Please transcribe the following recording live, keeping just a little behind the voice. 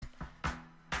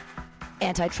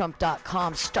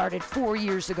AntiTrump.com started 4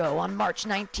 years ago on March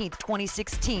 19th,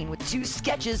 2016 with 2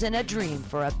 sketches and a dream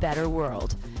for a better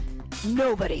world.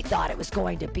 Nobody thought it was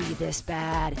going to be this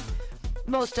bad.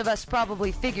 Most of us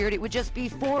probably figured it would just be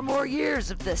 4 more years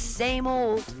of the same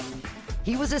old.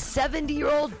 He was a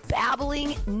 70-year-old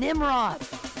babbling Nimrod.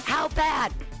 How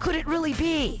bad could it really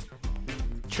be?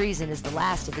 Treason is the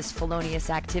last of his felonious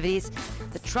activities.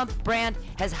 The Trump brand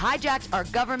has hijacked our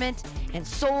government and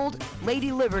sold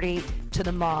Lady Liberty to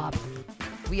the mob.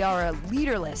 We are a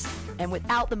leaderless and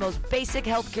without the most basic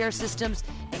healthcare systems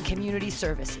and community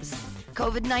services.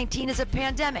 COVID-19 is a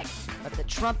pandemic, but the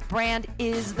Trump brand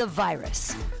is the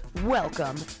virus.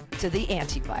 Welcome to the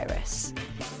antivirus.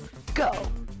 Go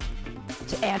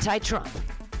to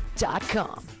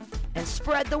antitrump.com and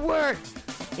spread the word.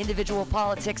 Individual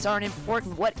politics aren't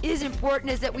important. What is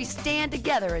important is that we stand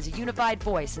together as a unified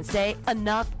voice and say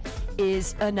enough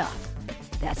is enough.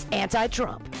 That's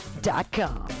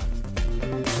antitrump.com.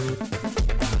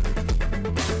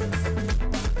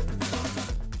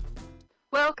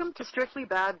 Welcome to Strictly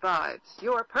Bad Vibes,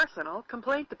 your personal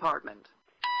complaint department.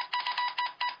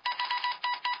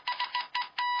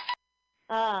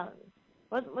 What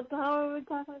the hell are we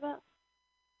talking about?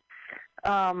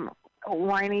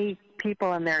 Whiny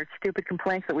people and their stupid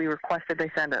complaints that we requested they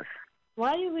send us.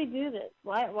 Why do we do this?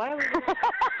 Why are we doing this?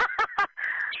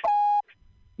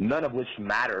 None of which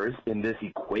matters in this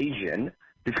equation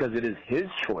because it is his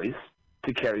choice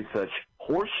to carry such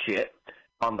horse shit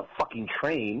on the fucking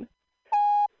train.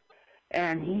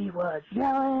 And he was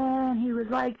yelling. He was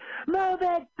like, "Move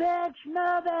it, bitch!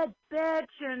 Move it,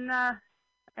 bitch!" And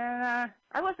I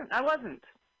wasn't.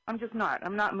 I'm just not.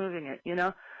 I'm not moving it. You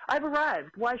know, I've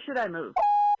arrived. Why should I move?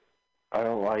 I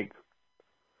don't like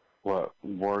what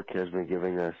work has been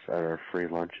giving us at our free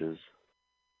lunches.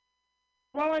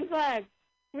 115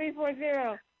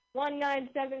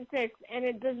 340-1976, and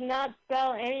it does not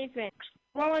spell anything.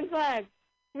 115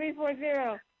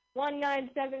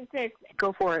 340-1976.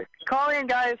 Go for it. Call in,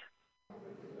 guys.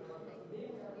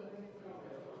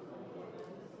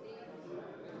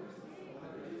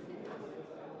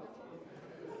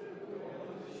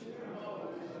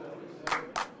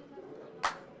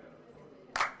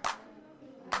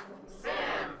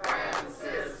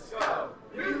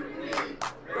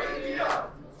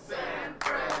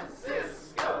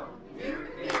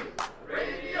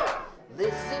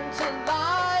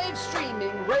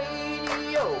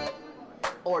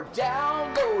 Or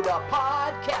download a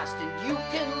podcast and you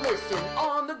can listen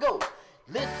on the go.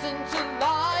 Listen to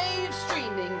live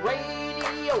streaming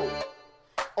radio.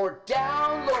 Or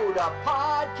download a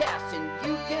podcast and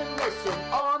you can listen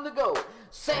on the go.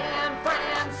 San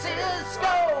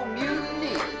Francisco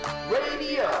Mutiny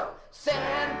Radio.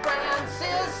 San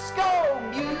Francisco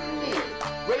Mutiny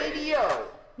Radio.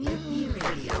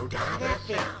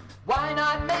 MutinyRadio.fm. Why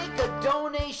not make a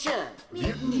donation?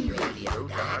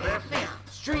 MutinyRadio.fm.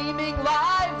 Streaming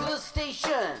live the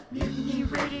station.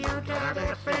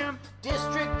 MutinyRadio.fm.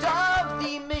 District of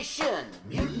the Mission.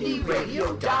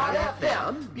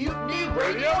 MutinyRadio.fm.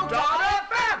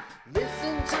 MutinyRadio.fm.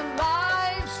 Listen to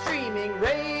live streaming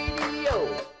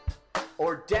radio.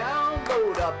 Or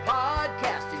download a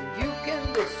podcast and you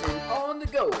can listen on the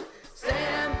go.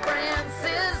 San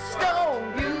Francisco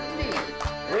Mutiny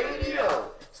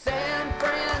Radio. San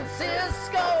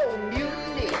Francisco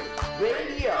Mutiny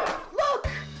Radio. Look,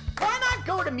 why not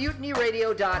go to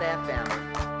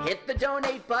MutinyRadio.fm? Hit the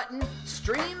donate button,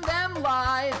 stream them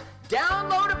live,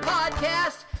 download a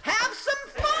podcast, have some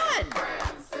fun! San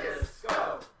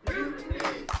Francisco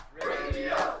Mutiny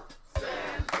Radio.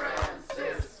 San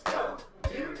Francisco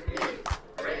Mutiny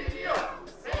Radio.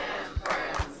 San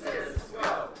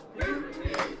Francisco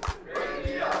Mutiny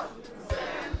Radio.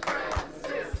 San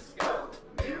Francisco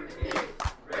Mutiny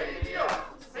Radio.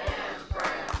 San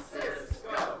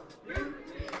Francisco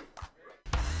Mutiny.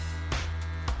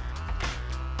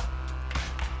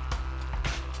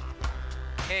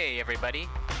 Hey everybody,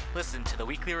 listen to the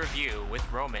Weekly Review with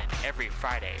Roman every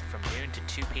Friday from noon to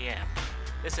 2 p.m.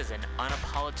 This is an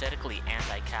unapologetically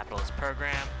anti-capitalist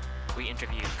program. We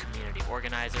interview community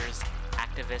organizers,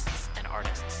 activists, and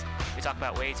artists. We talk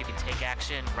about ways you can take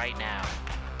action right now.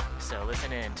 So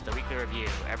listen in to the Weekly Review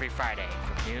every Friday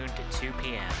from noon to 2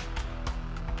 p.m.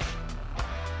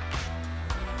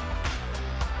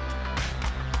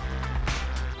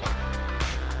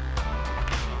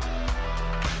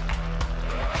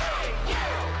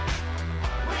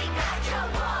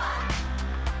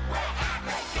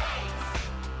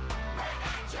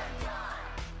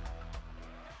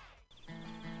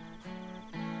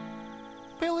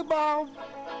 Billy Bob,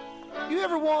 you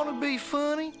ever want to be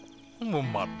funny? Well,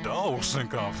 my dogs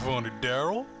think I'm funny,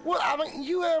 Daryl. Well, I mean,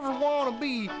 you ever want to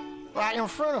be, like, in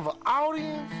front of an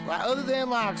audience? Like, other than,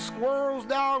 like, squirrels,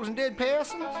 dogs, and dead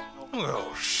peasants?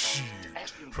 Oh, shit.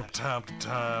 From time to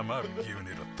time, I've given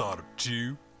it a thought or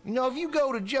two. You know, if you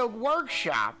go to Joke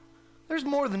Workshop, there's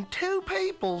more than 2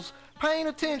 peoples paying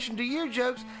attention to your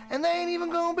jokes, and they ain't even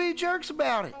gonna be jerks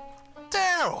about it.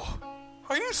 Daryl,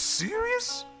 are you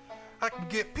serious? I can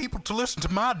get people to listen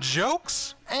to my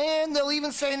jokes? And they'll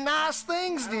even say nice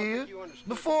things to you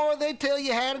before they tell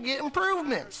you how to get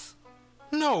improvements.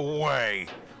 No way.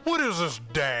 What is this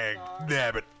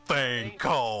dag-nabbit thing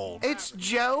called? It's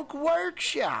Joke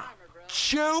Workshop.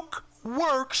 Joke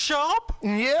Workshop?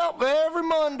 Yep, every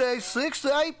Monday, 6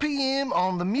 to 8 p.m.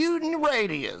 on the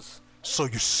MutinyRadio. So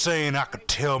you're saying I could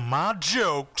tell my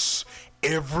jokes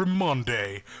every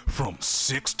Monday from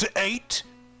 6 to 8?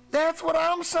 That's what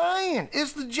I'm saying.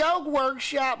 It's the Joke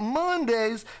Workshop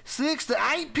Mondays, 6 to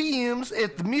 8 p.m.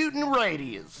 at the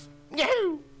MutinyRadio.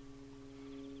 Yahoo!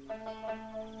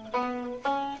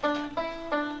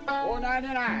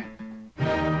 $4.99.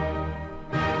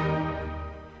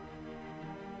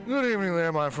 Good evening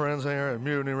there, my friends here at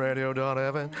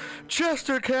MutinyRadio.fm.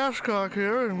 Chester Cashcock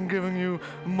here, and giving you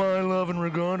my love and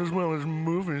regard as well as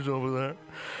movies over there.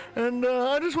 And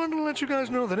I just wanted to let you guys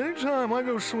know that anytime I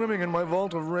go swimming in my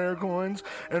vault of rare coins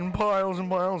and piles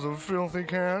of filthy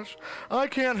cash, I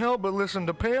can't help but listen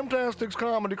to Pamtastic's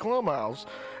Comedy Clubhouse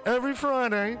every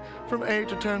Friday from 8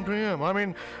 to 10 p.m. I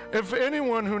mean, if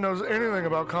anyone who knows anything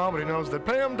about comedy knows that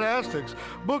Pamtastic's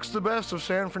books the best of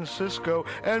San Francisco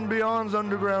and beyond's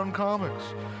underground comics.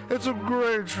 It's a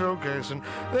great showcase, and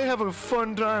they have a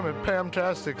fun time at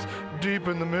Pamtastic's deep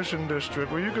in the Mission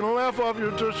District, where you can laugh off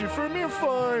your tushy for a mere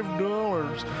 $5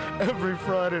 every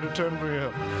Friday to 10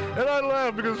 p.m. And I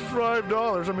laugh because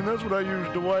 $5, I mean, that's what I use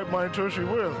to wipe my tushy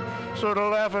with. So to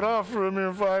laugh it off for a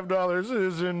mere $5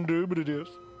 is indubitious.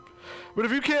 But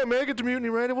if you can't make it to Mutiny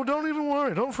Radio, well, don't even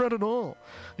worry. Don't fret at all.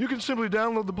 You can simply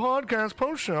download the podcast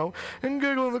post-show and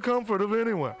giggle in the comfort of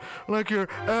anywhere, like your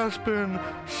Aspen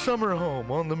summer home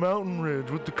on the mountain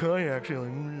ridge with the kayak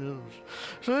feeling.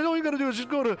 So all you got to do is just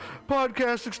go to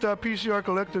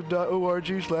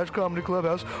podcastics.pcrcollective.org/comedy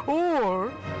clubhouse,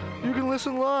 or you can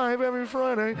listen live every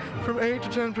Friday from 8 to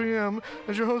 10 p.m.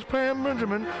 as your host Pam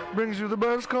Benjamin brings you the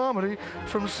best comedy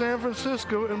from San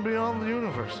Francisco and beyond the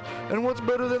universe. And what's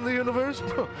better than the universe?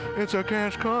 It's a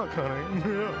cash cock, honey.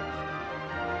 Yeah.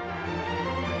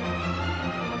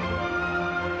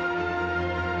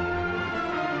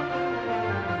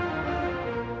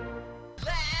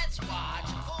 Let's watch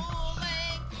a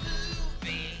full-length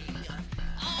movie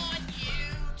on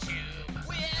YouTube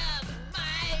with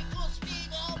Michael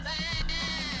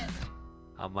Spiegelman.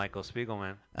 I'm Michael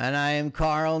Spiegelman. And I am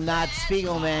Carl, not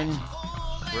Spiegelman.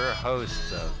 We're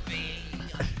hosts of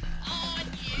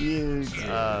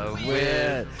YouTube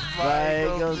with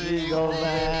Michael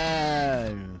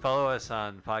Spiegelman. Follow us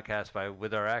on podcast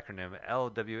with our acronym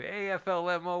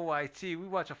LWAFLMOYT. We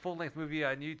watch a full-length movie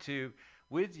on YouTube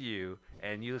with you,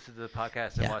 and you listen to the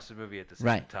podcast and watch the movie at the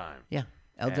same time. Yeah.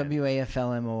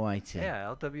 LWAFLMOYT.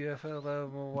 Yeah,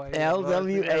 LWAFLMOYT.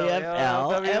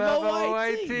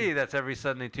 LWAFLMOYT. That's every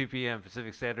Sunday, 2 p.m.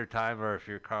 Pacific Standard Time, or if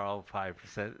you're Carl,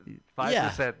 5%. Yeah,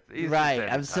 Eastern right.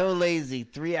 Standard I'm so Time. lazy.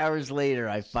 3 hours later,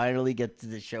 I finally get to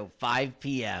the show, 5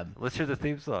 p.m. Let's hear the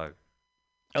theme song.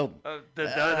 Oh.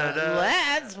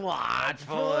 Let's watch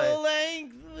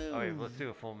full-length movie. Oh, wait, let's do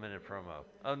a full minute promo.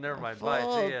 Oh, never mind. Bye.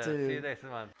 See ya. See you next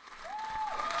month.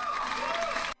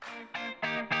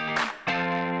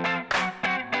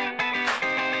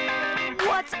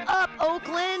 What's up,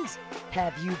 Oakland?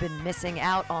 Have you been missing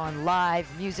out on live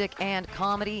music and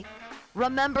comedy?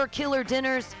 Remember Killer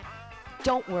Dinners?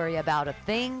 Don't worry about a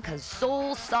thing, because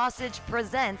Soul Sausage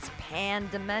Presents Pan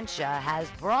Dementia has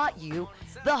brought you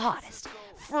the hottest,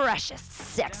 freshest,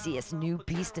 sexiest new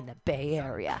beast in the Bay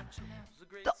Area.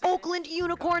 The Oakland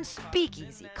Unicorn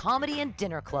Speakeasy Comedy and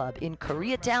Dinner Club in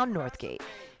Koreatown, Northgate,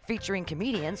 featuring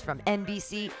comedians from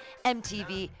NBC,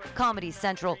 MTV, Comedy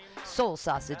Central, Soul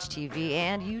Sausage TV,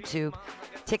 and YouTube.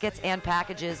 Tickets and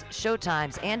packages,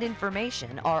 showtimes, and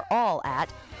information are all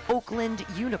at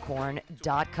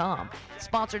OaklandUnicorn.com.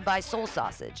 Sponsored by Soul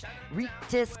Sausage,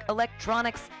 Retisk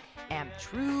Electronics, and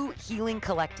True Healing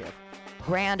Collective.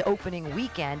 Grand opening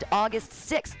weekend, August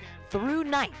 6th through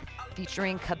 9th,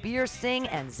 featuring Kabir Singh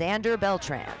and Xander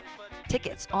Beltran.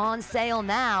 Tickets on sale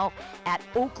now at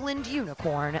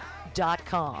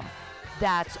OaklandUnicorn.com.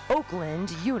 That's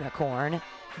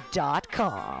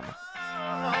OaklandUnicorn.com.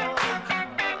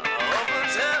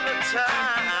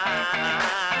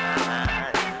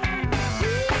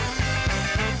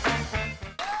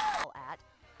 At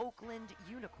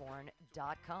OaklandUnicorn.com.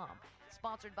 unicorn.com.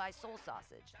 Sponsored by Soul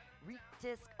Sausage,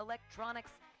 Disc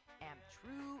Electronics, and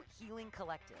True Healing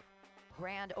Collective.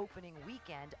 Grand opening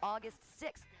weekend, August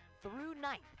 6th through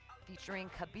 9th, featuring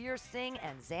Kabir Singh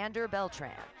and Xander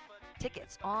Beltran.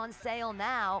 Tickets on sale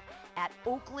now at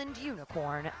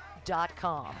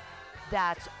OaklandUnicorn.com.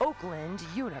 That's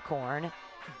OaklandUnicorn.com.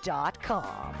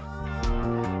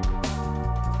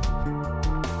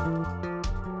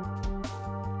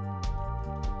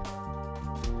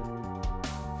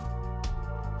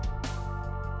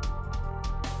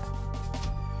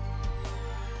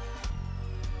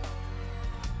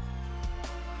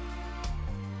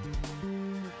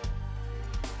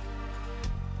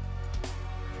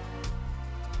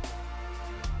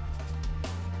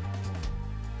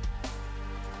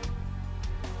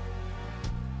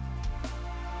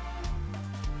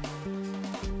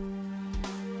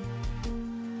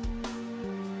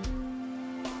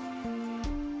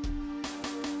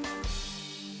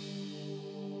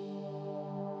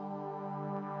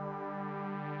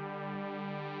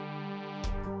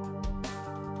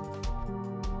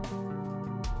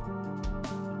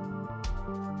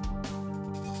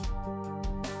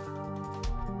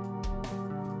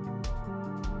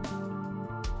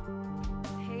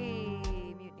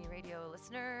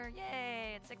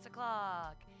 Yay, it's 6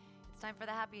 o'clock. It's time for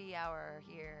the happy hour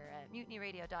here at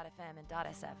MutinyRadio.fm and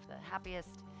 .sf, the happiest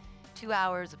 2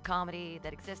 hours of comedy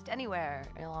that exist anywhere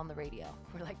on the radio.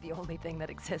 We're like the only thing that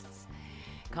exists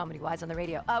comedy-wise on the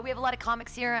radio. We have a lot of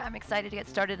comics here. I'm excited to get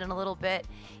started in a little bit.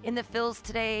 In the fills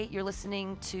today, you're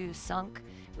listening to Sunk,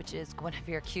 which is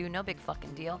Guinevere Q, no big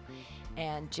fucking deal,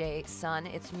 and Jay Sun,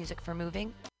 It's Music for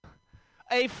Moving.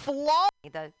 A flaw!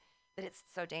 That it's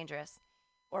so dangerous.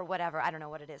 Or whatever, I don't know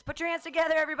what it is. Put your hands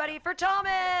together, everybody, for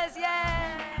Thomas!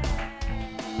 Yay!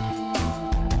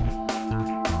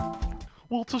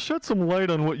 Well, to shed some light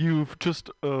on what you've just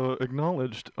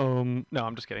acknowledged, no,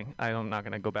 I'm just kidding. I'm not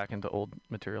going to go back into old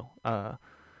material. So I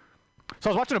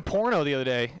was watching a porno the other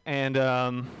day, and it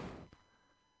was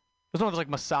one of those, like,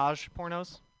 massage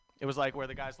pornos. It was, like, where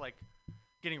the guy's, like,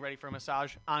 getting ready for a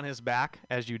massage on his back,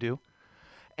 as you do.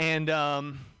 And,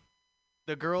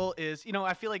 the girl is,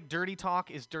 I feel like dirty talk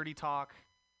is dirty talk,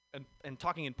 and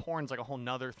talking in porn is like a whole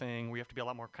nother thing where you have to be a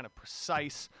lot more kind of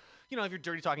precise. If you're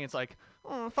dirty talking, it's like,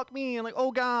 oh, fuck me, and like,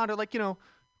 oh, God, or like,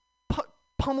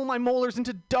 pummel my molars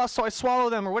into dust so I swallow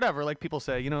them, or whatever, like people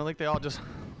say, like they all just,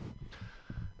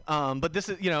 but this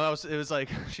is, it was like,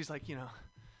 she's like,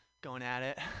 going at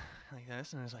it like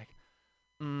this, and I was like,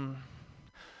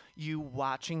 you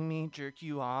watching me jerk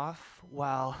you off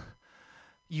while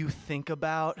you think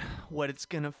about what it's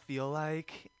going to feel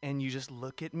like, and you just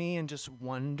look at me and just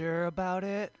wonder about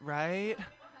it, right?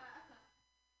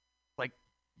 Like,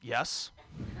 yes.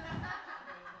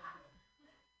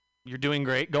 You're doing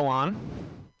great. Go on.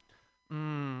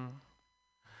 And,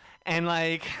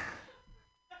 like,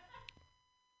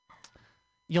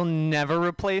 you'll never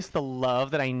replace the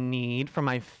love that I need from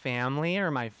my family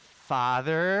or my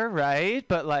father, right?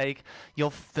 But like, you'll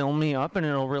fill me up and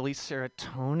it'll release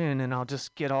serotonin and I'll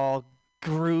just get all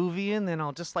groovy, and then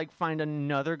I'll just like find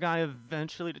another guy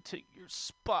eventually to take your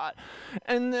spot,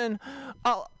 and then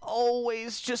I'll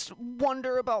always just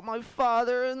wonder about my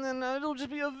father, and then it'll just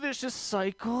be a vicious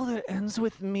cycle that ends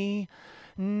with me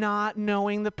not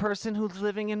knowing the person who's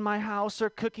living in my house or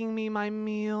cooking me my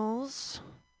meals.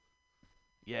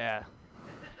 Yeah.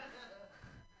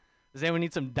 Does anyone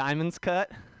need some diamonds cut?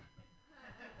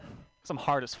 I'm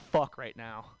hard as fuck right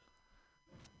now.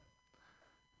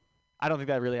 I don't think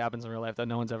that really happens in real life, that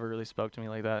no one's ever really spoke to me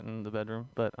like that in the bedroom.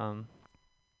 But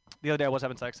the other day I was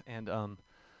having sex, and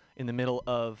in the middle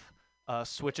of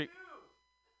switching...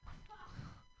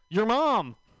 Your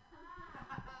mom!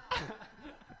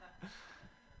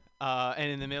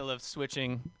 And in the middle of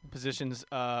switching positions,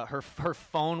 her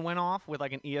phone went off with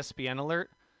like an ESPN alert.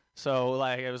 So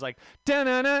like it was like,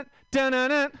 dun-dun-dun,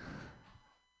 dun-dun-dun.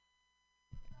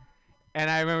 And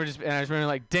I remember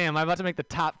like, damn, I'm about to make the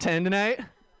top 10 tonight.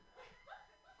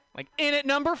 Like, in at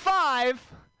number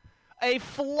 5, a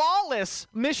flawless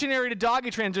missionary to doggy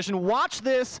transition. Watch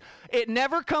this. It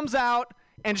never comes out,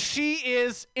 and she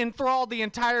is enthralled the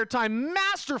entire time.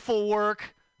 Masterful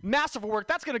work. Masterful work.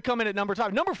 That's going to come in at number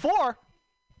 5. Number 4.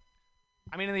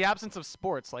 I mean, in the absence of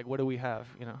sports, like, what do we have,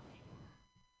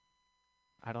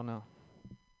 I don't know.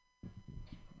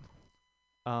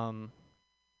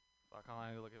 Fuck,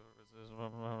 I look at it.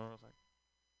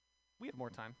 We have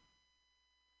more time.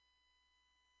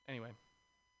 Anyway.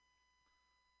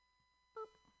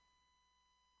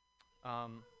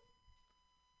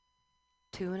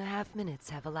 2.5 minutes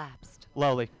have elapsed.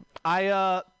 Lovely.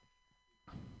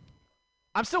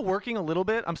 I'm still working a little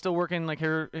bit. I'm still working like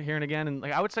here and again, and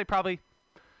like I would say probably,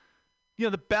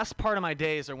 the best part of my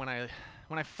days are when I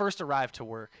first arrive to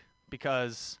work,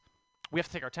 because we have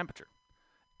to take our temperature,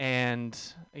 and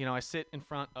I sit in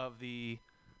front of the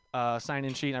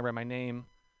sign-in sheet and I write my name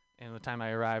and the time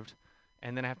I arrived,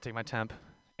 and then I have to take my temp,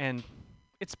 and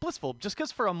it's blissful just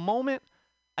because for a moment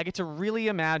I get to really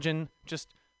imagine just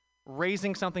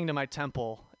raising something to my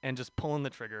temple and just pulling the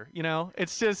trigger.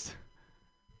 It's just.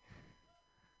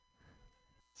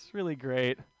 It's really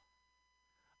great.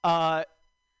 I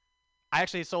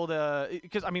actually sold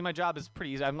because my job is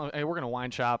pretty easy. I work in a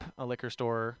wine shop, a liquor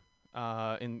store.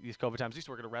 In these COVID times, I used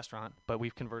to work at a restaurant, but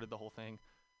we've converted the whole thing.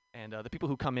 And the people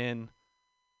who come in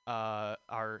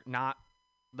are not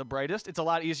the brightest. It's a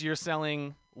lot easier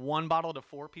selling one bottle to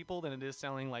 4 people than it is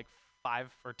selling like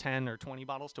 5 or 10 or 20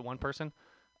 bottles to one person.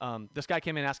 This guy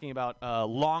came in asking about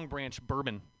Long Branch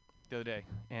bourbon the other day,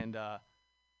 and.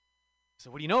 So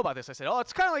what do you know about this? I said,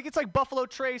 it's kind of like Buffalo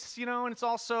Trace, and it's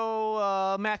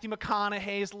also Matthew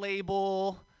McConaughey's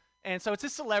label, and so it's a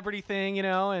celebrity thing,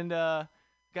 and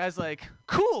guy's like,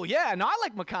 cool, yeah, no, I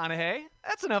like McConaughey.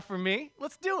 That's enough for me.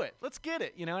 Let's do it. Let's get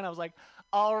it, and I was like,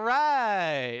 all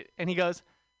right. And he goes,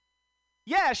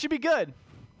 yeah, it should be good.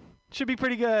 Should be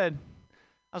pretty good.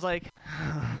 I was like,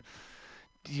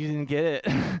 you didn't get it.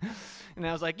 And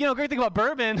I was like, great thing about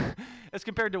bourbon as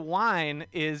compared to wine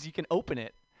is you can open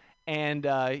it. And,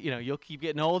 you'll keep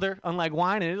getting older, unlike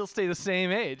wine, and it'll stay the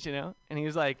same age, And he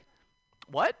was like,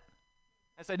 what?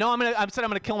 I said, no, I'm going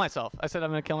to kill myself. I said, I'm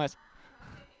going to kill myself.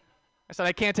 I said,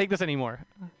 I can't take this anymore.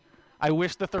 I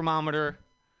wish the thermometer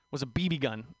was a BB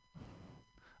gun.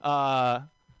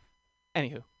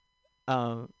 Anywho,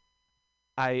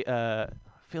 I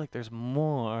feel like there's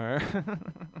more.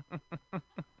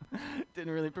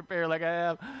 Didn't really prepare like I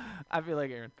have. I feel like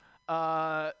Aaron.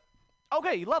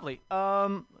 Okay, lovely.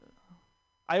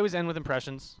 I always end with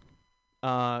impressions.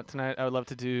 Tonight I would love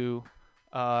to do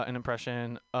an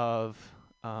impression of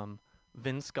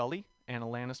Vin Scully and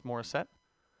Alanis Morissette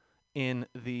in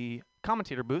the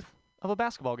commentator booth of a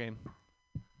basketball game.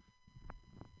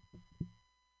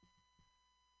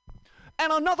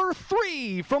 And another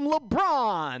 3 from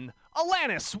LeBron.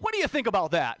 Alanis, what do you think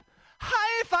about that?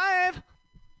 High five!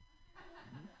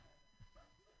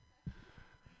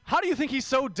 How do you think he's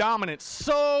so dominant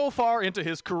so far into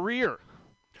his career?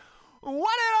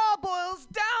 What it all boils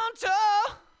down to,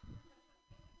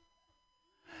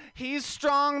 he's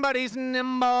strong but he's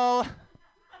nimble.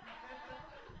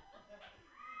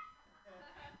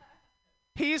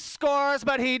 He scores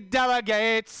but he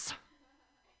delegates.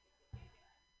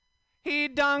 He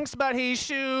dunks but he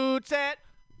shoots it,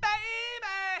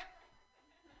 baby.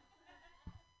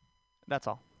 That's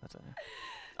all. That's it.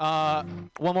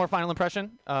 One more final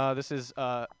impression. This is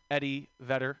Eddie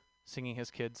Vedder singing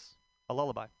his kids a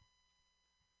lullaby.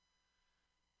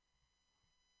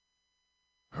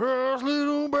 Hush,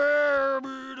 little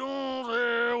baby, don't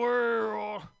say a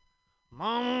word.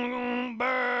 Mama gonna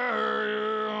bury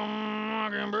you, I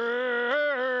can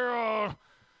bear.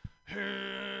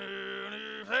 And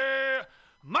if that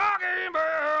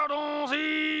mockingbird don't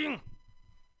sing,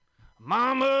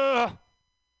 Mama's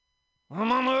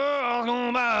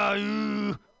gonna buy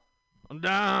you a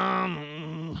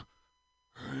diamond.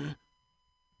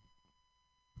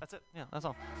 That's it. Yeah, that's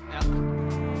all. Yeah.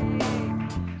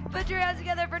 Put your hands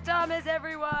together for Thomas,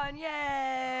 everyone.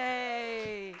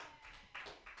 Yay!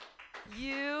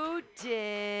 You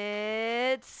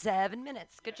did 7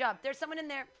 minutes. Good job. There's someone in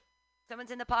there. Someone's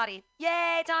in the potty.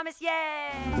 Yay, Thomas,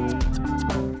 yay!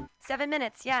 7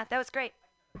 minutes. Yeah, that was great.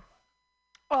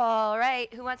 All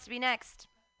right, who wants to be next?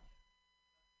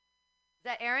 Is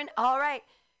that Aaron? All right.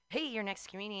 Hey, your next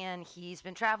comedian. He's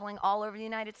been traveling all over the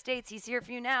United States. He's here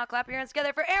for you now. Clap your hands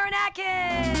together for Aaron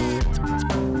Atkins!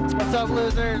 What's up,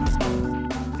 losers?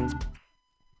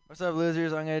 What's up,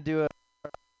 losers? I'm going to do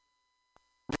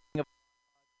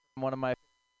one of my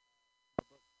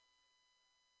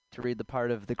to read the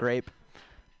part of the grape.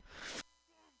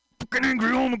 Fucking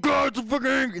angry, oh my god, so fucking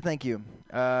angry. Thank you.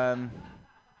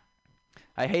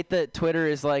 I hate that Twitter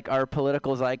is like our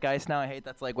political zeitgeist now. I hate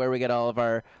that's like where we get all of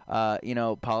our,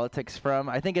 politics from.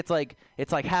 I think it's like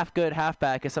half good, half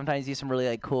bad. Because sometimes you see some really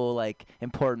like cool, like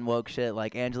important woke shit.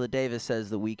 Like Angela Davis says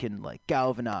that we can like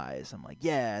galvanize. I'm like,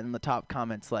 yeah. And the top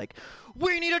comments like,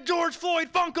 we need a George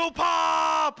Floyd Funko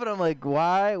Pop. And I'm like,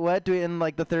 why? What do we? And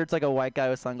like the third's like a white guy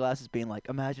with sunglasses being like,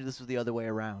 imagine this was the other way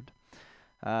around.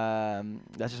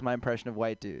 That's just my impression of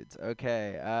white dudes.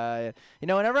 Okay.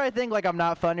 Whenever I think like I'm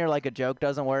not funny or like a joke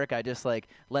doesn't work, I just like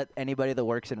let anybody that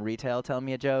works in retail tell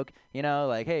me a joke.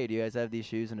 Like, hey, do you guys have these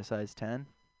shoes in a size 10?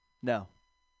 No.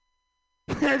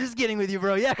 I'm just kidding with you,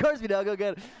 bro. Yeah, of course we do. I'll go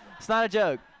get it. It's not a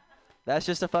joke. That's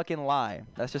just a fucking lie.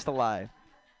 That's just a lie.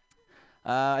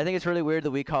 I think it's really weird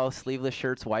that we call sleeveless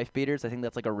shirts wife beaters. I think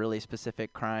that's like a really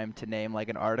specific crime to name like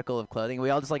an article of clothing. We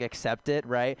all just like accept it,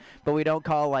 right? But we don't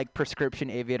call like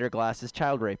prescription aviator glasses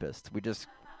child rapists. We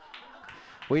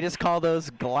just call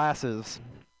those glasses.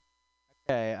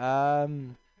 Okay.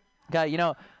 God, you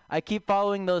know, I keep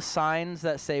following those signs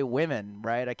that say women,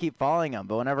 right? I keep following them,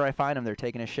 but whenever I find them, they're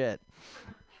taking a shit.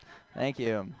 Thank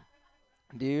you.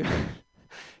 Do you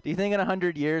think in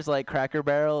 100 years, like, Cracker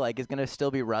Barrel, like, is going to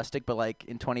still be rustic, but, like,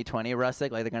 in 2020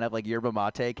 rustic? Like, they're going to have, like, yerba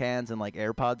mate cans and, like,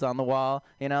 AirPods on the wall?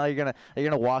 You know, you're gonna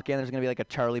walk in, there's going to be, like, a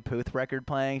Charlie Puth record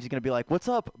playing. She's going to be like, what's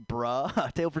up,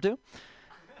 bruh? Table for two?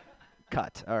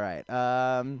 Cut. All right.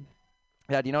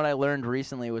 Yeah, do you know what I learned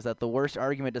recently was that the worst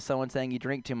argument to someone saying you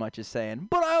drink too much is saying,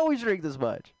 but I always drink this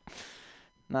much.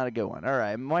 Not a good one. All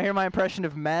right. Want to hear my impression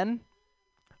of men?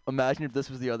 Imagine if this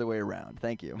was the other way around.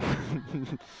 Thank you.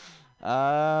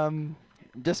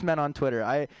 Just men on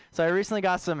Twitter. So I recently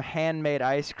got some handmade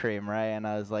ice cream, right? And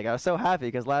I was so happy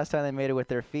because last time they made it with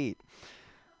their feet.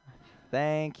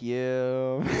 Thank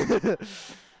you.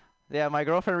 Yeah, my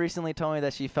girlfriend recently told me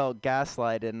that she felt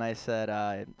gaslighted, and I said,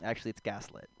 actually, it's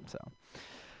gaslit. So,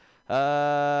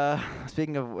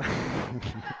 speaking of,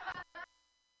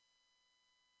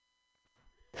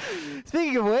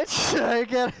 speaking of which,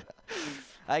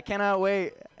 I cannot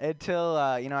wait until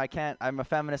I'm a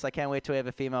feminist. I can't wait till we have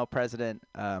a female president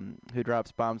who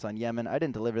drops bombs on Yemen. I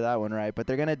didn't deliver that one right, but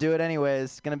they're gonna do it anyways.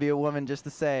 It's gonna be a woman just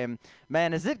the same.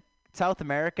 Man, is it South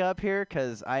America up here?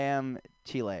 'Cause I am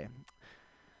Chile.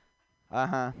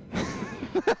 Uh-huh.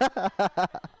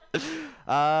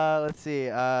 Let's see.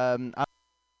 I'll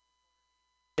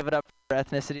give it up for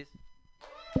ethnicities.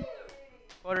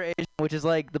 Quarter Asian, which is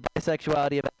like the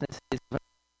bisexuality of ethnicities.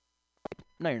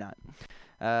 No, you're not.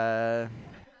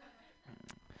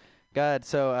 God,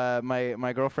 so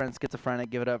my girlfriend's schizophrenic.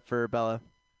 Give it up for Bella.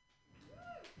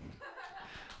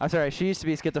 I'm sorry, she used to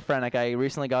be schizophrenic. I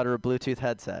recently got her a Bluetooth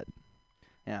headset.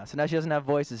 Yeah, so now she doesn't have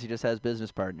voices. She just has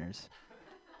business partners.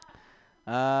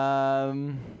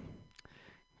 God,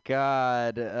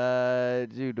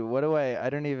 dude, what do I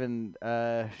don't even,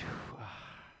 I'm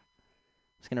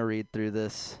just gonna read through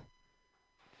this.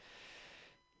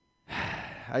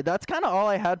 That's kind of all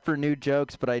I had for new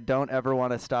jokes, but I don't ever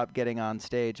want to stop getting on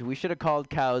stage. We should have called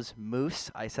cows moose.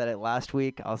 I said it last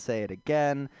week. I'll say it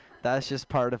again. That's just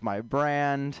part of my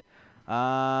brand.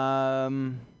 Yeah,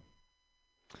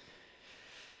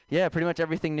 pretty much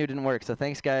everything new didn't work. So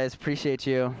thanks, guys. Appreciate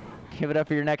you. Give it up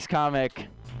for your next comic.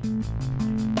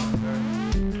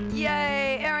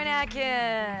 Yay, Aaron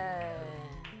Atkins.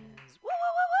 Woo,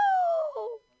 woo, woo,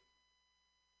 woo.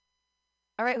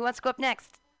 All right, who wants to go up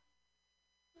next?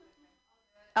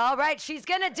 All right, she's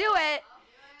going to do it.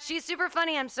 She's super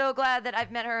funny. I'm so glad that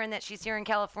I've met her and that she's here in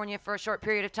California for a short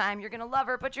period of time. You're going to love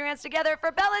her. Put your hands together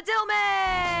for Bella Dillman.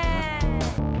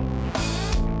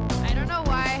 I don't know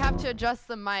why I have to adjust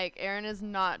the mic. Aaron is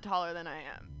not taller than I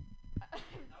am.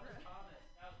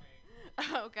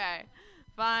 Okay,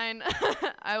 fine.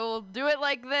 I will do it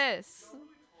like this.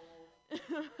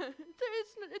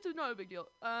 It's not a big deal.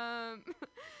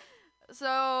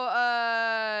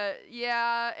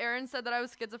 Yeah, Aaron said that I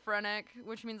was schizophrenic,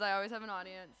 which means I always have an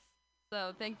audience.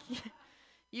 So thank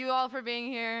you all for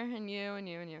being here, and you.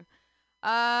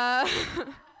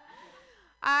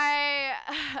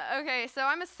 Okay, so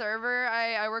I'm a server.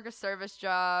 I work a service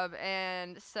job,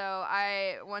 and so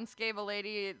I once gave a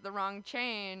lady the wrong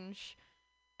change,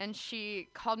 and she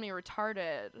called me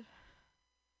retarded.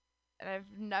 And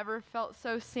I've never felt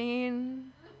so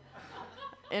seen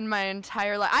in my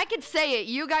entire life. I could say it.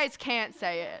 You guys can't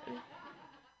say it.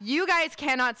 You guys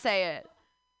cannot say it.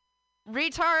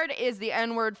 Retard is the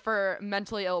N-word for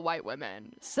mentally ill white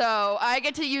women. So I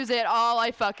get to use it all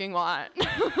I fucking want.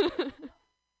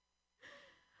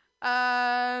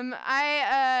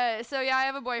 I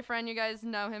have a boyfriend. You guys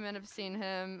know him and have seen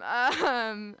him.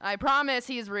 I promise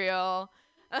he's real.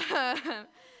 But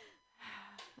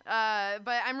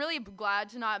I'm really glad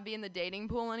to not be in the dating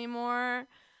pool anymore.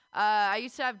 I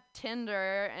used to have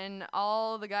Tinder, and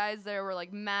all the guys there were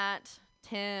like Matt,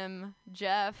 Tim,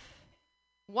 Jeff.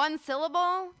 One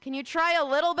syllable? Can you try a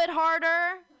little bit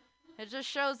harder? It just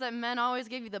shows that men always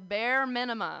give you the bare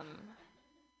minimum.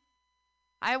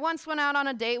 I once went out on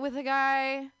a date with a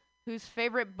guy whose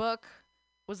favorite book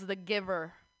was The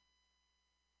Giver.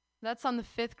 That's on the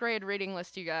 5th grade reading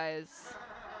list, you guys.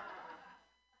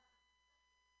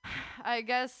 I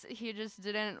guess he just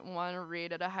didn't want to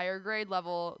read at a higher grade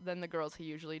level than the girls he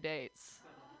usually dates.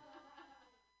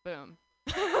 Boom.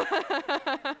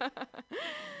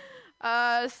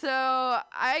 So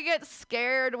I get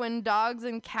scared when dogs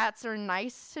and cats are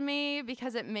nice to me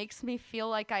because it makes me feel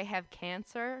like I have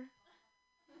cancer.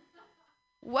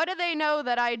 What do they know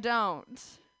that I don't?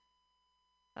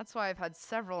 That's why I've had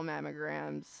several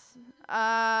mammograms.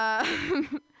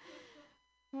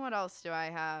 What else do I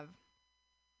have?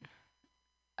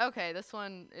 Okay, this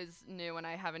one is new and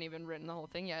I haven't even written the whole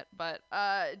thing yet. But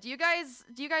do you guys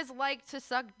like to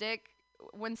suck dick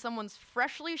when someone's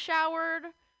freshly showered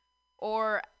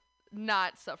or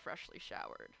not so freshly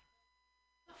showered?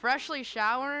 Freshly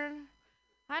showered?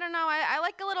 I don't know. I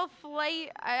like a little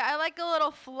I like a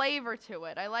little flavor to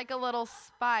it. I like a little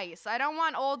spice. I don't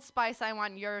want Old Spice. I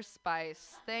want your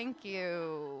spice. Thank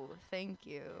you. Thank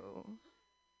you.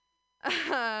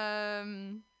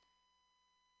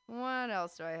 What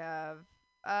else do I have?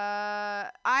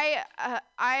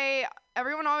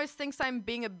 Everyone always thinks I'm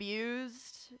being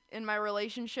abused in my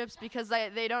relationships because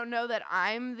they don't know that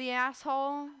I'm the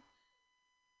asshole.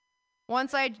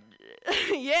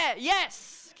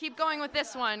 Yes. Keep going with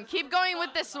this one. Keep going.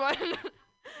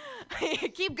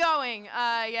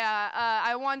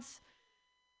 I once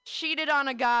cheated on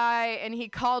a guy and he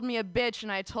called me a bitch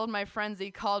and I told my friends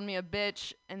he called me a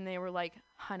bitch and they were like,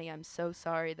 honey, I'm so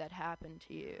sorry that happened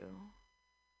to you.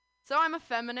 So I'm a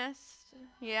feminist.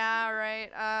 Yeah,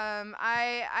 right.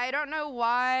 I don't know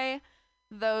why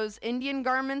those Indian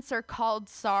garments are called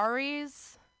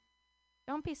saris.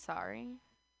 Don't be sorry.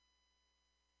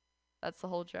 That's the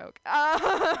whole joke.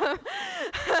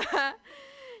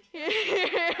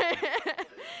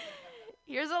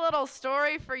 Here's a little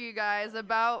story for you guys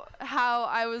about how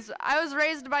I was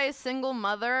raised by a single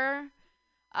mother,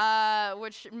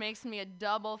 which makes me a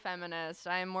double feminist.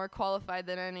 I am more qualified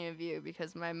than any of you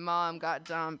because my mom got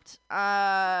dumped.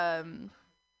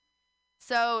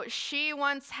 So she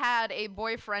once had a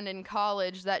boyfriend in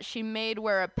college that she made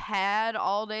wear a pad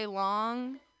all day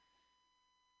long.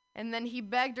 And then he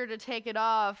begged her to take it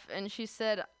off, and she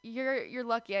said, You're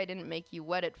lucky I didn't make you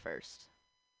wet it first.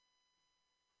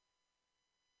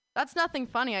 That's nothing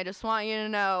funny. I just want you to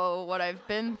know what I've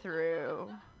been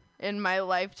through in my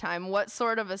lifetime. What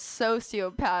sort of a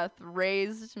sociopath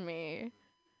raised me.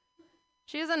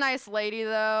 She's a nice lady,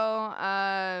 though.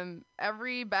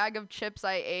 Every bag of chips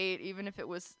I ate, even if it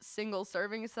was single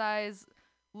serving size,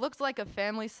 looked like a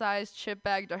family-sized chip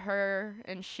bag to her,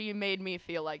 and she made me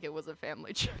feel like it was a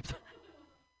family chip.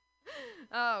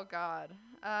 Oh, God.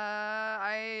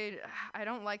 I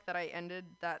don't like that I ended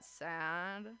that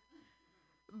sad.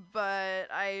 But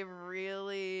I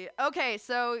really... Okay,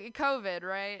 so COVID,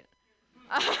 right?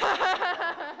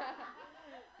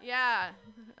 Yeah.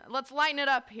 Let's lighten it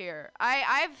up here.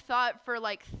 I've thought for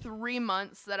like 3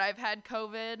 months that I've had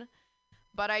COVID,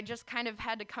 but I just kind of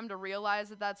had to come to realize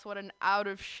that that's what an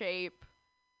out-of-shape,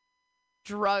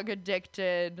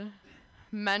 drug-addicted,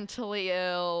 mentally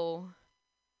ill,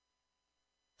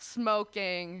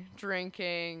 smoking,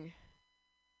 drinking,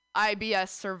 IBS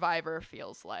survivor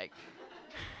feels like.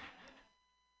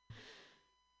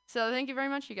 So thank you very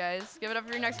much, you guys. Give it up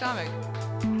for your next comic.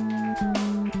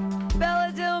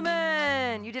 Bella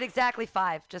Dillman! You did exactly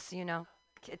 5, just so you know.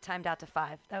 It timed out to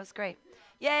 5. That was great.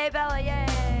 Yay, Bella, yay!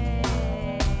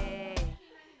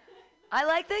 I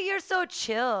like that you're so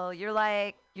chill. You're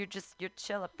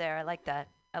chill up there. I like that.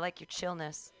 I like your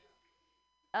chillness.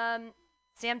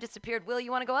 Sam disappeared. Will,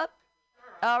 you want to go up?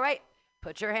 All right.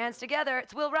 Put your hands together.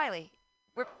 It's Will Riley.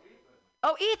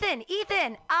 Ethan!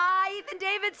 Ethan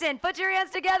Davidson! Put your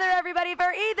hands together, everybody,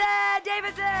 for Ethan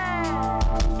Davidson!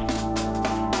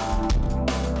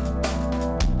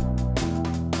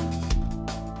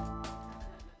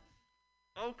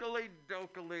 Oakley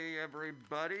dokily,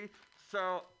 everybody.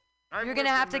 So you're going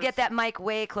to have to get that mic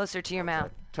way closer to your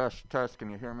mouth. Test. Can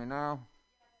you hear me now?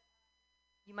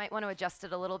 You might want to adjust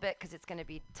it a little bit because it's going to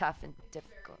be tough and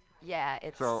difficult. Yeah,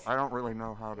 it's... So I don't really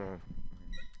know how to...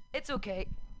 It's okay.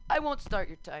 I won't start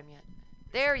your time yet.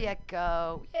 There you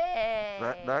go. Yay!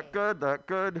 That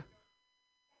good?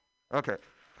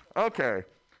 Okay.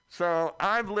 So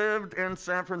I've lived in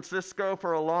San Francisco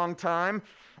for a long time.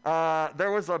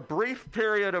 There was a brief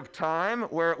period of time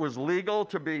where it was legal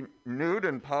to be nude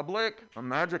in public, a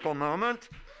magical moment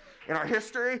in our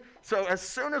history. So as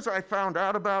soon as I found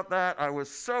out about that, I was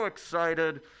so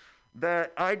excited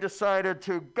that I decided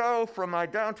to go from my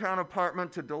downtown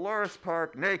apartment to Dolores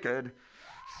Park naked.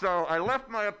 So I left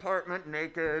my apartment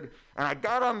naked, and I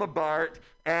got on the BART,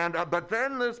 and but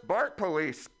then this BART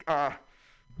police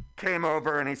came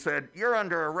over, and he said, "You're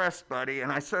under arrest, buddy." And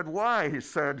I said, "Why?" He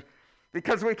said,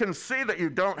 "Because we can see that you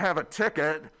don't have a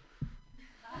ticket."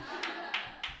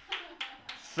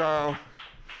 So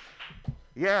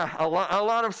Yeah, a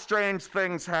lot of strange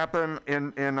things happen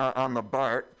on the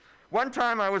BART. One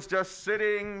time I was just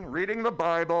sitting, reading the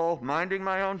Bible, minding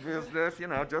my own business,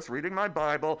 just reading my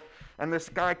Bible, and this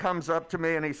guy comes up to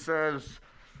me and he says,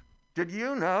 "Did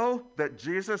you know that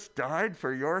Jesus died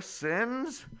for your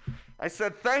sins?" I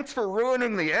said, "Thanks for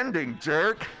ruining the ending,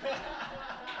 jerk."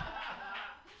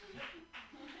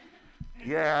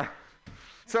 Yeah.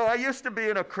 So I used to be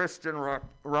in a Christian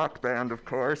rock band, of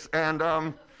course, and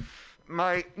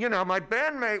my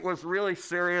bandmate was really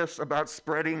serious about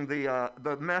spreading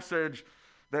the message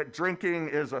that drinking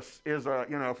is a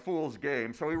fool's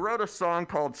game. So he wrote a song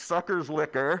called "Sucker's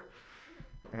Liquor,"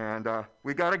 and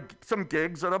we got some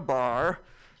gigs at a bar,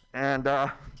 and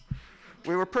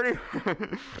we were pretty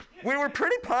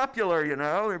popular,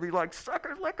 They'd be like,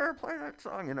 "Sucker's Liquor, play that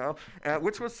song,"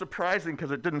 which was surprising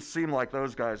because it didn't seem like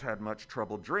those guys had much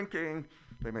trouble drinking.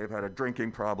 They may have had a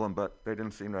drinking problem, but they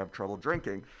didn't seem to have trouble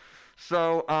drinking.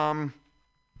 So,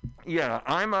 yeah,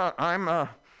 I'm a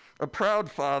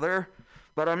proud father,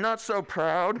 but I'm not so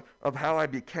proud of how I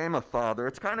became a father.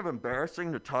 It's kind of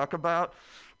embarrassing to talk about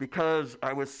because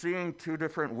I was seeing two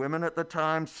different women at the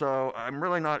time, so I'm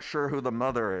really not sure who the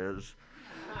mother is.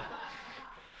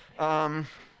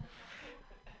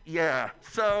 Yeah,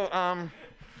 so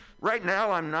right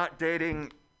now I'm not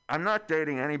dating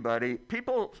anybody.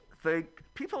 People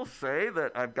say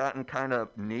that I've gotten kind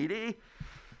of needy,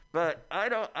 but I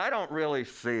don't really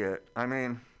see it. I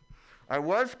mean, I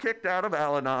was kicked out of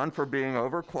Al-Anon for being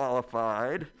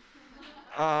overqualified.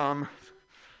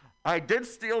 I did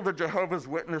steal the Jehovah's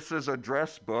Witnesses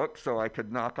address book so I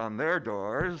could knock on their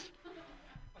doors.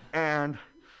 And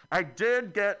I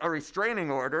did get a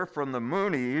restraining order from the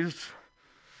Moonies.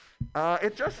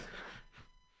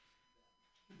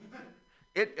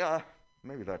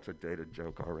 Maybe that's a dated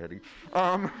joke already.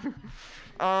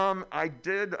 I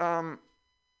did,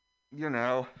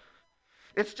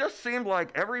 it just seemed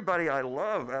like everybody I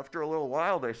love, after a little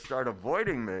while, they start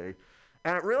avoiding me.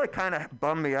 And it really kind of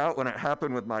bummed me out when it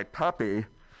happened with my puppy.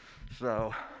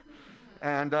 So,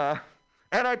 and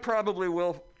I probably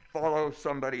will follow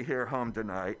somebody here home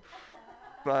tonight.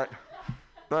 But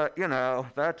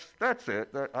that's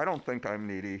it. I don't think I'm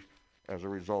needy as a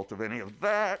result of any of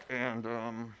that. And,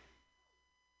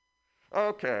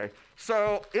 okay.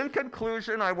 So, in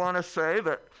conclusion, I want to say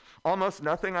that almost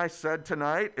nothing I said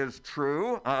tonight is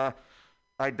true. I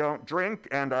don't drink,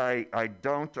 and I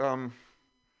don't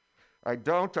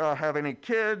have any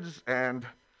kids, and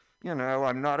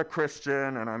I'm not a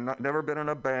Christian, and never been in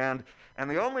a band. And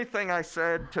the only thing I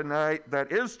said tonight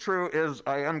that is true is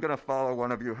I am going to follow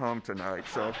one of you home tonight.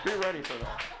 So be ready for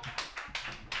that.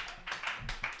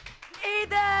 Ethan!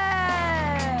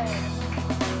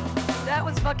 That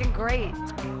was fucking great.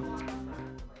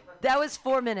 That was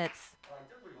 4 minutes.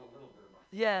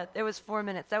 Yeah, it was 4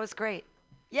 minutes. That was great.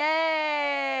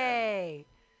 Yay!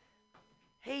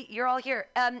 Hey, you're all here.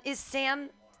 Is Sam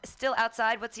still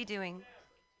outside? What's he doing?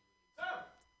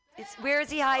 Where is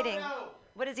he hiding?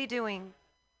 What is he doing?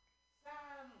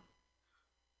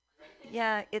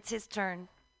 Yeah, it's his turn.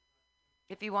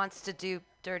 If he wants to do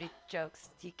dirty jokes,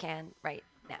 he can right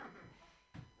now.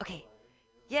 Okay.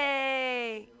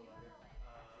 Yay!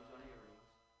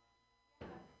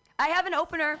 I have an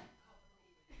opener.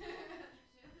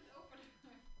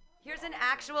 Here's an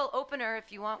actual opener if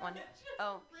you want one.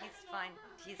 Oh, he's fine.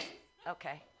 He's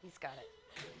okay. He's got it.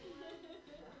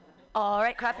 All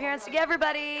right, clap your hands together,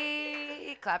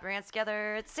 everybody. Clap your hands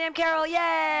together. It's Sam Carroll.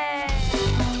 Yay!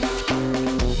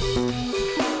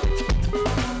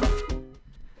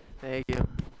 Thank you.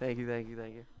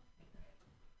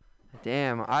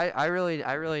 Damn, I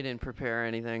really didn't prepare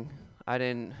anything. I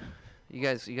didn't. You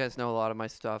guys know a lot of my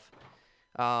stuff.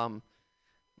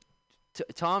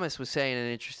 Thomas was saying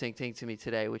an interesting thing to me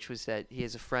today, which was that he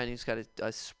has a friend who's got a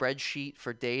spreadsheet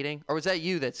for dating. Or was that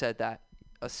you that said that?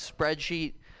 A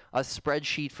spreadsheet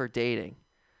for dating.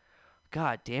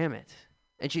 God damn it.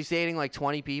 And she's dating like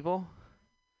 20 people?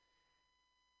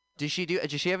 Does she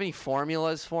have any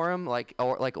formulas for him? Like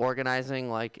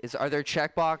organizing, are there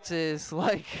check boxes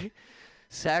like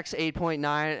sex 8.9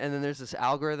 and then there's this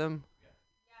algorithm?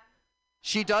 Yeah.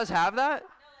 She does have that?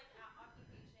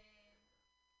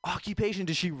 Occupation,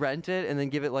 does she rent it and then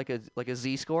give it like a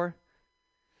Z-score?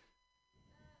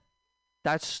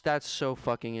 That's so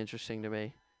fucking interesting to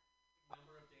me.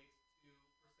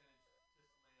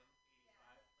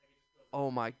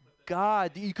 Oh my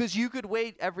God, because you could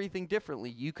weight everything differently.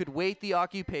 You could weight the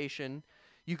occupation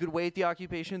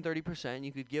 30%,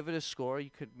 you could give it a score,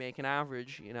 you could make an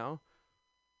average,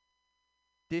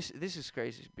 This is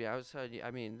crazy. Yeah, I was telling you, I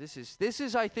mean, this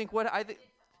is I think what I think.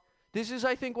 This is,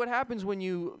 I think, what happens when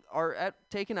you are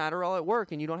taking Adderall at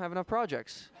work and you don't have enough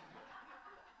projects.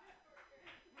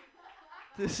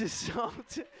 This is so...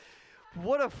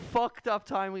 what a fucked up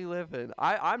time we live in.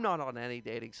 I'm not on any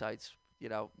dating sites, you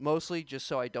know, mostly just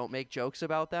so I don't make jokes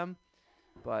about them.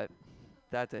 But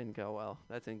that didn't go well.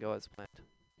 That didn't go as planned.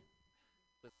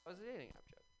 But that was a dating app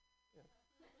joke.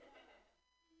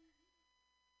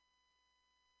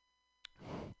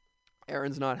 Yeah.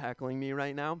 Aaron's not heckling me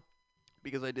right now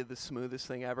because I did the smoothest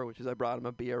thing ever, which is I brought him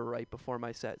a beer right before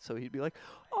my set. So he'd be like,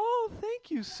 "Oh,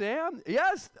 thank you, Sam."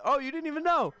 Yes. Oh, you didn't even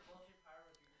know.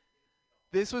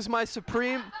 This was my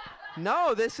supreme.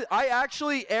 No, I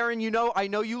actually, Aaron, you know, I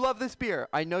know you love this beer.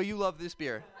 I know you love this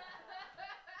beer.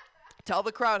 Tell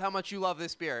the crowd how much you love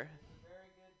this beer.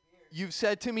 You've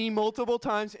said to me multiple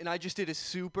times, and I just did a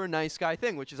super nice guy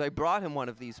thing, which is I brought him one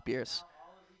of these beers.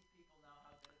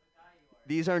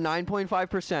 These are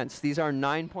 9.5%. These are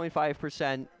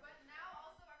 9.5%.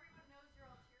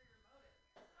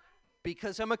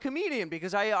 Because I'm a comedian,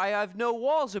 because I have no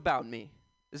walls about me.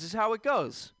 This is how it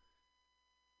goes.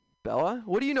 Bella?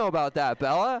 What do you know about that,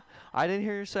 Bella? I didn't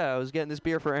hear you say. I was getting this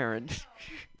beer for Aaron.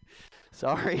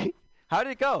 Sorry. How'd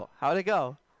it go? How'd it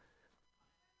go?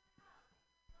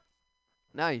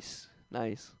 Nice.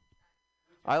 Nice.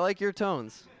 I like your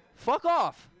tones. Fuck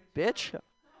off, bitch.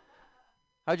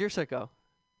 How'd your set go?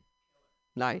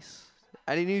 Nice.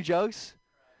 Any new jokes?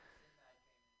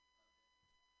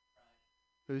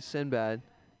 Who's Sinbad?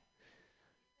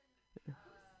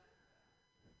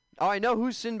 Oh, I know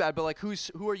who's Sinbad, but like,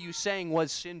 who are you saying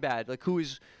was Sinbad? Like, who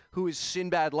is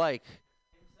Sinbad like?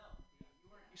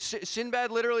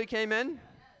 Sinbad literally came in?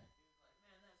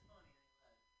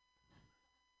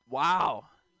 Wow.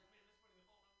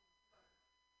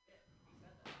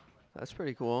 That's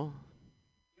pretty cool.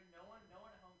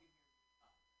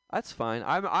 That's fine.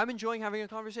 I'm enjoying having a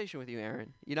conversation with you,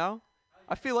 Aaron. You know?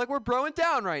 I feel like we're broing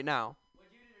down right now.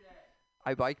 What'd you do today?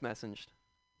 I bike messaged.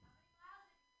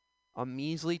 A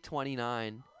measly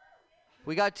 29.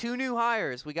 We got two new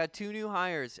hires,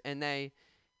 and they're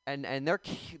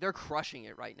crushing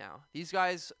it right now. These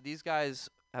guys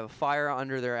have a fire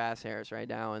under their ass hairs right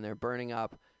now, and they're burning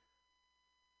up.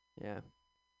 Yeah.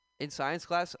 In science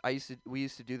class, we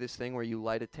used to do this thing where you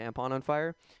light a tampon on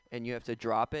fire, and you have to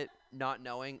drop it, not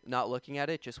looking at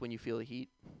it, just when you feel the heat.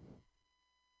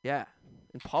 Yeah.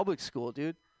 In public school,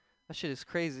 dude. That shit is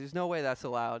crazy. There's no way that's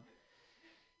allowed.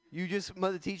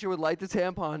 The teacher would light the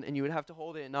tampon, and you would have to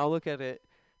hold it and not look at it,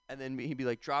 and then he'd be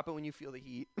like, drop it when you feel the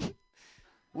heat.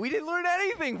 We didn't learn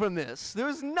anything from this. There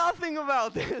was nothing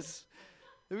about this.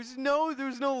 There was no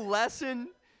lesson.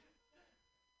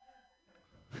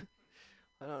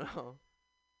 I don't know.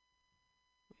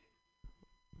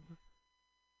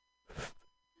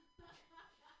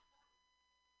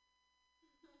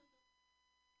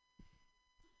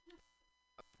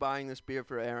 Buying this beer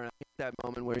for Aaron, that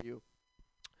moment where you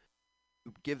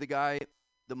give the guy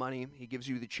the money, he gives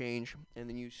you the change, and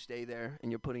then you stay there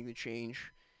and you're putting the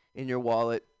change in your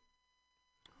wallet.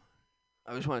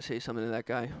 I just want to say something to that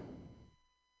guy.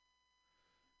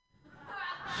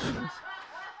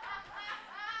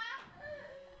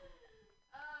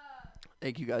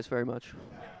 Thank you guys very much.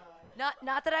 Not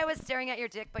that I was staring at your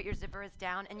dick, but your zipper is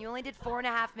down, and you only did 4.5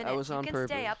 minutes. That was on purpose. You can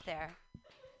stay up there.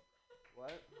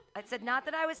 What? I said, not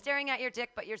that I was staring at your dick,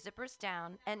 but your zipper's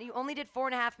down, and you only did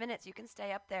 4.5 minutes. You can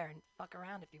stay up there and fuck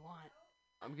around if you want.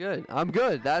 I'm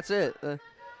good. That's it.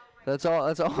 That's all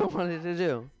I wanted to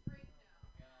do.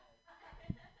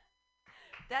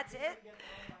 That's it?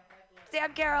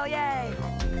 Sam Carroll, yay!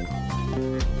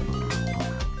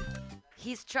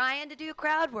 He's trying to do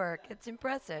crowd work. It's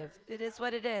impressive. It is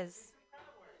what it is.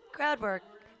 Crowd work.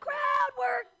 Crowd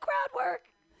work. Crowd work.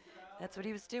 That's what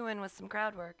he was doing, was some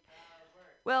crowd work.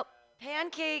 Well,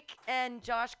 Pancake and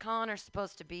Josh Kahn are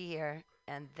supposed to be here,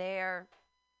 and they're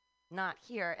not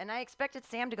here. And I expected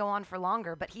Sam to go on for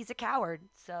longer, but he's a coward,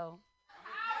 so...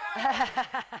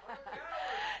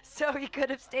 So he could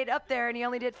have stayed up there, and he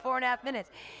only did 4.5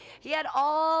 minutes. He had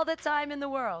all the time in the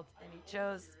world, and he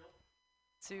chose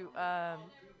to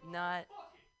not...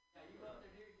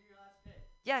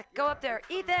 Yeah, go up there.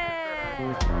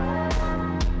 Ethan!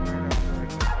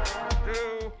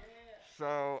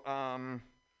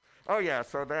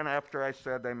 So then after I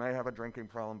said they may have a drinking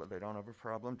problem, but they don't have a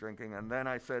problem drinking, and then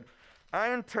I said,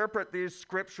 I interpret these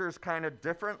scriptures kind of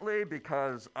differently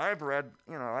because I've read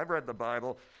the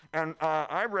Bible, and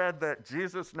I read that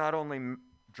Jesus not only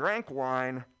drank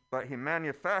wine, but he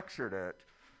manufactured it.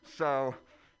 So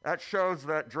that shows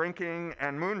that drinking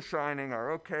and moonshining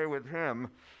are okay with him.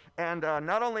 And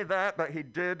not only that, but he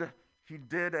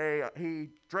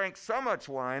drank so much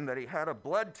wine that he had a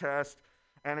blood test,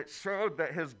 and it showed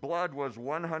that his blood was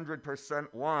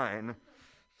 100% wine.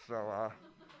 So,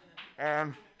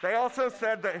 and they also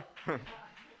said that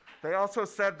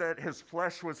his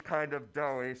flesh was kind of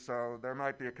doughy, so there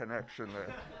might be a connection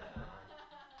there.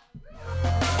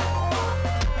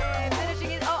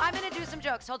 I'm going to do some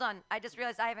jokes. Hold on. I just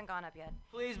realized I haven't gone up yet.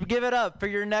 Please give it up for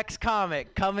your next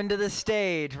comic coming to the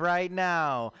stage right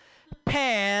now.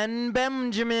 Pan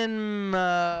Benjamin.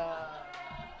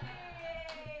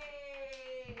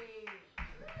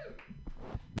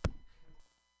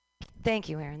 Thank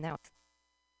you, Aaron. That was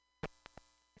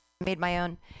I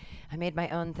made my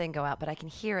own thing go out, but I can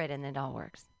hear it and it all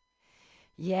works.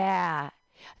 Yeah.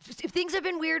 Things have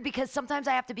been weird because sometimes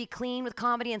I have to be clean with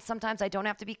comedy and sometimes I don't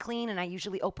have to be clean, and I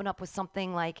usually open up with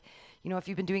something like, if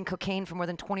you've been doing cocaine for more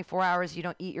than 24 hours, you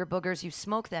don't eat your boogers, you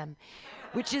smoke them,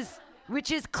 which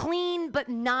is clean but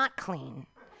not clean.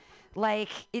 Like,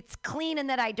 it's clean in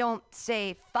that I don't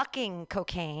say fucking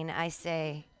cocaine, I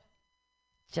say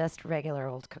just regular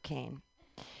old cocaine.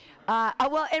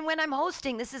 And when I'm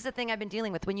hosting, this is the thing I've been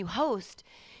dealing with. When you host,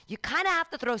 you kind of have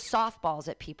to throw softballs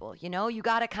at people, You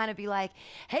got to kind of be like,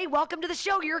 hey, welcome to the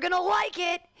show. You're going to like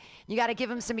it. You got to give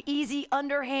them some easy,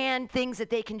 underhand things that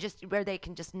they can just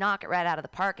knock it right out of the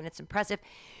park, and it's impressive.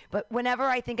 But whenever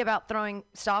I think about throwing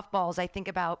softballs, I think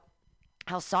about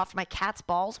how soft my cat's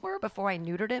balls were before I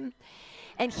neutered him.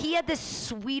 And he had the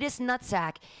sweetest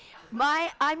nutsack.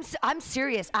 I'm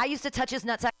serious. I used to touch his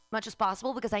nutsack as much as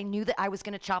possible because I knew that I was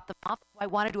going to chop them off. I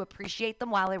wanted to appreciate them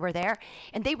while they were there.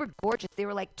 And they were gorgeous. They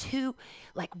were like two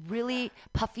really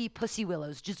puffy pussy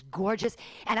willows, just gorgeous.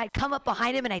 And I'd come up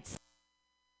behind him and I'd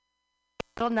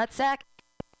little nutsack.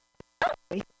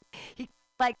 He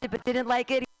liked it but didn't like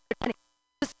it. It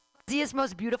was the easiest,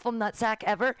 most beautiful nutsack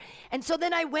ever. And so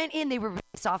then I went in. They were really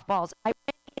soft balls. I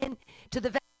went in to the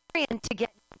veterinarian to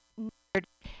get neutered,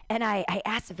 and I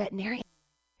asked the veterinarian,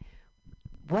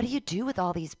 what do you do with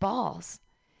all these balls?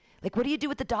 Like, what do you do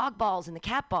with the dog balls and the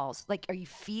cat balls? Like, are you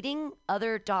feeding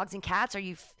other dogs and cats? Are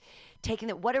you taking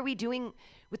it? What are we doing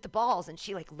with the balls? And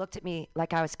she looked at me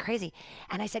like I was crazy.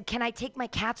 And I said, can I take my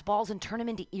cat's balls and turn them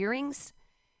into earrings?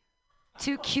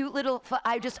 Two cute little,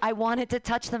 I wanted to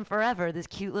touch them forever. This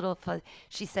cute little,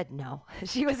 she said no.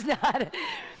 She was not,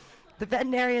 the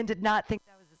veterinarian did not think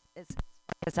that was as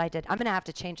as I did. I'm going to have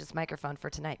to change this microphone for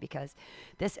tonight because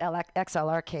this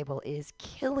XLR cable is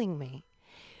killing me.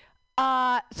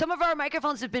 Some of our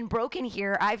microphones have been broken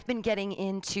here. I've been getting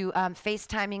into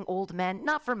FaceTiming old men,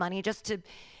 not for money, just to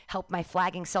help my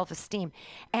flagging self-esteem.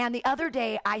 And the other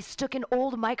day, I stuck an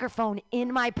old microphone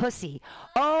in my pussy.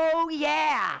 Oh,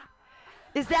 yeah.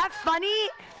 Is that funny?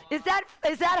 Is that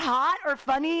hot or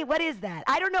funny? What is that?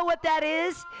 I don't know what that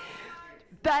is,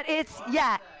 but it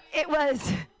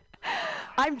was.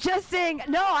 I'm just saying,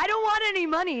 no, I don't want any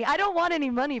money. I don't want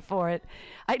any money for it.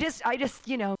 I just,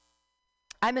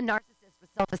 I'm a narcissist with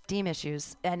self-esteem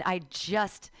issues, and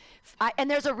and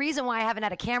there's a reason why I haven't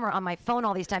had a camera on my phone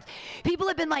all these times. People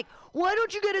have been like, why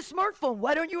don't you get a smartphone?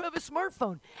 Why don't you have a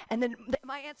smartphone? And then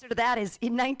my answer to that is,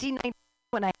 in 1990,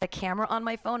 when I had a camera on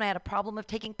my phone, I had a problem of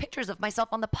taking pictures of myself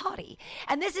on the potty.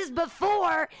 And this is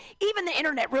before even the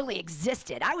internet really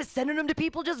existed. I was sending them to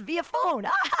people just via phone.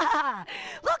 Look,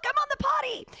 I'm on the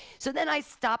potty. So then I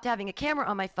stopped having a camera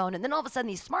on my phone, and then all of a sudden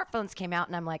these smartphones came out,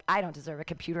 and I'm like, I don't deserve a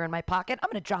computer in my pocket. I'm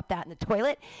going to drop that in the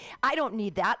toilet. I don't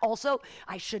need that. Also,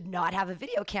 I should not have a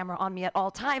video camera on me at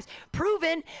all times.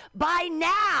 Proven by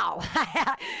now.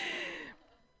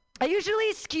 I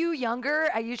usually skew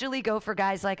younger. I usually go for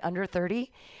guys like under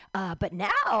 30. But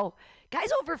now, guys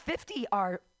over 50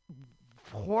 are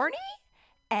horny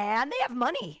and they have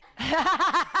money. And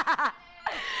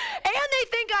they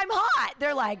think I'm hot.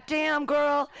 They're like, damn,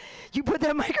 girl, you put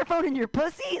that microphone in your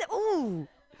pussy? Ooh,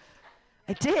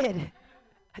 I did.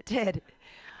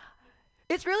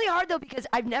 It's really hard, though, because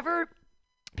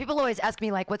people always ask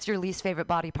me, like, what's your least favorite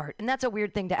body part? And that's a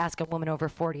weird thing to ask a woman over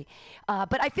 40.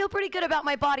 But I feel pretty good about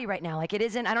my body right now. Like, I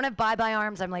don't have bye-bye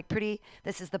arms. I'm like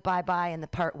this is the bye-bye and the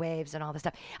part waves and all this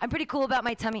stuff. I'm pretty cool about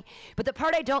my tummy. But the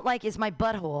part I don't like is my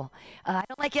butthole. I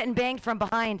don't like getting banged from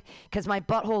behind because my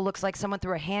butthole looks like someone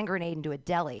threw a hand grenade into a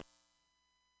deli.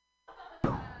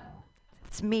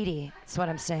 It's meaty. That's what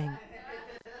I'm saying.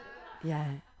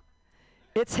 Yeah.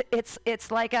 It's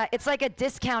like a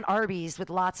discount Arby's with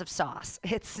lots of sauce.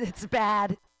 It's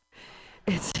bad.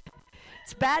 It's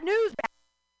bad news.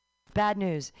 Bad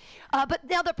news. But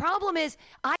now the problem is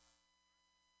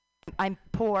I'm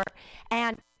poor,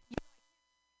 and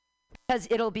because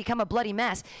it'll become a bloody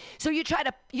mess. So you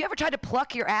ever try to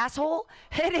pluck your asshole?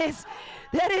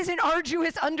 That is an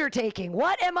arduous undertaking.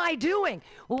 What am I doing?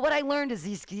 Well, what I learned is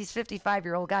these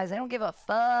 55-year-old guys, they don't give a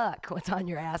fuck what's on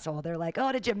your asshole. They're like,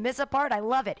 oh, did you miss a part? I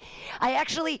love it. I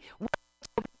actually,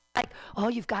 like, oh,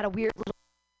 you've got a weird little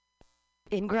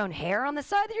ingrown hair on the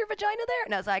side of your vagina there?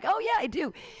 And I was like, oh, yeah, I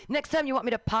do. Next time you want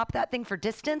me to pop that thing for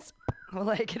distance? Well,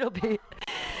 like, it'll be,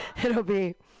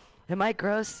 am I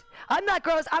gross? I'm not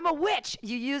gross. I'm a witch.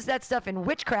 You use that stuff in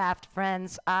witchcraft,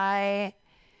 friends. All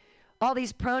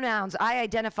these pronouns, I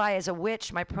identify as a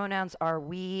witch. My pronouns are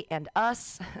we and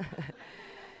us.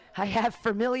 I have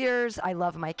familiars. I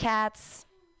love my cats.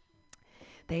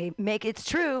 It's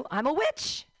true. I'm a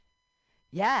witch.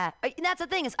 Yeah. And that's the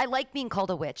thing is I like being called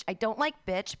a witch. I don't like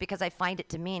bitch because I find it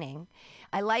demeaning.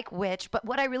 I like witch, but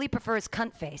what I really prefer is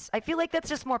cunt face. I feel like that's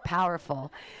just more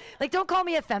powerful. Like, don't call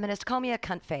me a feminist. Call me a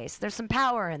cunt face. There's some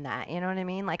power in that. You know what I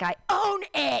mean? Like, I own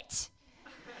it.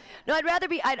 No, I'd rather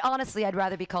be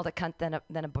called a cunt than a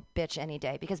bitch any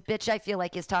day, because bitch I feel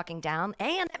like is talking down,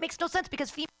 and that makes no sense because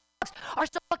female dogs are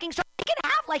so fucking strong. They can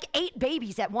have like 8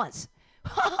 babies at once.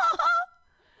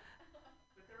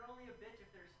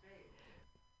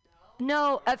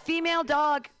 No, a female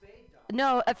dog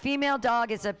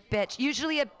is a bitch.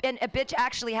 Usually a bitch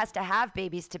actually has to have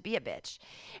babies to be a bitch.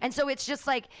 And so it's just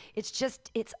like, it's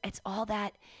all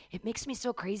that. It makes me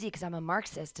so crazy because I'm a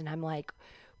Marxist and I'm like,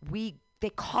 they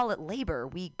call it labor.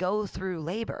 We go through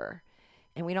labor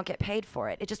and we don't get paid for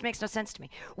it. It just makes no sense to me.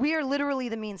 We are literally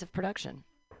the means of production.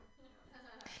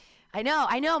 I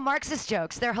know, Marxist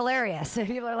jokes, they're hilarious.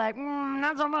 People are like,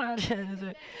 not so much.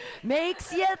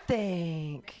 Makes you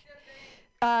think.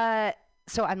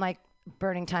 So I'm like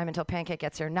burning time until Pancake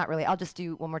gets here. Not really. I'll just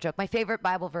do one more joke. My favorite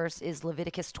Bible verse is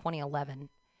Leviticus 20:11.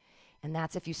 And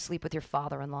that's, if you sleep with your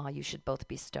father-in-law, you should both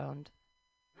be stoned.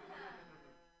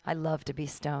 I love to be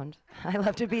stoned. I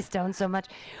love to be stoned so much.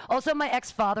 Also, my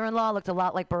ex-father-in-law looked a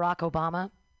lot like Barack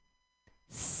Obama.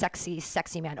 Sexy,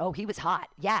 sexy man. Oh, he was hot.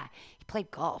 Yeah. He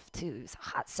played golf, too. He was a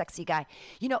hot, sexy guy.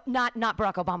 You know, not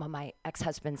Barack Obama, my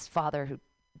ex-husband's father who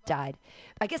died.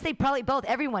 I guess they probably both,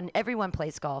 everyone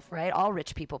plays golf, right? All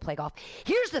rich people play golf.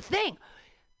 Here's the thing,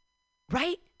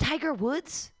 right? Tiger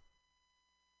Woods,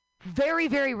 very,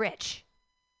 very rich.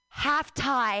 Half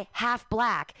Thai, half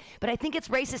black. But I think it's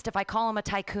racist if I call him a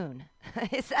tycoon.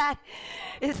 Is that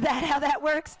how that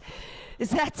works? Is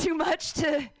that too much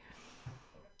to...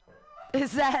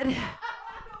 Is that...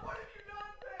 What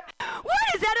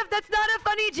is that? That's not a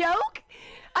funny joke?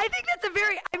 I think that's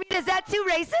is that too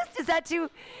racist?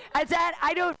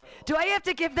 Do I have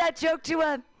to give that joke to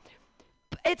a...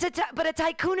 But a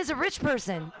tycoon is a rich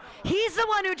person. He's the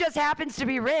one who just happens to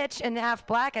be rich and half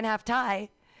black and half Thai.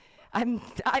 Thank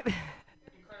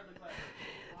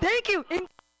you.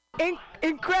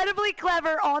 Incredibly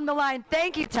clever on the line.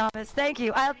 Thank you, Thomas. Thank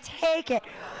you. I'll take it.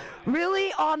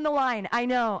 Really on the line. I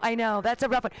know. That's a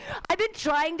rough one. I've been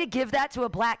trying to give that to a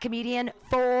black comedian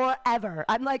forever.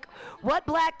 I'm like, what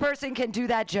black person can do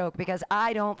that joke? Because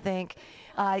I don't think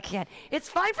I can. It's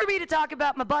fine for me to talk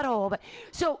about my butthole, but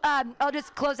so I'll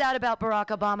just close out about Barack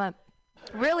Obama.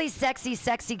 Really sexy,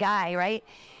 sexy guy, right?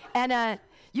 And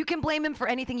you can blame him for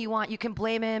anything you want. You can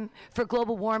blame him for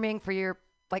global warming, for your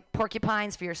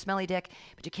porcupines, for your smelly dick,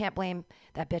 but you can't blame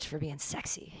that bitch for being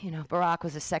sexy. You know, Barack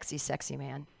was a sexy, sexy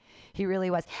man. He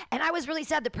really was. And I was really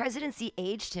sad. The presidency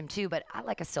aged him too, but I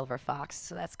like a silver fox,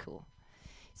 so that's cool.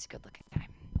 He's a good-looking guy.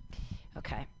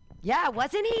 Okay. Yeah,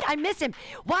 wasn't he? I miss him.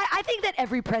 Why? I think that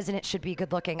every president should be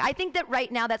good-looking. I think that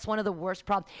right now that's one of the worst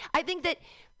problems. I think that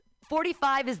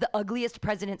 45 is the ugliest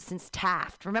president since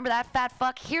Taft. Remember that fat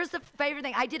fuck? Here's the favorite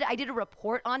thing. I did a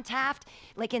report on Taft,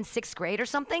 like in 6th grade or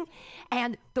something,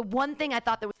 and the one thing I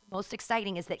thought that was most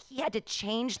exciting is that he had to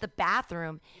change the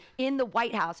bathroom in the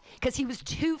White House because he was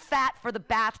too fat for the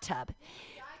bathtub.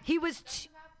 He was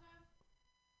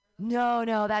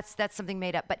No, that's something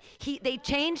made up. But they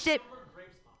changed it.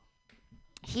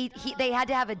 They had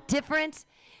to have a different.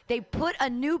 They put a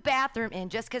new bathroom in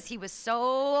just because he was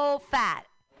so fat.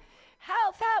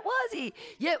 How fat was he?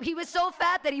 Yeah, he was so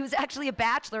fat that he was actually a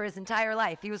bachelor his entire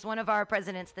life. He was one of our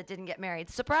presidents that didn't get married.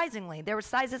 Surprisingly, there were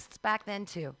sizists back then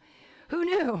too. Who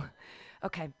knew?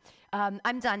 Okay,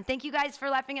 I'm done. Thank you guys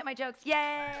for laughing at my jokes.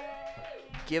 Yay!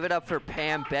 Give it up for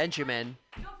Pam Benjamin.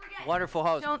 Don't forget, Wonderful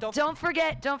host. Don't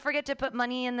forget to put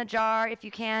money in the jar if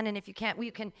you can, and if you can't,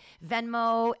 you can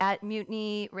Venmo at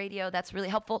Mutiny Radio. That's really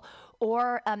helpful.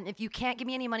 Or if you can't give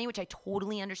me any money, which I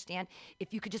totally understand,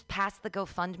 if you could just pass the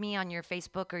GoFundMe on your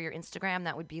Facebook or your Instagram,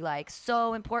 that would be like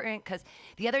so important. Because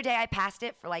the other day I passed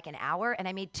it for like an hour and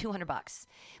I made $200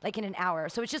 like in an hour.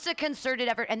 So it's just a concerted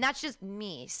effort, and that's just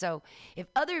me. So if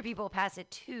other people pass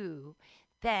it too,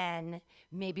 then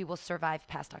maybe we'll survive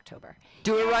past October.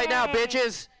 Do it right now,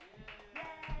 bitches.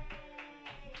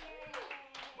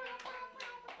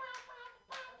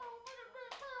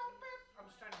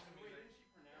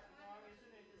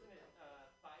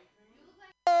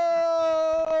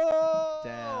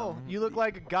 Damn. You look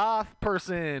like a goth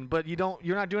person, but you're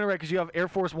not doing it right because you have Air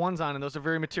Force Ones on, and those are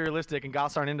very materialistic, and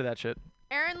goths aren't into that shit.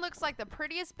 Aaron looks like the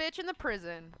prettiest bitch in the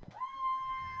prison.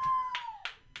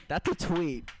 That's a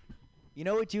tweet. You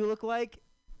know what you look like?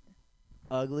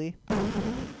 Ugly.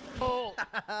 Oh.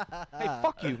 Hey,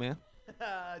 fuck you, man.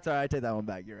 Sorry, I take that one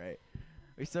back. You're right.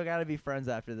 We still gotta be friends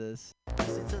after this.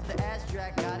 Listen to the ass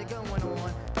track, got it going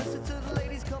on. Listen to the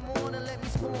ladies, come on and let me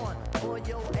spawn. Or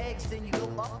your eggs, then you go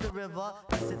up the river.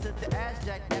 Listen to the ass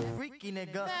jack, that freaky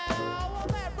nigga. Now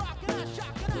I'm at rockin', I'm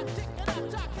shockin', I'm tickin',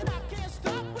 I'm talkin', I can't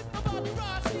stop with the Bobby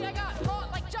Ross. See, I got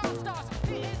heart like John Stars,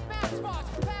 hitting match bars.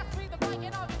 Pass me the mic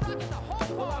and I'll be rockin' the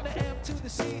whole bar. On the M to the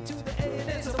C to the A and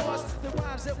it's a must. The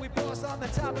rhymes that we boss on the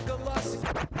topic of lust.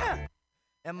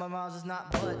 And my rhymes is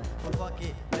not but fuck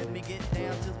it, let me get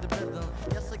down to the rhythm.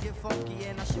 Yes, I get funky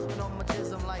and I shoot it on my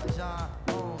jism like John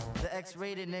Holmes, the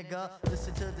X-rated nigga.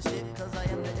 Listen to the shit cause I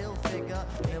am the ill figure.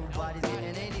 Nobody's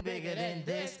getting any bigger than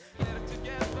this.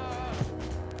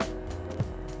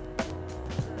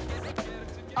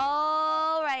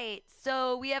 All right,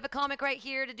 so we have a comic right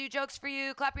here to do jokes for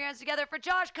you. Clap your hands together for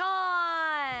Josh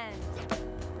Kahn.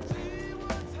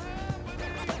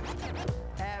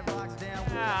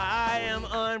 I am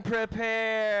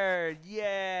unprepared.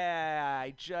 Yeah,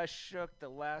 I just shook the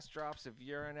last drops of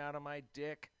urine out of my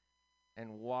dick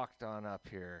and walked on up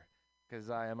here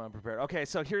because I am unprepared. Okay,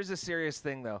 so here's a serious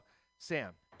thing, though.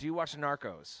 Sam, do you watch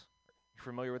Narcos? You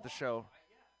familiar with the show?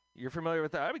 You're familiar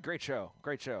with that? That'd be a great show.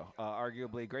 Great show.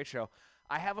 Arguably, great show.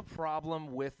 I have a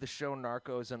problem with the show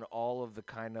Narcos and all of the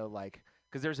kind of like,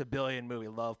 because there's a billion movie,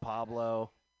 Love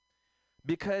Pablo,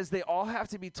 because they all have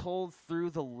to be told through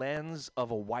the lens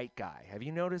of a white guy. Have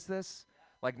you noticed this?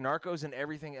 Like Narcos and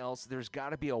everything else, there's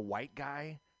got to be a white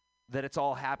guy that it's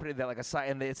all happening, that like a side,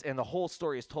 and the whole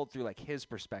story is told through like his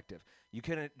perspective. You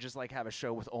couldn't just like have a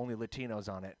show with only Latinos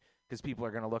on it because people are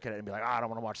going to look at it and be like, I don't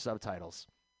want to watch subtitles,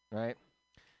 right?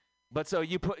 But so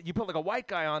you put like a white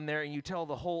guy on there and you tell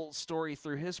the whole story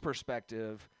through his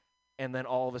perspective, and then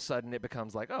all of a sudden it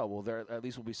becomes like, oh, well, there at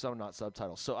least will be some not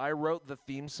subtitles. So I wrote the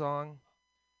theme song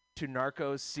to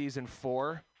Narcos Season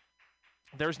 4.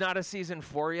 There's not a Season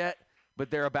 4 yet, but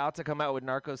they're about to come out with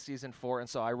Narcos Season 4, and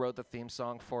so I wrote the theme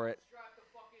song for it.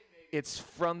 It's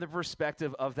from the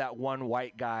perspective of that one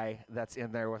white guy that's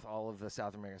in there with all of the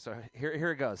South Americans. So here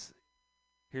it goes.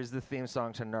 Here's the theme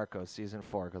song to Narcos Season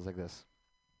 4. It goes like this.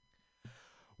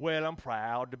 Well, I'm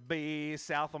proud to be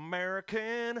South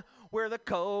American, where the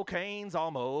cocaine's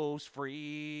almost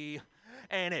free.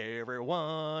 And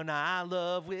everyone I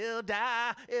love will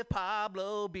die if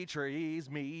Pablo betrays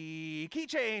me. Key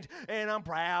change. And I'm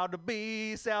proud to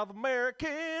be South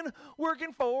American,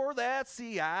 working for that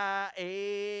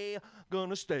CIA.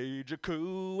 Gonna stage a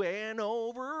coup and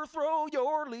overthrow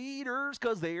your leaders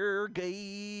because they're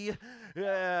gay.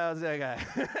 Yeah, that guy.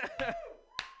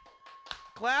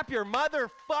 Clap your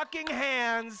motherfucking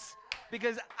hands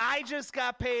because I just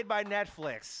got paid by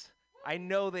Netflix. I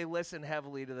know they listen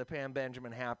heavily to the Pam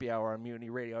Benjamin Happy Hour on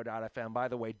MutinyRadio.fm. By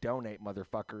the way, donate,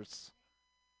 motherfuckers.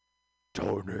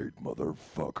 Donate,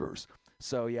 motherfuckers.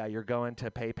 So, yeah, you're going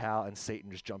to PayPal, and Satan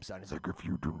just jumps out. He's like, if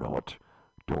you do not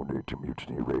donate to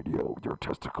Mutiny Radio, your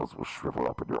testicles will shrivel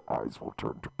up and your eyes will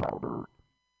turn to powder.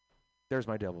 There's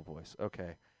my devil voice.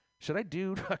 Okay. Should I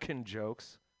do fucking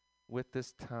jokes with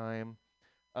this time?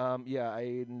 Yeah,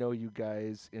 I know you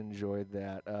guys enjoyed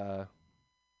that.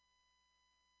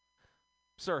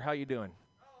 Sir, how you doing?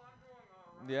 Oh, I'm doing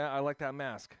all right. Yeah, I like that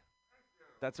mask.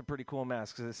 That's a pretty cool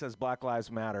mask because it says Black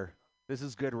Lives Matter. This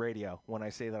is good radio when I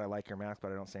say that I like your mask,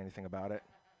 but I don't say anything about it.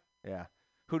 Yeah.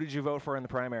 Who did you vote for in the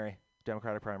primary,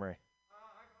 Democratic primary? I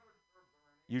voted for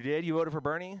Bernie. You did? You voted for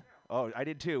Bernie? Yeah. Oh, I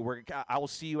did too. I will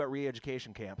see you at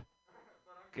re-education camp.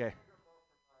 Okay.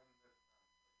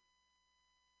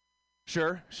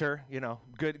 Sure. You know,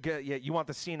 good. Yeah, you want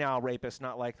the senile rapist,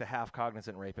 not like the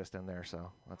half-cognizant rapist in there.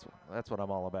 So that's what I'm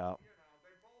all about.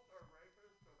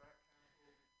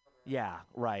 Yeah.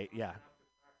 Right. Yeah.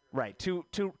 Right. Two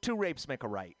rapes make a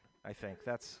right. I think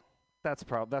that's That's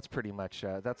pretty much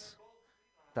that's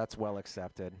well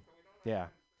accepted. Yeah.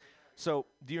 So,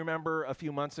 do you remember a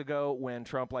few months ago when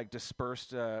Trump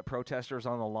dispersed protesters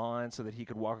on the lawn so that he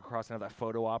could walk across and have that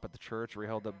photo op at the church where he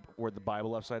held the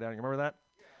Bible upside down? You remember that?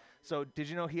 So, did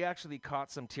you know he actually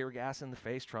caught some tear gas in the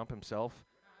face? Trump himself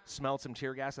smelled some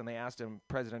tear gas, and they asked him,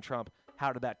 President Trump,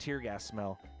 how did that tear gas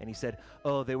smell? And he said,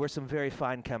 "Oh, there were some very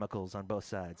fine chemicals on both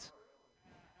sides."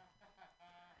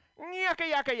 Yaka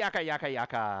yaka yaka yaka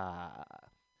yaka.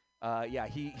 Yeah,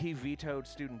 he vetoed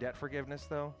student debt forgiveness,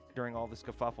 though, during all this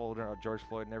kerfuffle, George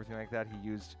Floyd and everything like that. He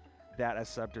used that as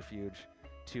subterfuge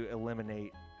to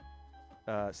eliminate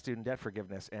student debt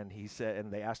forgiveness. And he said,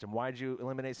 and they asked him, "Why'd you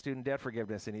eliminate student debt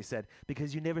forgiveness?" And he said,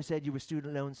 "Because you never said you were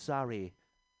student loan sorry.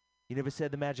 You never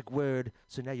said the magic word,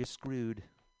 so now you're screwed."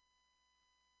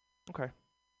 Okay.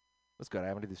 That's good. I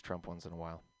haven't done these Trump ones in a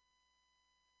while.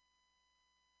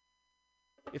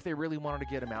 If they really wanted to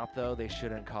get him out, though, they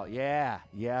shouldn't call. Yeah,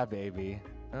 baby.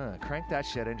 Crank that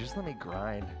shit and just let me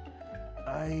grind.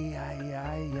 Ay, ay,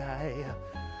 ay, ay.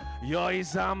 Yo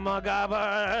hice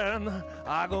magaban,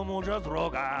 hago muchas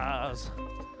drogas,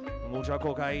 mucha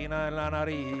cocaína en la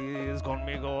nariz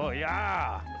conmigo,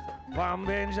 ya. Juan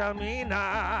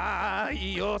Benjamina,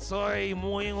 y yo soy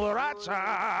muy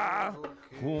borracha,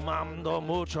 fumando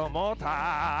mucho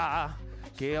mota.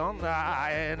 ¿Qué onda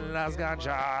en las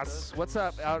ganchas? What's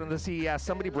up out in the sea? Yeah,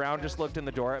 somebody brown just looked in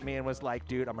the door at me and was like,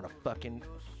 "Dude, I'm gonna fucking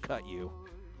cut you."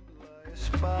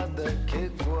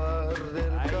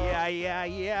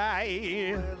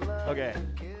 Okay,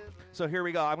 so here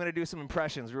we go. I'm gonna do some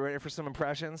impressions. We ready for some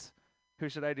impressions? Who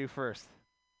should I do first?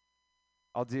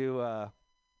 I'll do.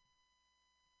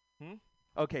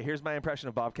 Okay, here's my impression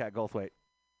of Bobcat Goldthwait.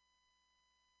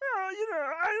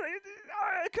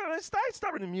 I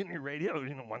stop in the Mutiny Radio,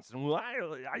 once in a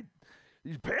while.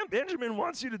 Pam Benjamin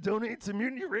wants you to donate to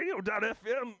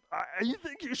MutinyRadio.fm. You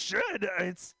think you should.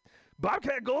 It's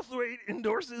Bobcat Goldthwait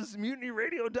endorses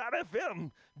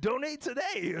MutinyRadio.fm. Donate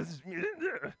today.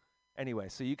 Anyway,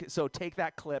 so take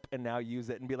that clip and now use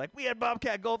it and be like, "We had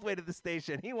Bobcat Goldthwait at the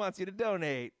station. He wants you to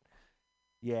donate."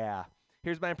 Yeah.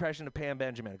 Here's my impression of Pam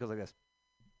Benjamin. It goes like this.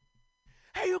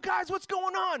 "Hey, you guys, what's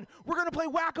going on? We're going to play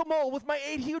whack-a-mole with my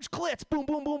 8 huge clits. Boom,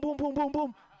 boom, boom, boom, boom, boom,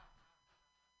 boom."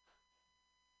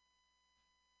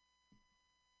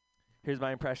 Here's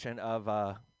my impression of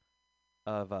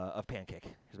Pancake.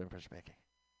 Here's my impression of Pancake.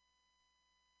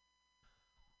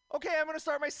 Okay, I'm going to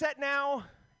start my set now.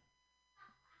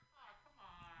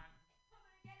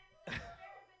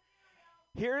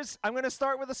 I'm going to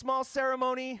start with a small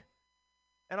ceremony,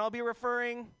 and I'll be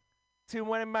referring to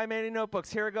one of my many notebooks.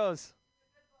 Here it goes.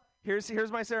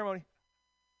 Here's my ceremony.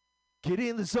 Get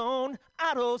in the zone,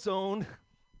 auto zone.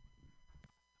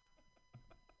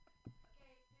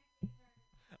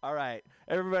 All right,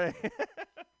 everybody. You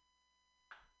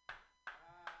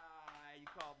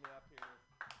called me up here.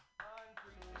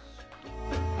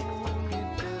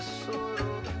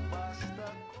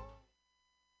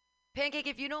 Pancake,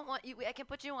 if you don't want, I can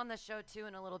put you on the show too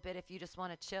in a little bit if you just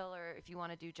want to chill or if you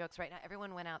want to do jokes right now.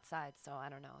 Everyone went outside, so I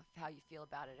don't know how you feel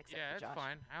about it. Except for Josh. It's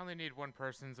fine. I only need one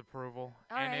person's approval,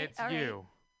 all and right, it's you.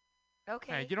 Right.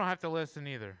 Okay. Hey, you don't have to listen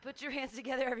either. Put your hands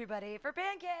together, everybody, for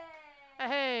Pancake.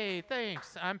 Hey,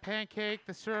 thanks. I'm Pancake,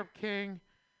 the Syrup King.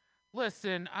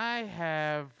 Listen, I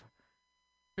have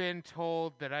been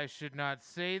told that I should not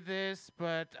say this,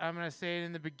 but I'm going to say it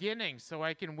in the beginning so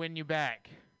I can win you back.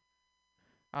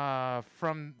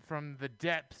 From the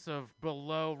depths of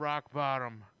below rock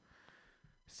bottom.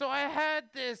 So I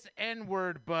had this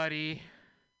N-word buddy.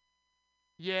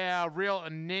 Yeah, real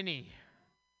ninny.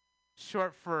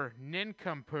 Short for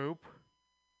nincompoop.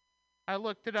 I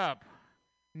looked it up.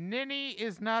 Ninny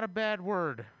is not a bad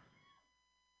word.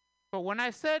 But when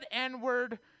I said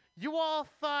N-word, you all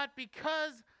thought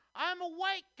because I'm a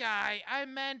white guy, I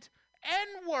meant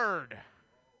N-word.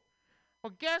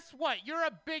 Well, guess what? You're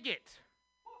a bigot.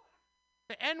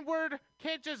 The N-word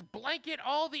can't just blanket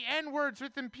all the N-words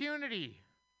with impunity.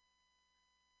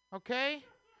 Okay?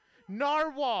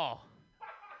 Narwhal.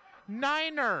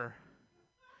 Niner.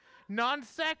 Non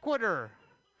sequitur.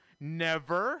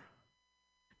 Never.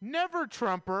 Never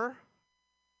Trumper.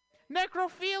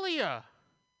 Necrophilia.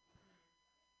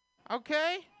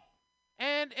 Okay?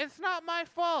 And it's not my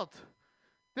fault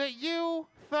that you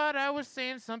thought I was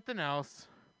saying something else.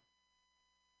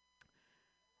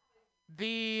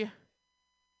 The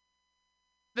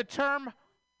term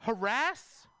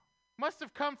harass must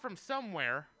have come from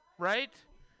somewhere, right?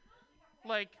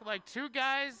 Like two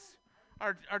guys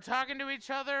are talking to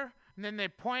each other, and then they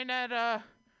point at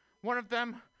one of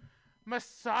them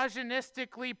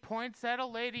misogynistically points at a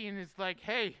lady and is like,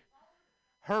 "Hey,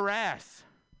 harass."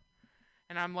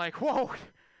 And I'm like, whoa,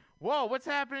 what's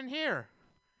happening here?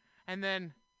 And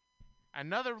then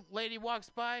another lady walks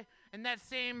by, and that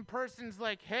same person's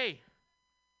like, hey,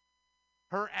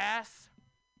 her ass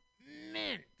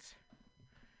mint.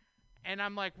 And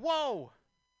I'm like, whoa,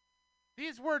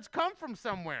 these words come from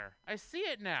somewhere. I see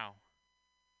it now.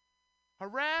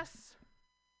 Harassment.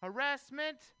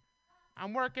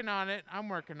 I'm working on it.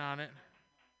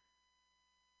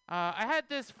 I had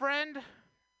this friend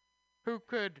who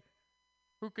could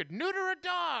neuter a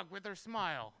dog with her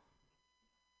smile.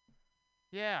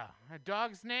 Yeah, a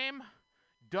dog's name,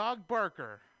 Dog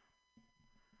Barker.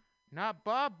 Not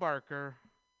Bob Barker.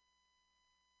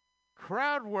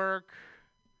 Crowd work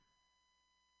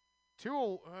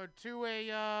to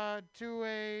a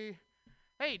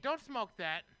hey, don't smoke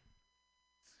that.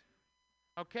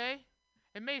 Okay?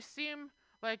 It may seem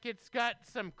like it's got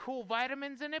some cool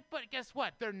vitamins in it, but guess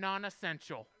what? They're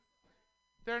non-essential.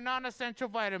 They're non-essential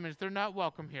vitamins. They're not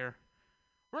welcome here.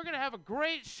 We're going to have a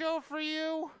great show for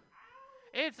you.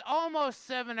 It's almost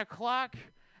 7 o'clock,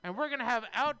 and we're going to have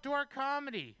outdoor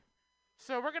comedy.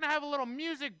 So we're going to have a little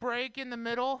music break in the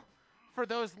middle for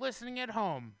those listening at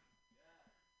home.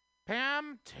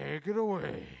 Pam, take it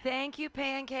away. Thank you,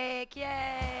 Pancake.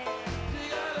 Yay.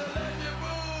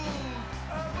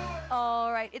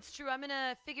 All right, it's true. I'm going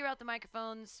to figure out the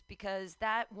microphones because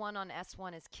that one on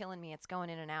S1 is killing me. It's going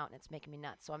in and out, and it's making me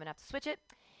nuts. So I'm going to have to switch it.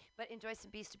 But enjoy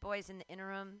some Beastie Boys in the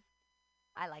interim.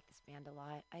 I like this band a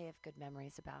lot. I have good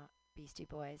memories about Beastie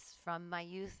Boys from my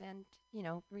youth and,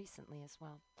 recently as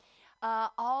well.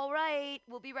 All right,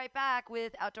 we'll be right back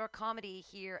with outdoor comedy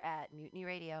here at Mutiny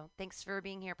Radio. Thanks for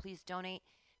being here. Please donate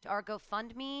to our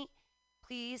GoFundMe,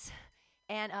 please.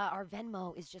 And our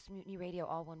Venmo is just Mutiny Radio,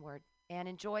 all one word. And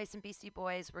enjoy some Beastie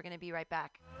Boys. We're going to be right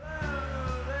back.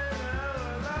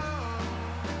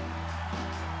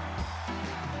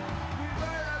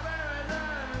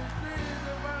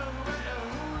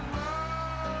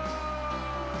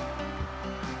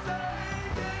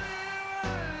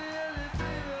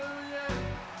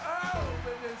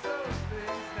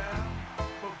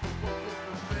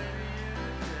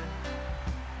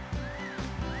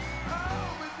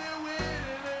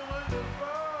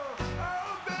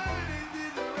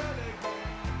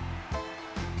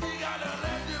 You gotta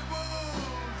let your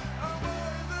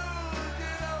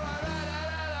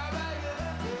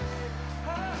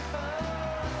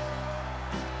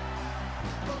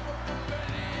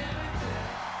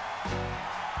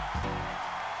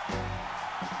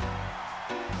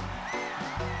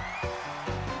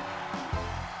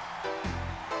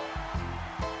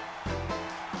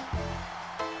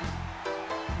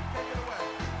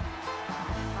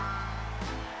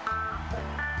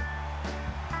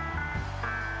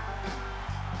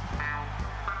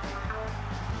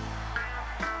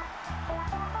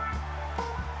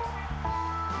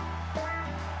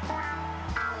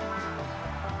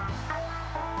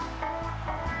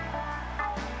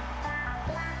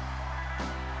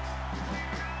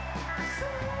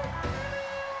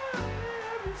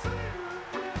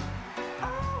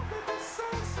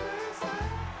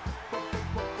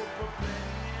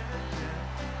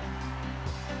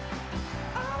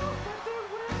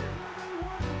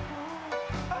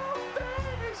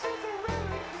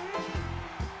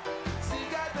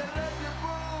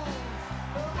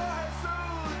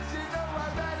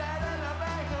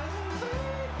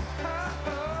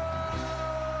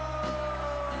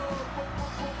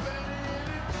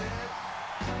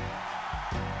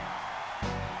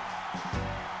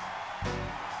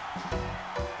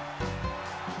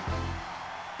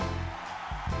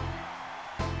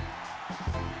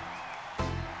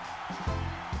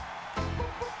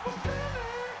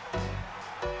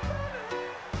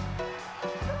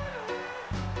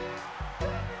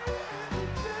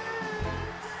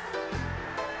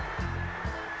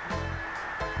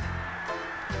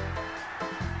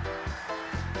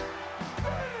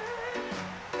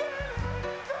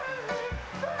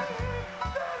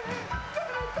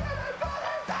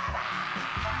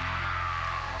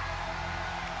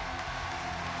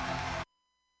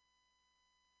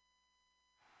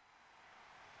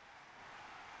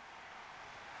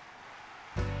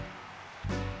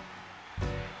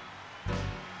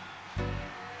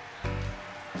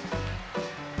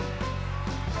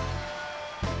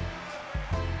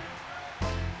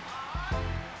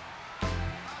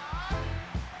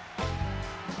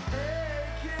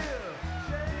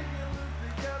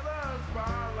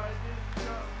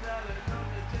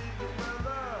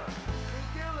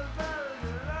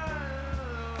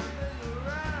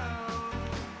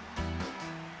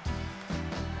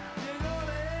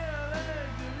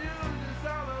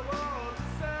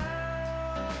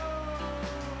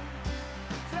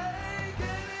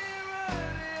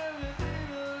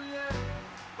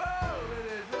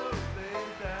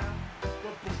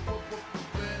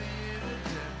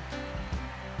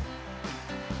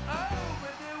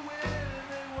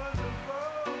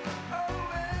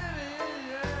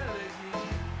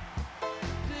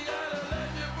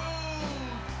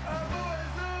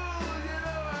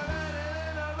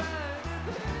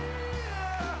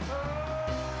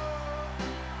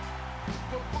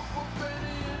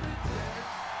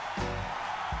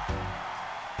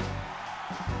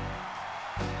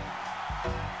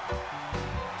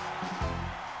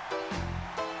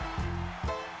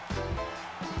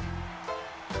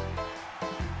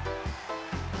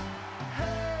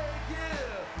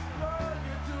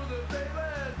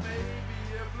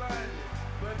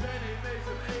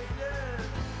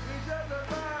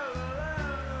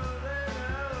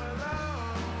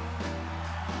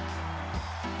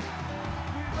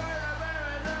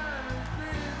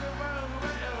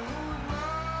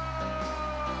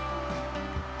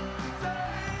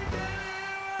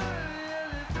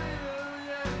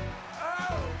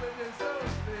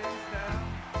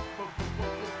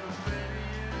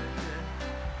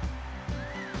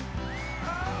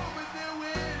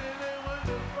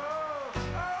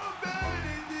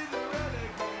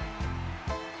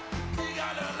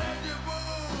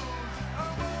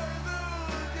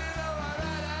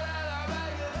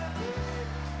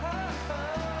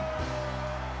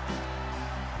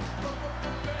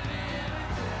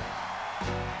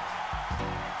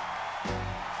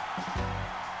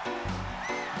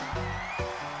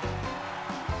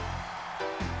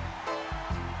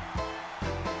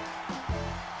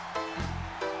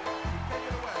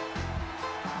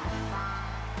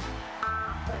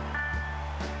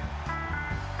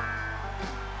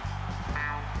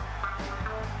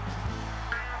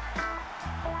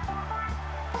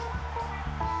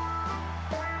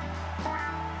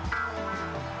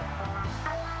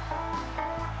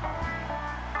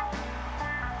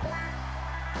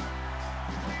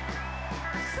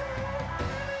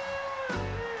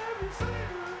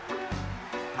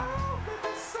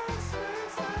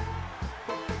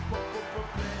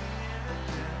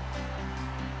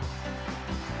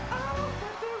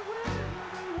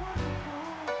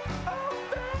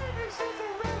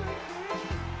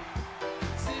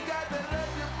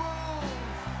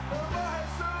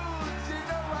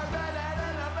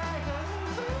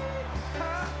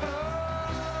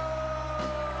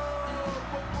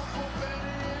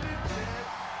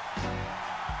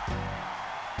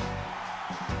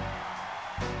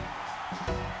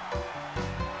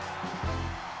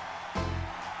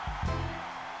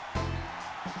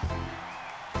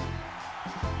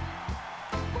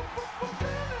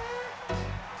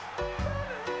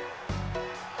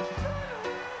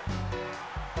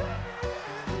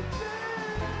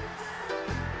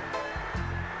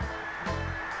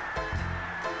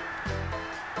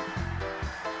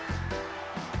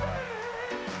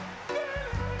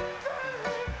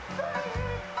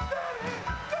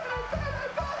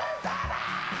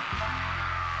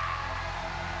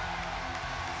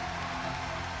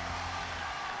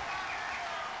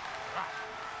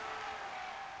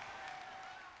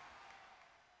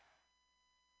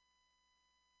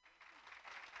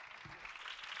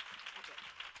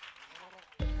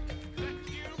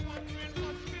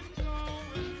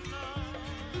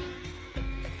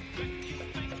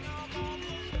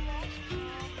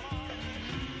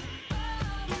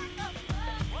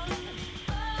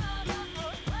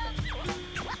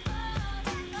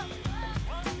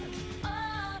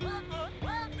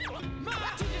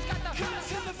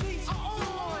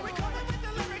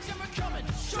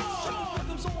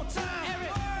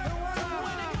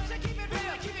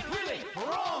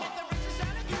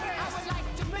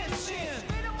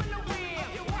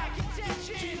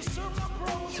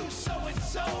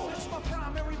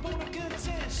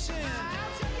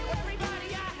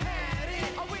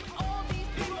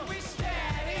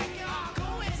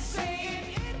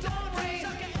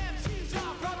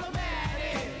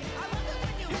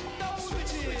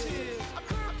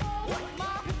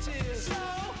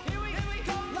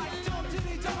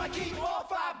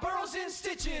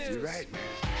stitches. You're right, man.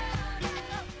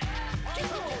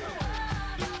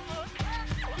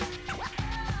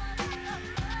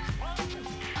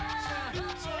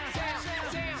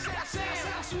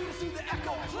 Through the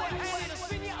echo place,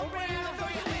 spin you around, throw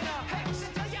you in a hex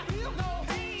until you feel no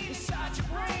pain inside your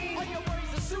brain. All your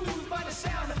worries are soothed by the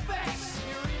sound effects.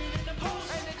 You're reading the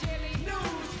post and the daily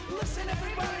news. Listen,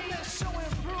 everybody, let's show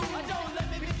and prove. Don't let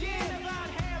me begin about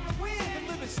heroin and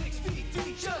living 6 feet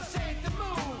deep. Just ain't the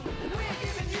move. We're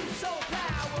giving you soul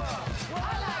power. Well,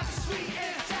 I like the sweet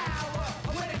and sour.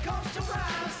 When it comes to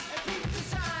rhymes and peak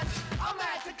designs, I'm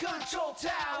at the control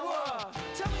tower.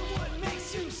 Tell me what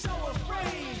makes you so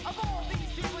afraid of all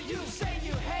these people you say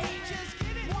you hate. Just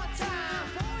give it one time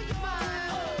for your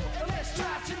mind. And let's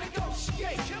try to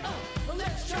negotiate.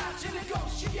 Let's try to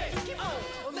negotiate.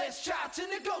 Let's try to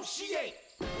negotiate.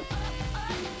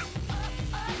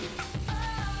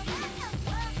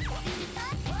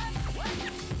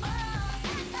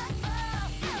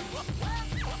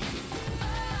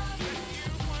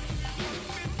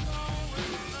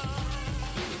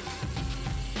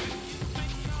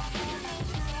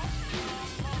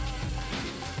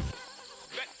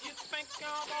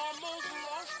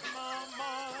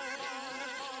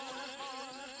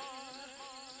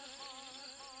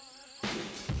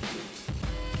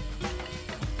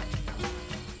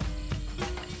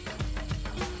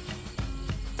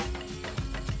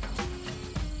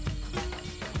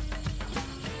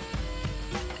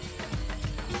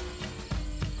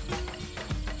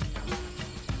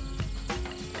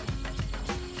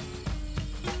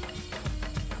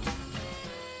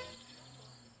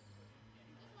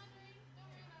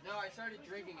 No, I started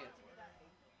drinking it.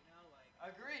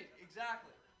 Agreed,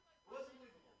 exactly.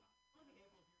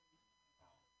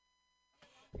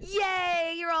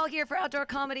 Yay! You're all here for outdoor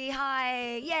comedy.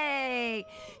 Hi! Yay!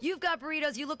 You've got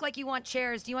burritos. You look like you want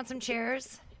chairs. Do you want some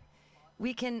chairs?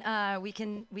 We can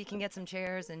get some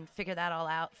chairs and figure that all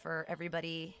out for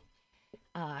everybody.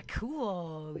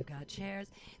 Cool. We've got chairs.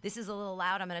 This is a little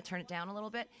loud. I'm gonna turn it down a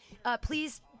little bit.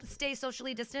 Please stay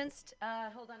socially distanced.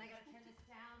 Hold on. I gotta turn this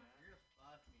down.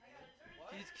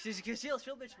 She'll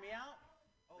bitch me out.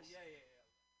 Oh yeah.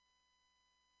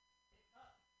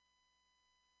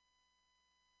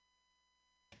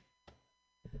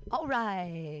 All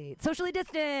right, socially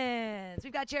distance.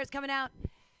 We've got chairs coming out.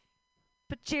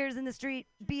 Put chairs in the street.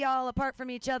 Be all apart from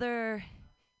each other.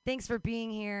 Thanks for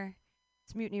being here.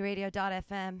 It's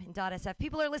MutinyRadio.fm and .sf.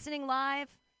 People are listening live,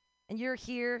 and you're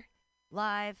here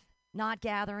live, not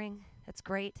gathering. That's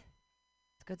great.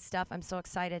 It's good stuff. I'm so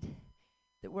excited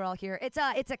that we're all here. It's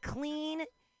a clean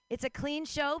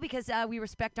show because we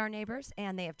respect our neighbors,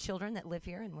 and they have children that live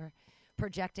here, and we're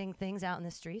projecting things out in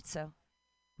the street. So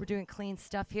we're doing clean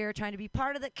stuff here, trying to be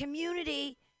part of the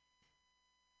community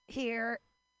here.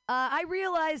 I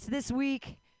realized this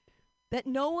week that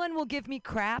no one will give me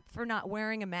crap for not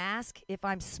wearing a mask if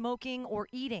I'm smoking or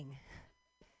eating.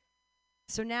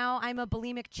 So now I'm a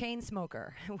bulimic chain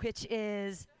smoker, which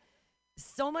is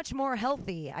so much more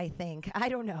healthy, I think. I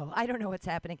don't know what's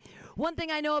happening. One thing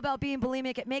I know about being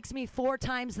bulimic, it makes me 4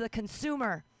 times the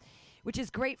consumer, which is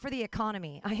great for the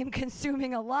economy. I am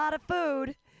consuming a lot of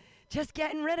food, just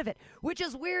getting rid of it, which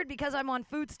is weird because I'm on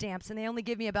food stamps and they only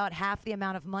give me about half the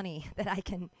amount of money that I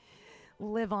can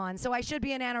live on. So I should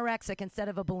be an anorexic instead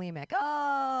of a bulimic.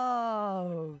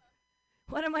 Oh,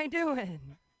 what am I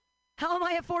doing? How am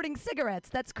I affording cigarettes?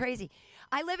 That's crazy.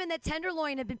 I live in the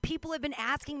Tenderloin, and people have been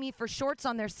asking me for shorts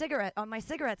on my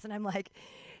cigarettes, and I'm like,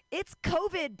 it's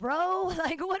COVID, bro.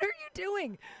 Like, what are you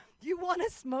doing? You want to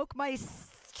smoke my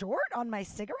short on my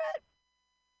cigarette?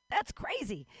 That's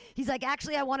crazy. He's like,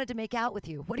 actually, I wanted to make out with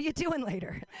you. What are you doing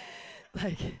later?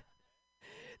 Like,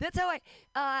 that's how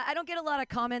I don't get a lot of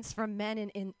comments from men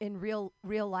in real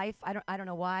life. I don't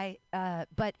know why,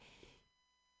 but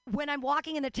when I'm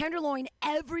walking in the Tenderloin,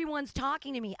 everyone's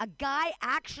talking to me. A guy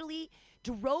actually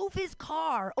drove his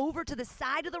car over to the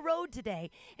side of the road today,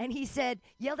 and he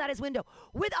yelled out his window,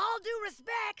 "With all due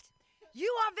respect,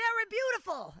 you are very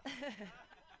beautiful."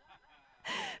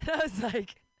 And I was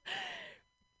like,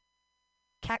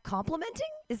 cat complimenting?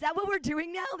 Is that what we're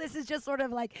doing now? This is just sort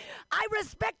of like, I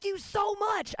respect you so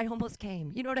much. I almost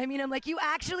came. You know what I mean? I'm like, you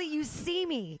see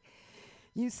me.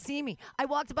 You see me. I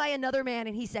walked by another man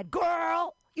and he said,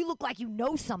 "Girl, you look like you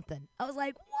know something." I was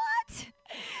like, what?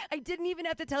 I didn't even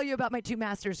have to tell you about my 2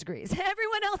 master's degrees.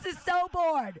 Everyone else is so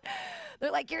bored.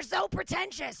 They're like, "You're so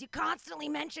pretentious. You're constantly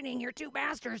mentioning your 2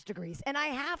 master's degrees." And I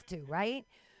have to, right?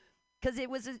 Because it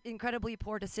was an incredibly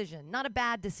poor decision. Not a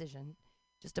bad decision.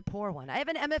 Just a poor one. I have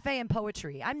an MFA in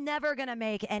poetry. I'm never going to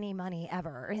make any money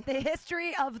ever. In the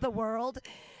history of the world,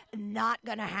 not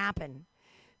going to happen.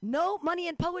 No money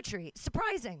in poetry.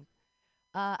 Surprising.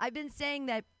 I've been saying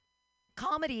that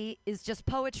comedy is just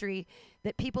poetry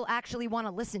that people actually want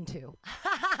to listen to.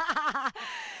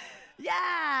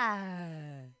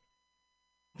 Yeah.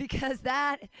 Because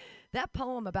that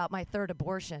poem about my third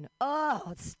abortion,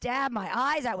 it stabbed my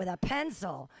eyes out with a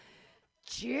pencil.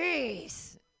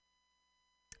 Jeez.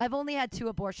 I've only had 2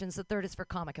 abortions. The third is for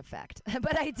comic effect.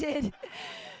 But I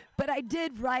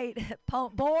did write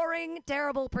boring,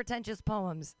 terrible, pretentious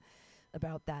poems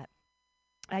about that.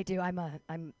 I do. I'm a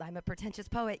pretentious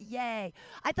poet. Yay.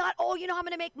 I thought, you know how I'm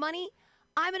going to make money?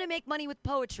 I'm going to make money with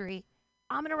poetry.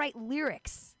 I'm going to write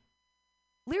lyrics.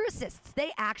 Lyricists,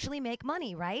 they actually make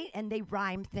money, right? And they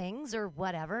rhyme things or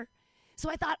whatever. So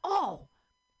I thought, I'll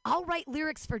write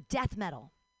lyrics for death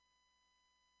metal.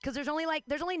 Because there's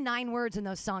only 9 words in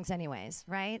those songs anyways,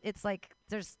 right? It's like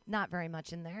there's not very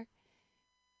much in there.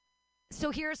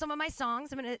 So here are some of my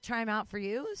songs. I'm going to try them out for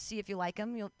you, see if you like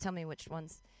them. You'll tell me which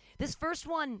ones. This first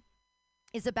one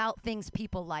is about things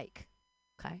people like.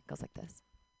 Okay, it goes like this.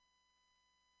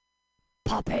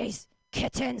 Puppies,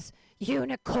 kittens,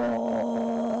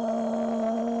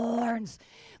 unicorns,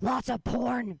 lots of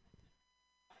porn.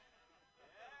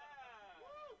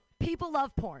 People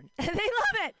love porn. They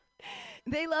love it.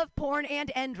 They love porn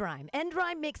and end rhyme. End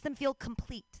rhyme makes them feel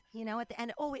complete, at the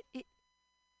end.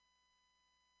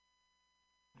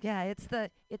 It's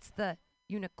the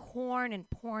unicorn and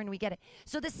porn, we get it.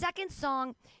 So the second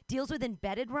song deals with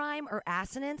embedded rhyme or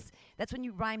assonance. That's when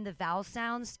you rhyme the vowel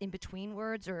sounds in between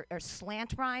words or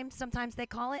slant rhyme, sometimes they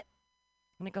call it.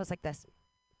 And it goes like this.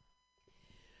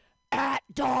 At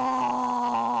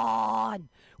dawn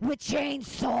with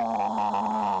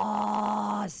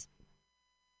chainsaws.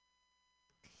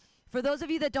 For those of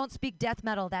you that don't speak death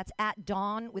metal, that's at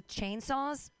dawn with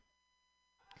chainsaws.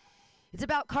 It's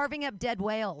about carving up dead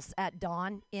whales at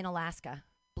dawn in Alaska.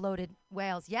 Bloated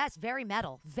whales. Yes, very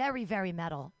metal. Very, very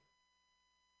metal.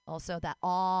 Also that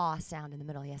aw sound in the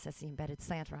middle. Yes, that's the embedded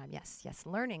slant rhyme. Yes,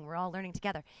 learning. We're all learning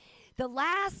together. The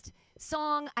last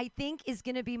song, I think, is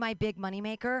going to be my big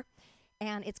moneymaker,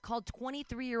 and it's called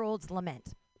 23-Year-Old's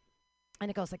Lament. And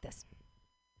it goes like this.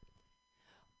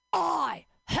 I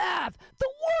have the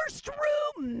worst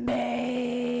roommate.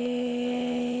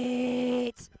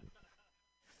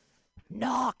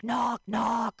 Knock, knock,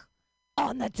 knock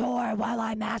on the door while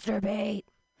I masturbate.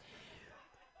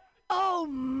 Oh,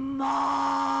 Mom!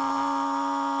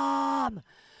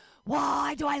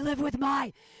 Why do I live with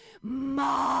my mom?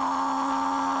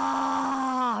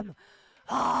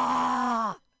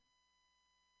 Ah!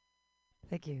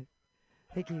 Thank you.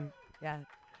 Yeah.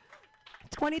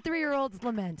 23-Year-Old's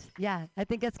Lament. Yeah, I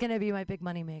think that's going to be my big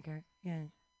money maker. Yeah.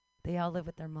 They all live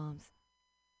with their moms.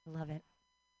 I love it.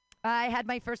 I had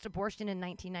my first abortion in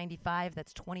 1995.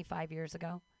 That's 25 years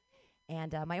ago.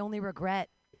 And my only regret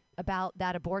about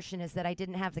that abortion is that I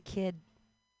didn't have the kid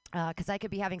because I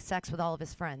could be having sex with all of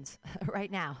his friends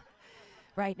right now.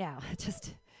 Right now.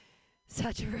 Just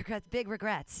such a regret. Big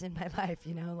regrets in my life,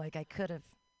 like I could have,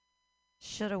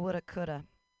 shoulda, woulda, coulda.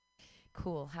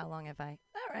 Cool. How long have I?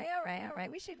 All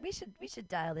right. We should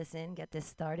dial this in, get this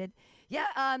started.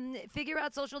 Yeah, figure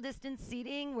out social distance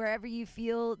seating wherever you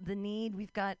feel the need.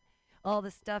 We've got all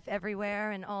the stuff everywhere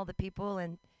and all the people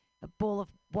and a bowl of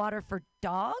water for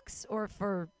dogs or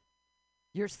for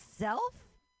yourself.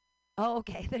 Oh,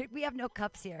 okay. We have no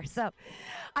cups here. So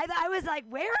I was like,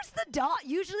 where's the dog?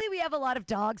 Usually we have a lot of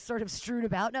dogs sort of strewn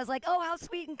about. And I was like, oh, how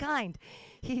sweet and kind.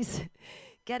 He's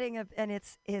getting and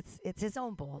it's his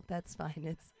own bowl. That's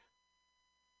fine.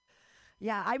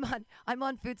 Yeah, I'm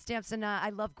on food stamps and I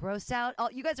love Gross Out.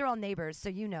 You guys are all neighbors,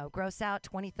 so Gross Out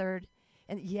 23rd.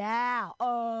 And yeah,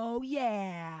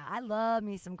 I love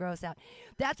me some Gross Out.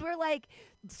 That's where like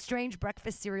strange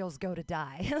breakfast cereals go to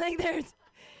die. Like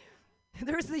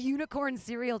there's the unicorn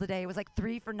cereal today. It was like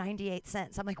 3 for 98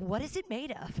 cents. I'm like, what is it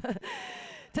made of?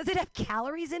 Does it have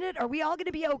calories in it? Are we all going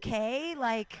to be okay?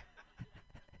 Like,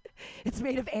 it's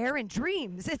made of air and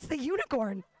dreams. It's the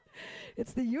unicorn.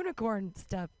 It's the unicorn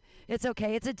stuff. It's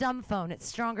okay. It's a dumb phone. It's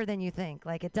stronger than you think.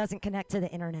 Like, it doesn't connect to the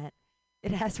internet.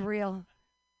 It has real.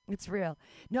 It's real.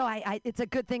 No, it's a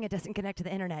good thing it doesn't connect to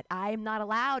the internet. I'm not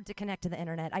allowed to connect to the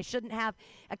internet. I shouldn't have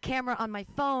a camera on my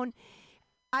phone.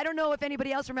 I don't know if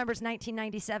anybody else remembers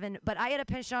 1997, but I had a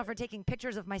penchant for taking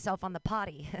pictures of myself on the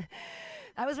potty.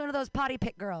 I was one of those potty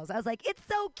pick girls. I was like, it's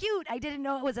so cute. I didn't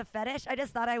know it was a fetish. I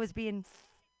just thought I was being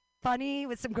funny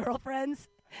with some girlfriends.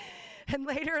 And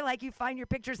later, like, you find your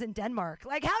pictures in Denmark.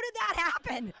 Like, how did that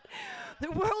happen?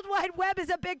 The World Wide Web is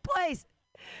a big place.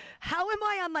 How am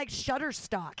I on, like,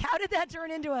 Shutterstock? How did that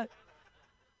turn into a...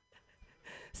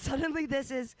 Suddenly this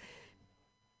is...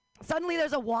 Suddenly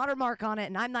there's a watermark on it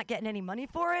and I'm not getting any money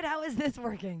for it? How is this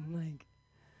working? Like,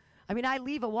 I mean, I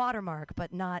leave a watermark,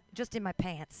 but not just in my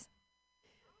pants.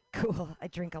 Cool. I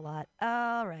drink a lot.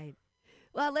 All right.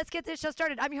 Well, let's get this show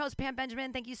started. I'm your host, Pam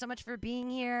Benjamin. Thank you so much for being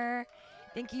here.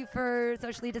 Thank you for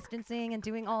socially distancing and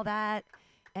doing all that.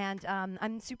 And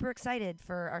I'm super excited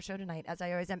for our show tonight, as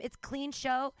I always am. It's a clean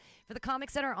show. For the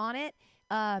comics that are on it,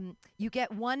 you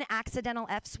get one accidental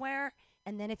F swear,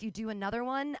 and then if you do another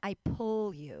one, I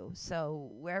pull you.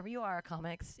 So wherever you are,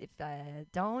 comics, if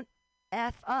don't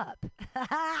F up.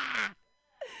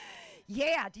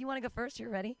 Yeah. Do you want to go first? You're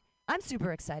ready? I'm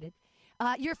super excited.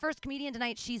 Your first comedian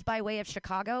tonight, she's by way of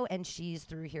Chicago, and she's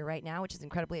through here right now, which is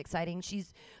incredibly exciting.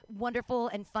 She's wonderful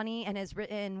and funny and has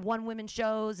written one-woman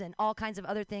shows and all kinds of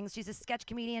other things. She's a sketch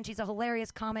comedian. She's a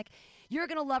hilarious comic. You're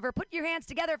going to love her. Put your hands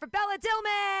together for Bella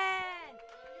Tillman!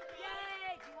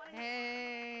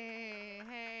 Yay!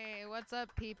 Hey, what's up,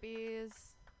 peepees?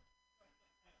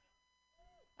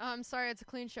 Oh, I'm sorry, it's a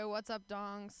clean show. What's up,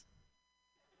 dongs?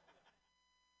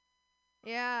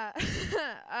 Yeah.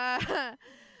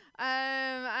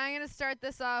 I'm gonna start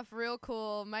this off real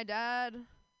cool. My dad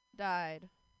died.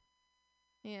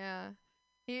 Yeah.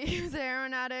 He was a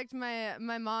heroin addict. My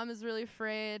mom is really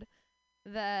afraid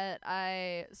that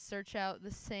I search out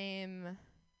the same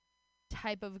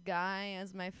type of guy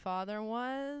as my father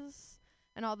was.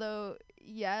 And although,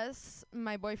 yes,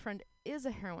 my boyfriend is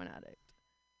a heroin addict,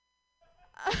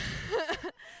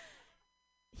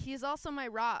 he's also my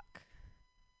rock.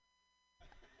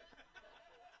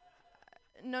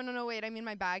 No, wait, I mean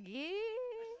my baggie.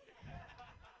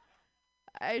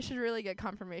 I should really get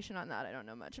confirmation on that. I don't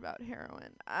know much about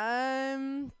heroin.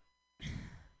 I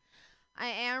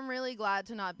am really glad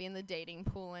to not be in the dating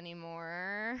pool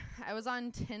anymore. I was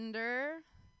on Tinder.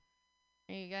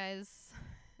 Are you guys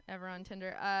ever on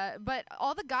Tinder? But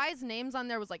all the guys' names on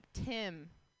there was like Tim,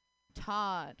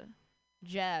 Todd,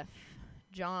 Jeff,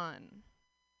 John.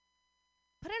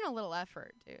 Put in a little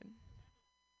effort, dude.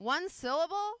 One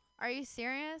syllable? Are you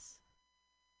serious?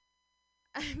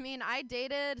 I mean, I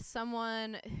dated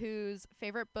someone whose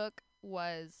favorite book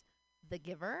was The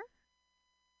Giver.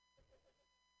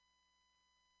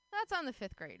 That's on the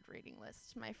 5th grade reading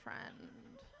list, my friend.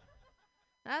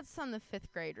 That's on the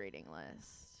 5th grade reading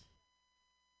list.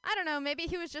 I don't know, maybe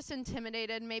he was just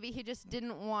intimidated. Maybe he just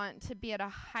didn't want to be at a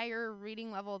higher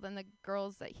reading level than the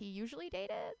girls that he usually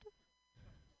dated.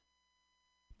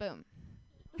 Boom.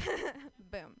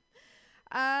 Boom.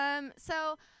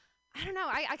 So I don't know.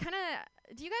 I kind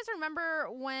of, do you guys remember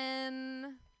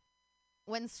when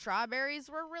strawberries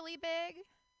were really big?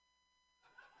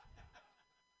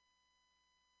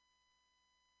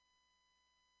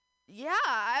 Yeah,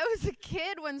 I was a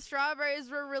kid when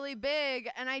strawberries were really big,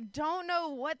 and I don't know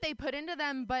what they put into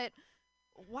them, but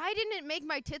why didn't it make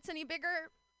my tits any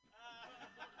bigger?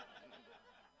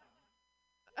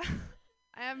 I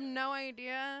have no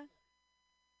idea.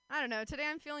 I don't know. Today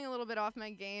I'm feeling a little bit off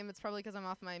my game. It's probably because I'm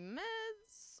off my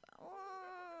meds.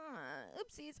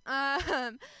 Oopsies.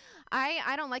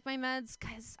 I don't like my meds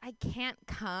because I can't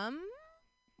come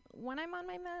when I'm on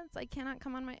my meds. I cannot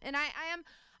come on my... And I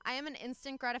am an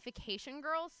instant gratification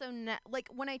girl. So, like,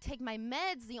 when I take my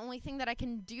meds, the only thing that I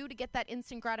can do to get that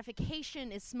instant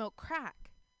gratification is smoke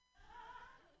crack.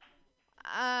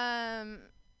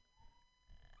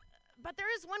 But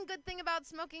there is one good thing about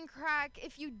smoking crack.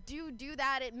 If you do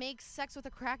that, it makes sex with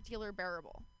a crack dealer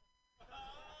bearable.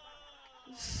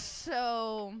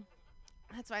 So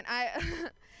that's fine.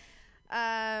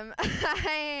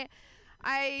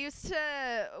 I used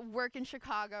to work in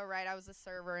Chicago, right? I was a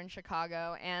server in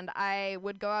Chicago, and I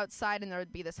would go outside, and there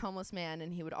would be this homeless man,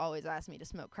 and he would always ask me to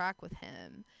smoke crack with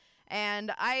him.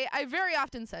 And I very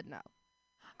often said no.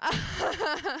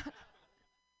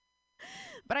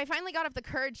 But I finally got up the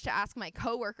courage to ask my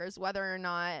coworkers whether or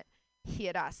not he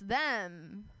had asked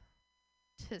them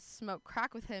to smoke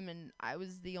crack with him, and I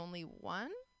was the only one.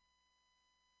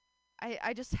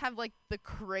 I just have, like, the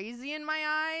crazy in my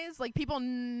eyes. Like, people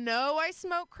know I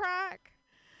smoke crack.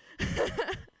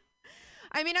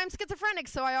 I mean, I'm schizophrenic,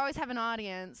 so I always have an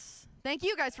audience. Thank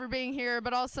you guys for being here,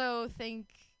 but also thank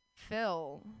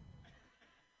Phil.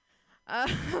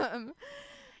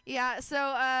 Yeah, so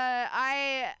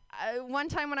I one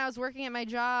time when I was working at my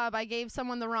job, I gave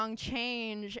someone the wrong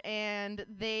change, and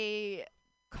they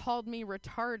called me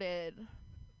retarded.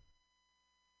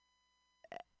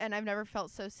 And I've never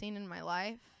felt so seen in my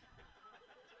life.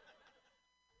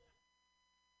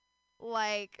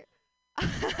 Like,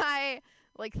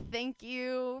 thank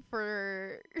you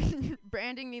for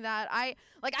branding me that. I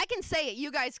can say it.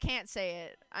 You guys can't say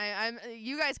it.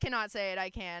 You guys cannot say it. I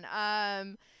can.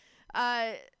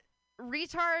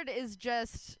 Retard is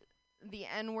just the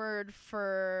N-word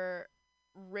for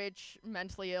rich,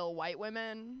 mentally ill white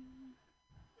women.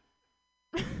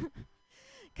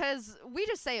 Because we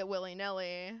just say it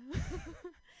willy-nilly.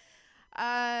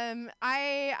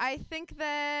 I think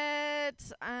that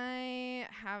I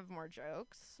have more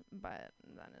jokes, but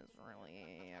that is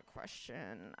really a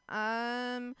question.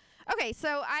 Okay,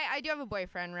 so I do have a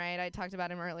boyfriend, right? I talked about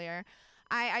him earlier.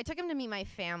 I took him to meet my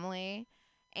family,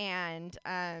 and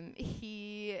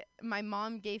my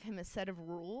mom gave him a set of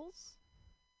rules.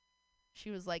 She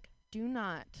was like, do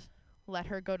not let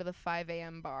her go to the 5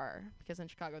 a.m. bar, because in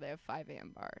Chicago they have 5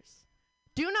 a.m. bars.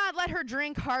 Do not let her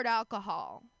drink hard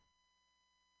alcohol.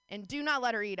 And do not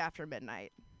let her eat after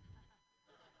midnight.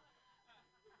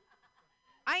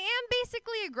 I am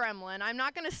basically a gremlin. I'm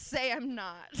not going to say I'm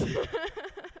not.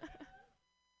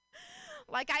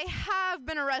 Like, I have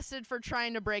been arrested for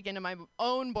trying to break into my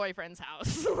own boyfriend's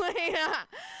house.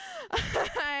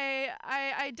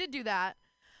 I did do that.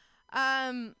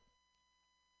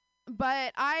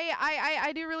 But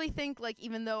I do really think, like,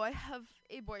 even though I have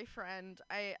a boyfriend,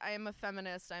 I am a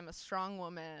feminist, I'm a strong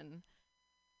woman.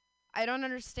 I don't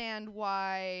understand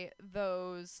why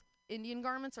those Indian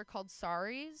garments are called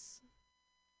saris.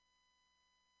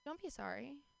 Don't be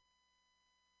sorry.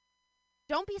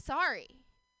 Don't be sorry.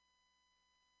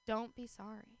 Don't be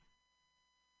sorry.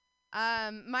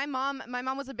 My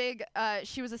mom was a big,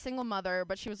 she was a single mother,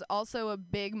 but she was also a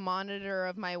big monitor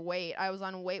of my weight. I was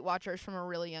on Weight Watchers from a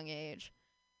really young age.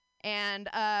 And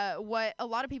what a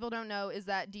lot of people don't know is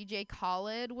that DJ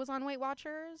Khaled was on Weight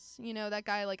Watchers. You know, that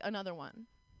guy, like, another one.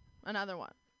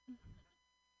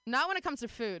 Not when it comes to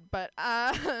food, but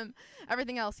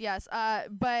everything else, yes.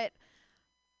 But,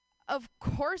 of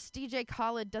course, DJ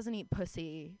Khaled doesn't eat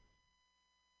pussy.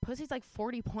 Pussy's like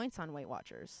 40 points on Weight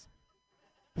Watchers.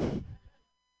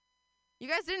 You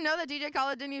guys didn't know that DJ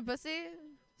Khaled didn't eat pussy?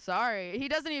 Sorry. He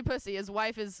doesn't eat pussy. His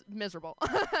wife is miserable.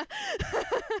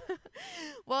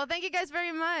 Well, thank you guys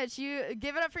very much. You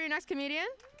give it up for your next comedian.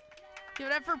 Give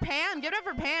it up for Pam. Give it up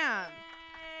for Pam.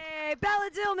 Hey, Bella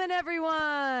Dillman,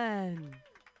 everyone.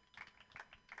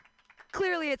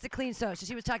 Clearly, it's a clean show.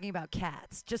 She was talking about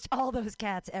cats. Just all those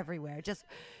cats everywhere. Just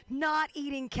not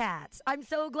eating cats. I'm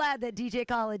so glad that DJ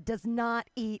Khaled does not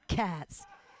eat cats.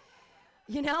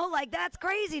 You know, like, that's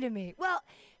crazy to me. Well,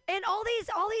 and all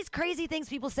these crazy things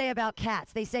people say about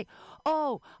cats. They say,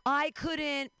 oh, I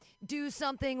couldn't do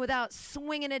something without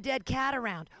swinging a dead cat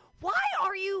around. Why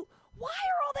are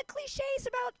all the cliches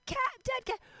about dead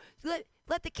cat?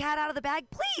 Let the cat out of the bag,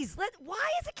 please. Why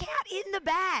is a cat in the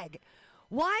bag?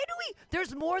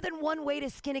 There's more than one way to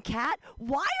skin a cat.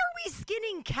 Why are we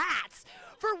skinning cats?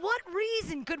 For what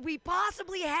reason could we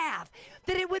possibly have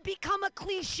that it would become a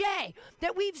cliche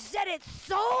that we've said it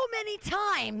so many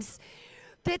times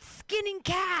that skinning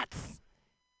cats?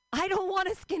 I don't want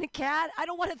to skin a cat. I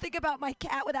don't want to think about my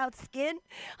cat without skin.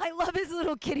 I love his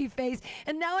little kitty face.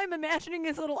 And now I'm imagining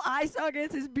his little eye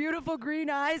sockets, his beautiful green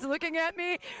eyes looking at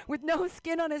me with no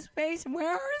skin on his face. And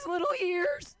where are his little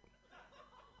ears?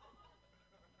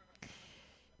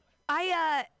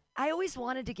 I always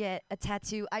wanted to get a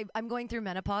tattoo. I'm going through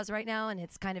menopause right now, and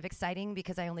it's kind of exciting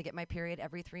because I only get my period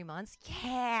every 3 months.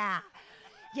 Yeah.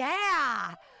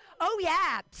 Oh,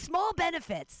 yeah. Small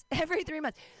benefits every 3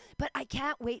 months. But I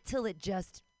can't wait till it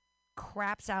just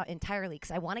craps out entirely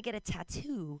because I want to get a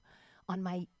tattoo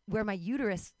on where my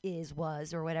uterus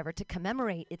was or whatever to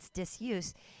commemorate its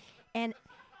disuse. And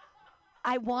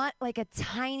I want like a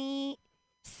tiny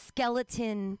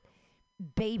skeleton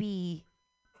baby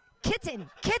kitten,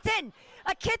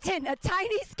 a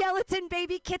tiny skeleton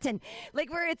baby kitten,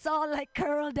 like where it's all like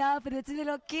curled up and its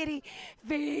little kitty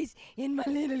face in my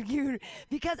little uterus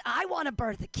because I want to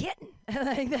birth a kitten.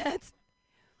 Like that's.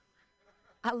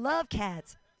 I love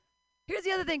cats. Here's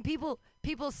the other thing: people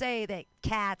say that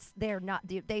cats, they're not.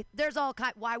 There's all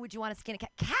kind. Why would you want to skin a cat?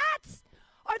 Cats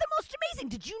are the most amazing.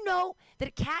 Did you know that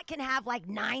a cat can have like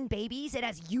 9 babies? It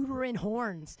has uterine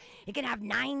horns. It can have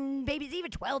 9 babies, even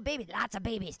 12 babies, lots of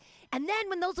babies. And then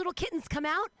when those little kittens come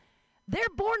out, they're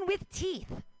born with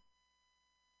teeth.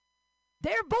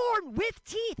 They're born with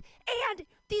teeth. And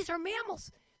these are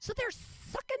mammals, so they're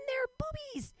sucking their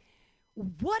boobies.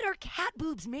 What are cat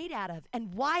boobs made out of?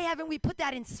 And why haven't we put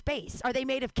that in space? Are they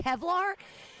made of Kevlar?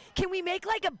 Can we make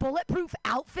like a bulletproof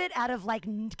outfit out of like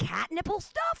cat nipple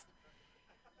stuff?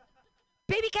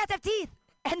 Baby cats have teeth,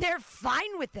 and they're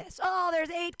fine with this. Oh, there's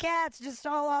 8 cats just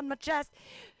all on my chest.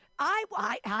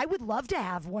 I would love to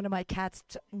have one of my cats.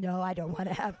 No, I don't want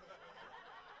to have.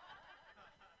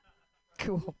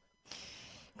 Cool.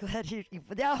 Glad you.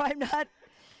 No, I'm not.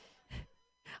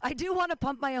 I do want to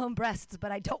pump my own breasts,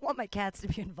 but I don't want my cats to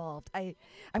be involved. I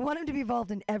want them to be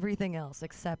involved in everything else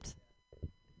except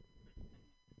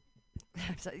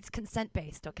So it's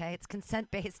consent-based, okay? It's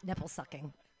consent-based nipple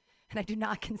sucking. And I do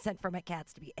not consent for my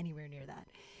cats to be anywhere near that.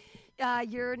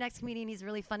 Your next comedian, he's a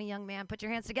really funny young man. Put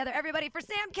your hands together, everybody, for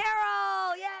Sam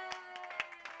Carroll! Yay!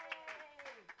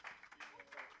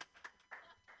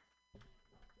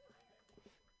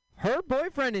 Her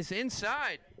boyfriend is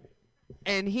inside,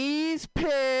 and he's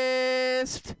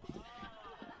pissed.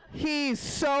 He's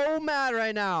so mad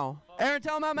right now. Aaron,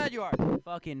 tell him how mad you are.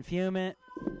 Fucking fuming.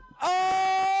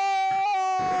 Oh!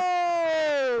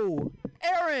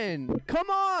 Aaron,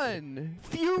 come on.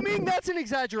 Fuming? That's an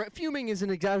exaggeration. Fuming is an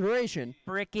exaggeration.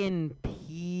 Frickin'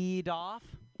 peed off.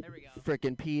 There we go.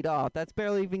 Frickin' peed off. That's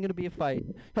barely even going to be a fight.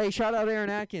 Hey, shout out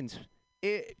Aaron Atkins.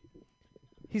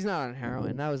 He's not on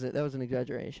heroin. That was an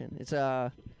exaggeration. It's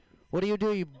what do?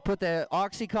 You put the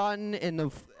OxyContin in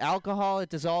the alcohol, it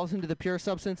dissolves into the pure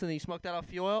substance, and then you smoke that off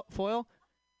foil?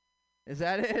 Is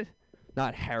that it?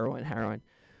 Not heroin.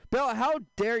 Bill, how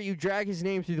dare you drag his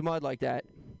name through the mud like that?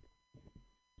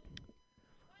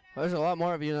 Well, there's a lot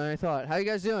more of you than I thought. How you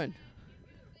guys doing?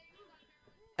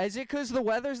 Is it because the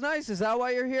weather's nice? Is that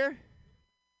why you're here?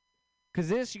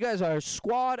 Because you guys are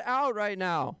squad out right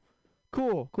now.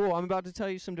 Cool. I'm about to tell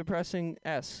you some depressing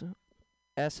S-H-I-T.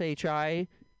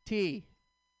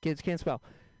 Kids can't spell.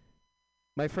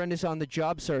 My friend is on the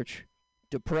job search.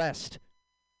 Depressed.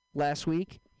 Last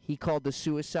week, he called the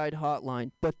suicide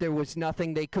hotline, but there was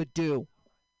nothing they could do.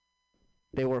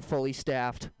 They were fully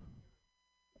staffed.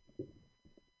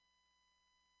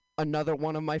 Another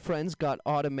one of my friends got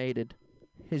automated.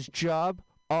 His job,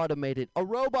 automated. A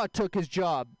robot took his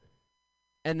job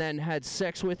and then had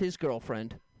sex with his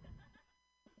girlfriend.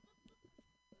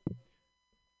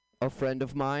 A friend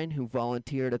of mine who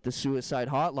volunteered at the suicide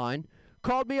hotline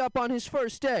called me up on his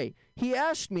first day. He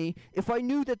asked me if I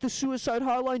knew that the suicide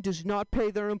hotline does not pay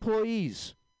their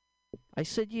employees. I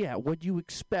said, yeah, what'd you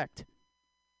expect?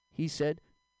 He said,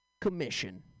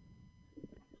 commission.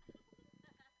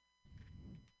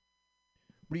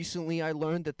 Recently, I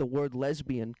learned that the word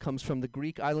lesbian comes from the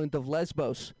Greek island of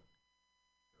Lesbos,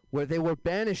 where they were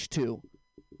banished to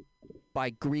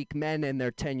by Greek men and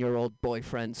their 10-year-old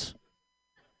boyfriends.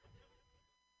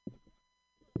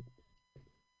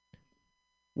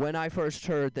 When I first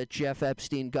heard that Jeff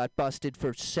Epstein got busted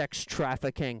for sex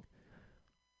trafficking,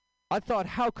 I thought,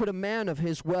 how could a man of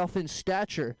his wealth and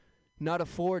stature not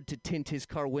afford to tint his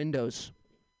car windows?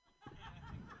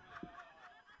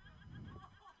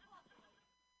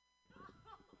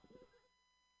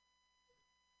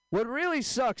 What really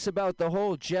sucks about the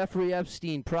whole Jeffrey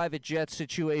Epstein private jet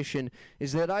situation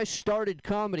is that I started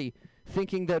comedy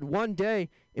thinking that one day,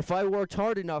 if I worked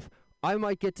hard enough, I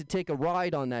might get to take a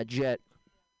ride on that jet.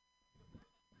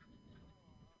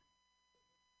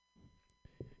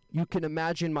 You can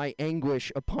imagine my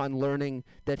anguish upon learning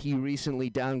that he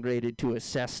recently downgraded to a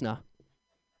Cessna.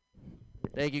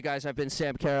 Thank you guys. I've been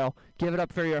Sam Carroll. Give it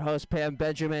up for your host, Pam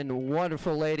Benjamin.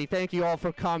 Wonderful lady. Thank you all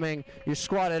for coming. You're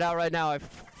squatted out right now. I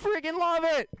freaking love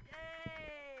it.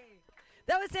 Yay!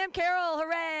 That was Sam Carroll.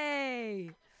 Hooray!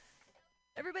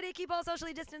 Everybody keep all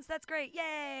socially distanced. That's great.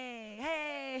 Yay!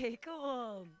 Hey,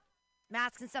 cool.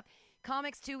 Masks and stuff.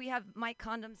 Comics, too. We have mic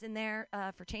condoms in there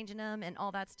for changing them and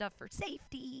all that stuff for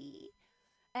safety.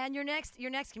 And your next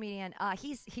comedian,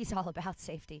 he's all about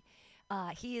safety.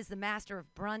 He is the master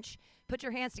of brunch. Put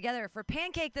your hands together for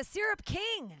Pancake, the Syrup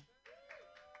King.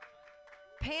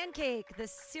 Pancake, the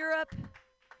Syrup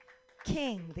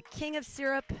King, the king of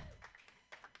syrup.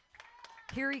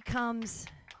 Here he comes,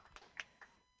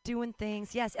 doing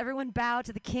things. Yes, everyone bow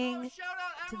to the king. Oh, shout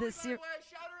out to Emily, the syrup. by the way.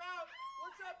 Shout her out.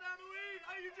 What's up, Emily?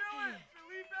 How you doing?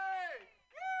 Felipe.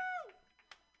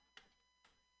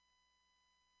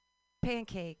 Woo!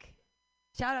 Pancake.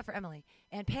 Shout out for Emily.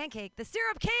 And Pancake, the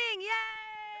Syrup King. Yay!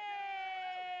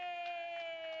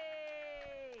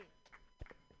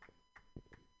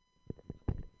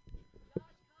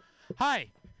 Hi.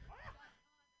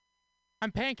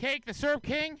 I'm Pancake, the Syrup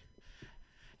King.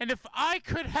 And if I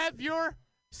could have your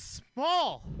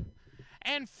small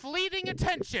and fleeting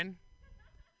attention,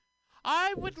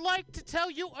 I would like to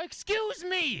tell you, excuse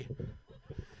me.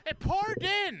 It poured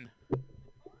in.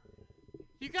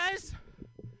 You guys,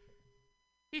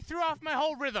 he threw off my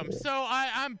whole rhythm, so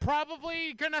I'm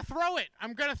probably going to throw it.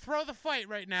 I'm going to throw the fight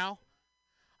right now.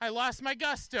 I lost my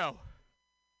gusto.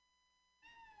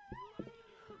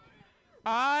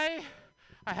 I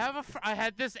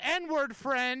had this N-word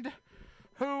friend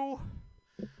who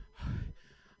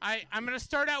I'm going to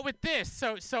start out with this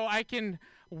so I can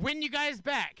win you guys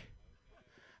back.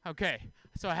 Okay.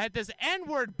 So I had this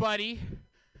N-word buddy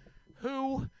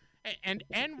who, and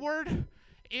N-word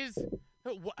is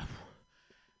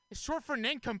short for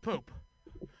nincompoop.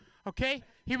 Okay?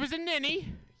 He was a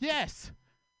ninny, yes.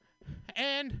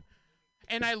 And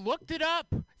I looked it up.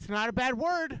 It's not a bad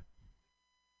word.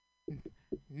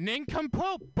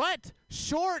 Nincompoop, but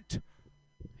short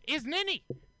is ninny.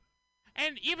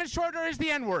 And even shorter is the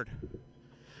N-word.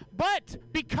 But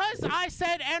because I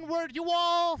said N-word, you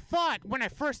all thought, when I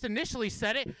first initially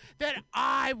said it, that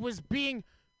I was being...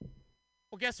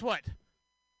 Well, guess what?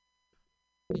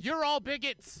 You're all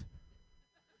bigots.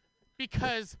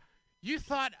 Because you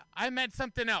thought I meant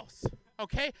something else,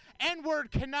 okay? N-word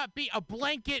cannot be a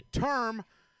blanket term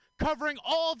covering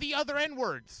all the other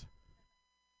N-words.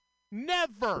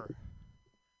 Never.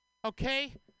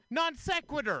 Okay? Non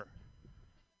sequitur.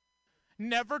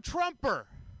 Never Trumper.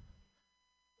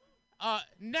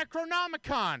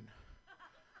 Necronomicon.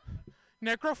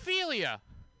 Necrophilia.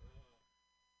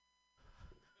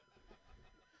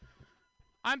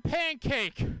 I'm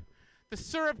Pancake, the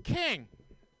Syrup King.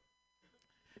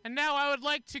 And now I would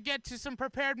like to get to some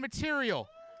prepared material.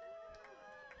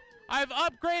 I've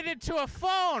upgraded to a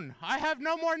phone. I have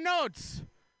no more notes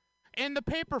in the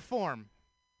paper form.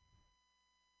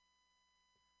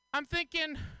 I'm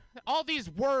thinking all these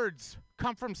words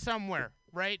come from somewhere,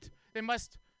 right? They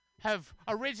must have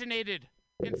originated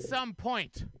in some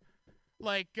point.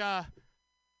 Like, I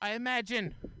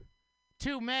imagine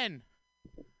two men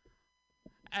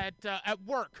at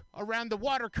work around the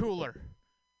water cooler.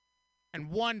 And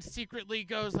one secretly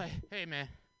goes like, hey, man,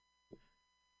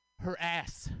 her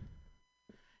ass.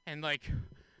 And, like,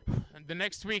 the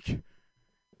next week,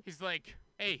 he's like,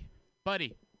 hey,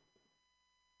 buddy,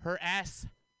 her ass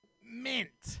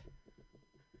mint.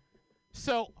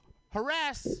 So,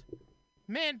 harassment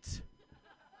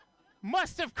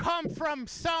must have come from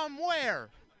somewhere.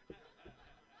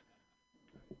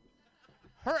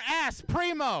 Her ass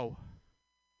primo.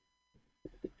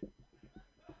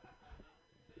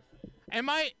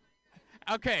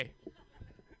 Okay.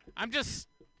 I'm just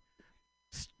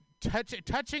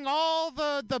touching all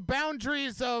the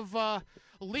boundaries of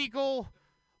legal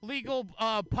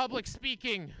public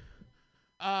speaking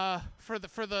for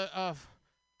the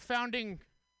founding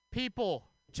people,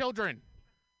 children.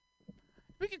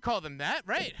 We could call them that,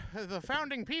 right? The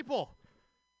founding people,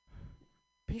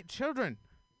 children.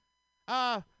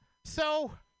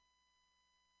 So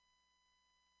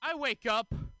I wake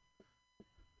up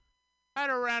at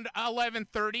around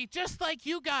 11:30, just like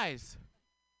you guys.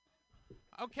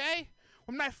 Okay?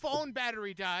 When my phone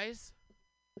battery dies,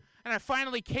 and I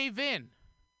finally cave in.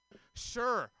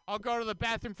 Sure, I'll go to the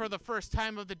bathroom for the first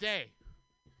time of the day.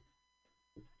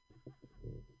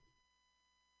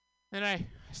 Then I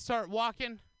start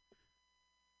walking,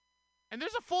 and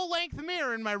there's a full-length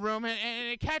mirror in my room, and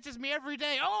it catches me every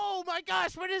day. Oh my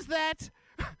gosh, what is that?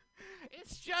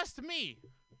 It's just me.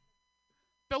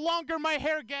 The longer my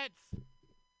hair gets,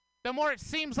 the more it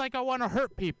seems like I want to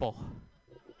hurt people.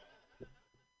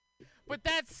 But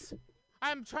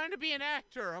I'm trying to be an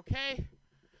actor, okay?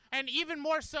 And even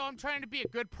more so, I'm trying to be a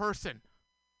good person.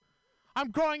 I'm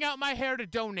growing out my hair to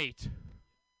donate.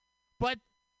 But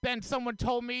then someone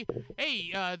told me,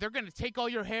 hey, they're going to take all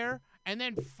your hair and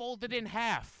then fold it in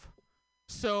half.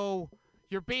 So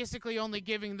you're basically only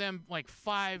giving them like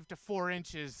 5 to 4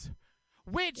 inches,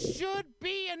 which should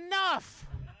be enough.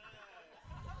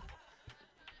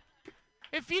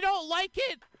 If you don't like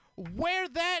it, wear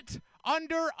that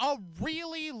under a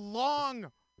really long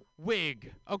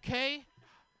wig, okay?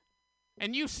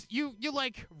 And you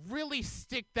like really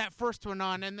stick that first one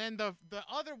on, and then the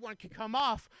other one can come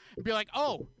off and be like,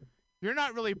 oh, you're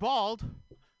not really bald.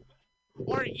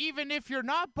 Or even if you're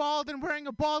not bald and wearing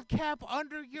a bald cap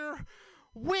under your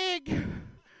wig,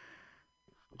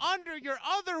 under your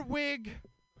other wig,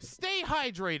 stay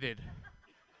hydrated.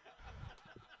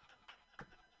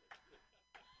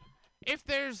 If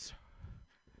there's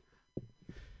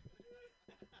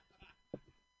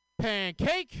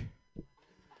Pancake,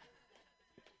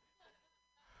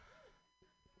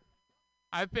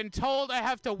 I've been told I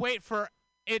have to wait for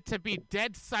it to be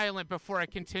dead silent before I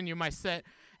continue my set,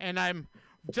 and I'm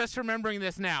just remembering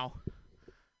this now.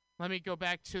 Let me go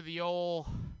back to the old...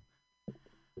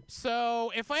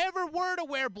 So, if I ever were to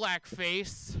wear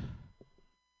blackface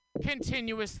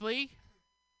continuously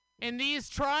in these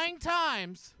trying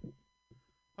times,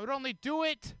 I would only do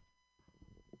it,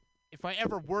 if I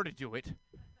ever were to do it,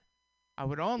 I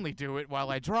would only do it while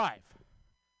I drive,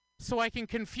 so I can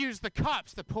confuse the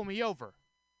cops that pull me over.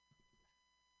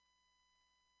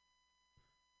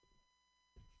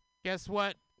 Guess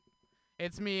what?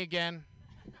 It's me again.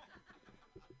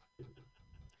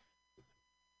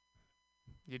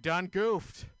 You done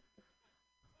goofed.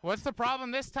 What's the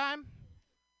problem this time?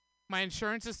 My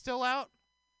insurance is still out?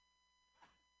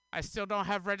 I still don't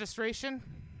have registration?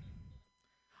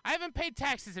 I haven't paid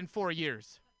taxes in 4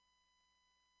 years.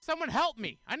 Someone help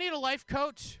me. I need a life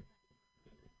coach.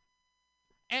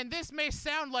 And this may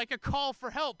sound like a call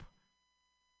for help,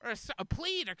 or a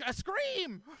plead, a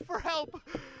scream for help.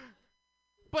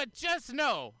 But just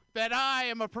know that I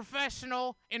am a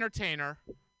professional entertainer,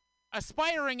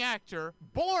 aspiring actor,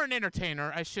 born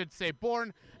entertainer, I should say,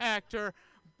 born actor,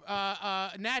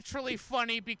 naturally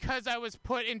funny because I was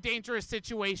put in dangerous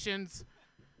situations.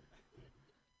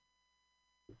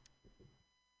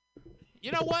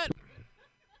 You know what?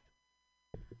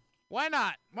 Why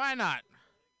not? Why not?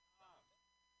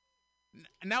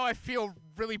 Now I feel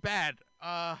really bad.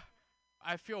 I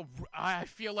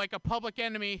feel like a public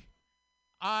enemy.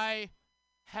 I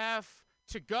have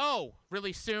to go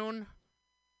really soon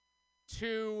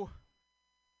to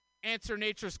answer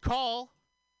nature's call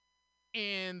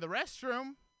in the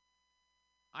restroom.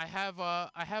 I have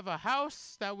a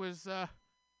house that was I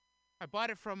bought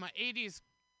it from an 80s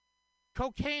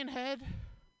cocaine head.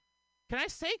 Can I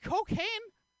say cocaine?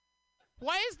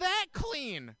 Why is that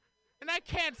clean? And I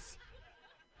can't.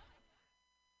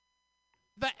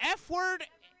 The F word.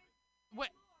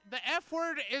 The F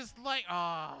word is like,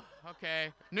 oh,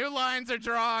 okay. New lines are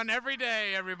drawn every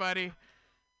day, everybody.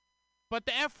 But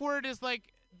the F word is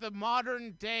like the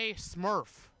modern day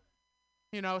Smurf.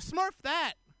 You know, Smurf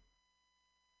that.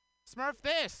 Smurf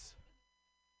this.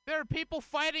 There are people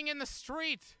fighting in the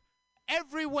street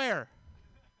everywhere.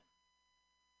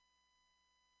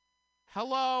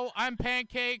 Hello, I'm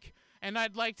Pancake, and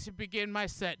I'd like to begin my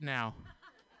set now.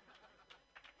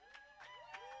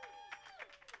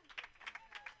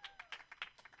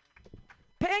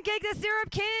 Pancake the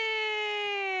Syrup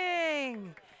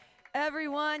King!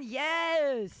 Everyone,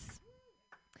 yes!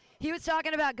 He was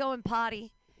talking about going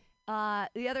potty.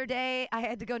 The other day, I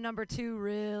had to go number 2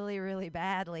 really, really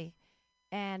badly.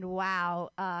 And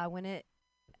wow, I went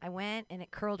and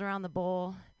it curled around the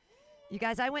bowl. You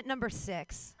guys, I went number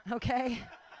 6, okay?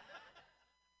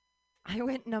 I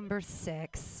went number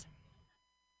 6.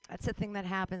 That's the thing that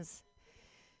happens.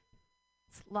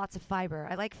 It's lots of fiber.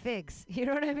 I like figs. You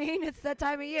know what I mean? It's that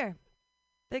time of year.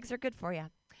 Figs are good for you.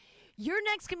 Your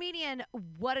next comedian,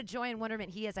 what a joy and wonderment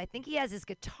he is. I think he has his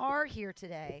guitar here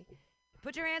today.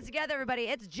 Put your hands together, everybody.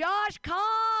 It's Josh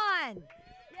Kahn.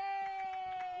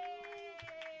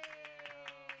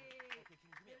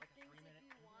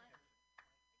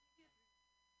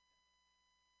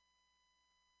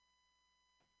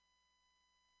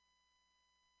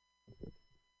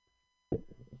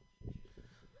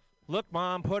 Look,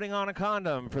 Mom, putting on a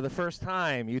condom for the first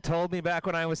time. You told me back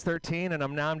when I was 13,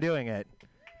 and now I'm doing it.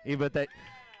 But that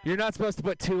you're not supposed to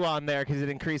put 2 on there because it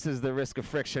increases the risk of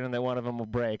friction and that one of them will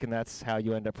break, and that's how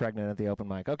you end up pregnant at the open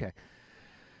mic. Okay.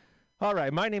 All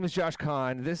right, my name is Josh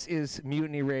Kahn. This is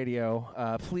Mutiny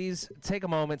Radio. Please take a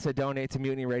moment to donate to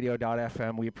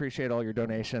MutinyRadio.fm. We appreciate all your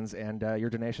donations, and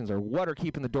your donations are what are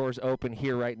keeping the doors open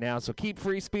here right now. So keep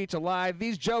free speech alive.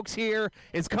 These jokes here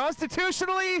is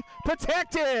constitutionally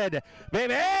protected,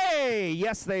 baby. Hey!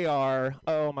 Yes, they are.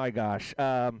 Oh, my gosh.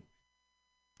 I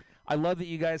love that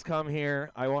you guys come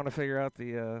here. I want to figure out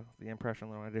the impression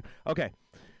that I want to do. Okay.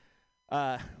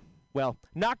 Well,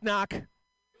 knock, knock.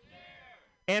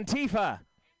 Antifa.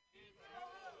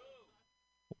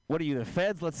 What are you, the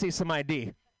feds? Let's see some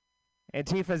ID.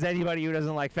 Antifa is anybody who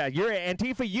doesn't like feds. You're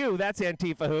Antifa you. That's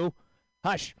Antifa who.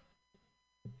 Hush.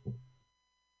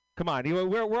 Come on.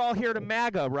 We're all here to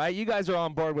MAGA, right? You guys are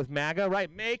on board with MAGA, right?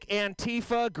 Make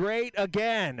Antifa great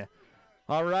again.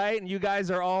 All right? And you guys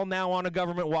are all now on a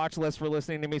government watch list for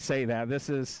listening to me say that. This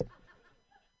has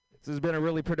been a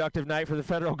really productive night for the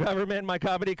federal government in my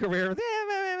comedy career.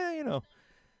 You know.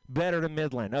 Better to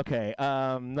Midland. Okay.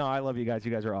 No, I love you guys.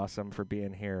 You guys are awesome for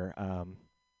being here.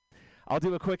 I'll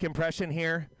do a quick impression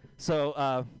here.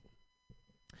 So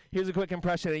here's a quick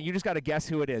impression, and you just got to guess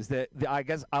who it is. I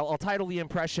guess I'll title the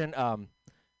impression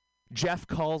Jeff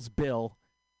Calls Bill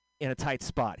in a Tight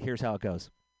Spot. Here's how it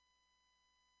goes.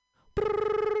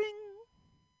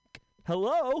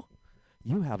 Hello?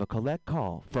 You have a collect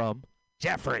call from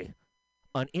Jeffrey,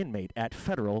 an inmate at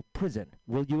federal prison.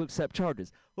 Will you accept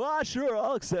charges? Well, sure,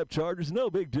 I'll accept charges. No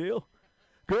big deal.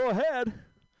 Go ahead.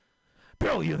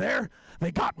 Bill, you there?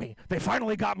 They got me. They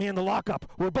finally got me in the lockup.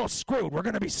 We're both screwed. We're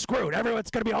going to be screwed. Everyone's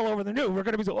going to be all over the news. We're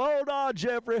going to be so, hold on,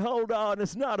 Jeffrey, hold on.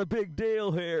 It's not a big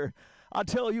deal here. I'll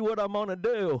tell you what I'm going to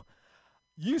do.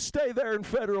 You stay there in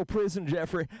federal prison,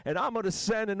 Jeffrey, and I'm going to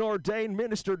send an ordained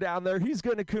minister down there. He's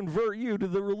going to convert you to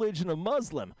the religion of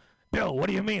Muslim. Bill, what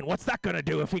do you mean? What's that going to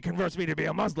do if he converts me to be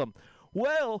a Muslim?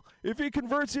 Well, if he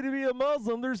converts you to be a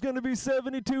Muslim, there's going to be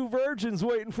 72 virgins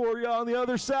waiting for you on the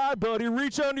other side, buddy.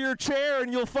 Reach under your chair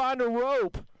and you'll find a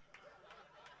rope.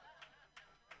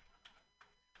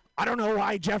 I don't know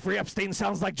why Jeffrey Epstein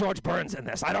sounds like George Burns in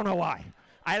this. I don't know why.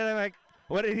 I don't know, like,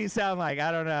 what did he sound like?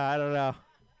 I don't know.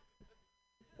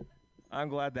 I'm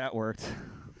glad that worked.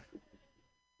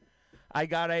 I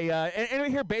got anybody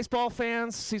here baseball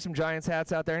fans? See some Giants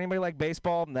hats out there. Anybody like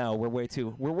baseball? No, we're way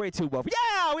too woke.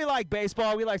 Yeah, we like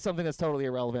baseball. We like something that's totally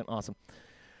irrelevant. Awesome.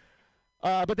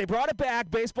 But they brought it back.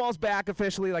 Baseball's back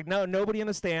officially. Like, no, nobody in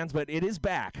the stands, but it is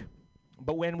back.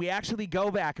 But when we actually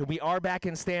go back, and we are back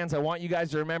in stands, I want you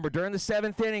guys to remember, during the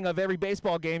 7th inning of every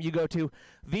baseball game you go to,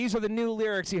 these are the new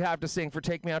lyrics you have to sing for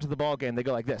Take Me Out to the Ball Game. They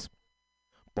go like this.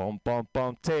 Bum, bum,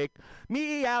 bum, take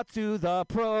me out to the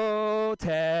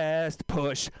protest.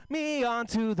 Push me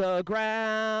onto the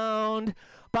ground.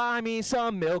 Buy me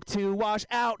some milk to wash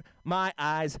out my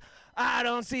eyes. I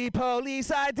don't see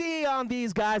police ID on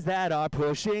these guys that are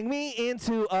pushing me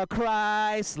into a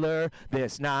Chrysler.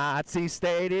 This Nazi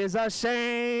state is a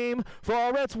shame,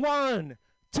 for it's 1,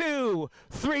 2,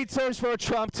 3 turns for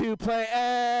Trump to play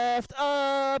effed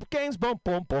up games. Boom,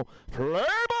 boom, boom. Play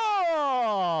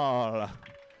ball.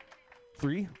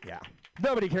 3? Yeah.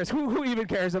 Nobody cares. Who even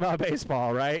cares about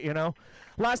baseball, right? You know?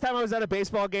 Last time I was at a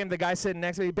baseball game, the guy sitting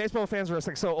next to me, baseball fans were just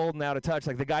like so old and out of touch.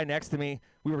 Like the guy next to me,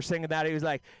 we were singing that. He was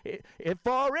like, "If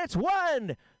for it's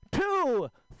 1, 2,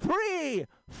 3,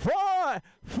 4,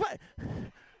 5."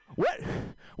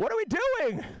 What are we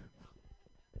doing?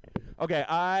 Okay,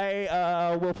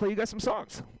 I will play you guys some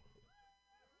songs.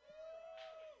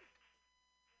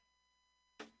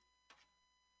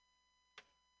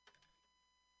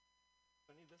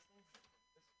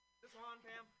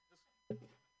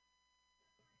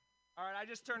 All right, I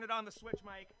just turned it on, the switch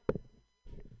mic.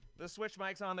 The switch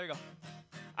mic's on. There you go.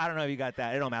 I don't know if you got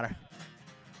that. It don't matter.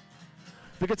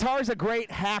 The guitar is a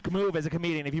great hack move as a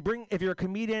comedian. If you're a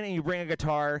comedian and you bring a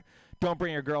guitar, don't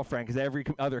bring your girlfriend, because every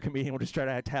other comedian will just try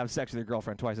to have sex with your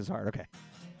girlfriend twice as hard. Okay.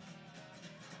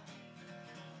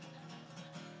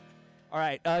 All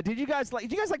right. Did you guys like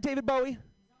David Bowie?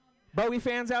 Bowie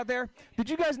fans out there?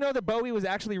 Did you guys know that Bowie was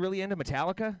actually really into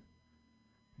Metallica?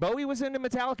 Bowie was into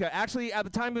Metallica. Actually, at the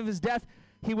time of his death,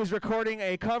 he was recording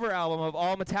a cover album of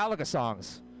all Metallica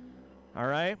songs. All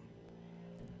right?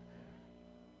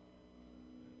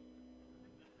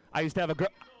 I used to have a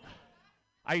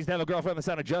girlfriend that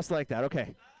sounded just like that.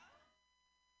 Okay.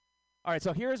 All right,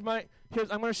 so I'm going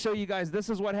to show you guys,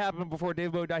 this is what happened before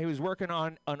David Bowie died. He was working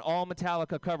on an all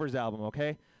Metallica covers album,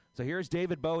 okay? So here's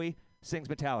David Bowie sings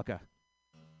Metallica.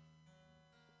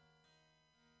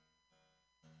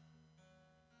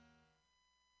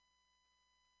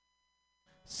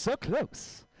 So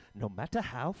close, no matter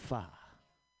how far.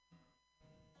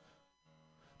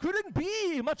 Couldn't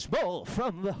be much more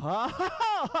from the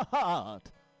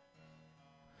heart.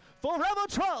 Forever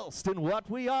trust in what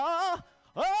we are.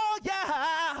 Oh,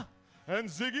 yeah. And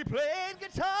Ziggy played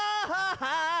guitar.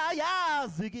 Yeah,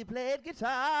 Ziggy played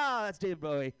guitar. That's David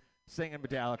Bowie singing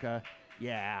Metallica.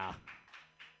 Yeah.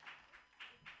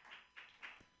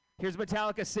 Here's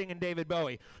Metallica singing David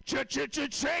Bowie. Changes,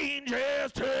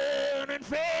 turn and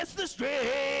face the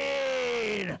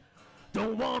strain.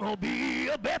 Don't wanna be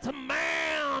a better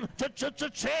man.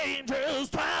 Changes,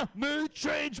 time may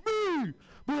change me,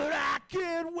 but I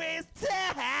can't waste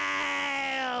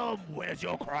time. Where's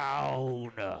your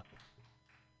crown?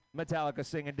 Metallica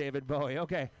singing David Bowie.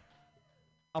 Okay,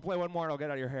 I'll play one more and I'll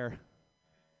get out of your hair.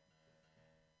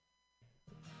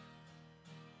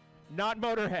 Not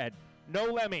Motorhead. No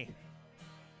Lemmy.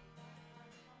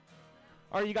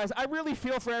 All right, you guys, I really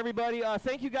feel for everybody.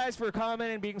 Thank you guys for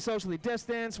coming and being socially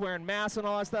distanced, wearing masks and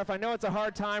all that stuff. I know it's a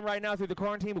hard time right now through the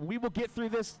quarantine, but we will get through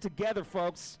this together,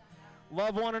 folks.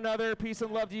 Love one another. Peace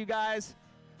and love to you guys.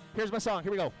 Here's my song.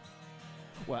 Here we go.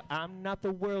 Well, I'm not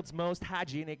the world's most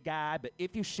hygienic guy, but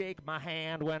if you shake my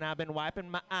hand when I've been wiping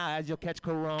my eyes, you'll catch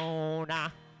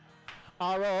corona.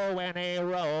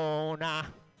 R-O-N-A-Rona.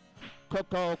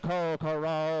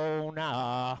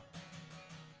 Corona.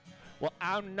 Well,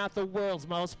 I'm not the world's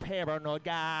most paranoid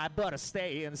guy, but I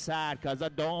stay inside 'cause I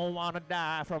don't want to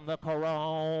die from the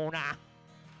corona.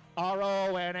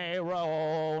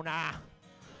 R-O-N-A-Rona.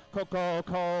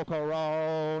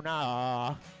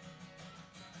 Corona.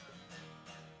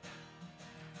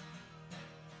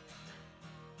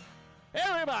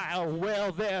 Everybody,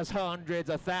 well, there's hundreds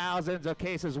of thousands of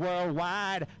cases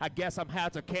worldwide. I guess I'm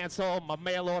had to cancel my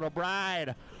mail order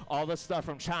bride. All the stuff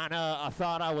from China I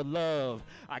thought I would love.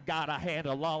 I gotta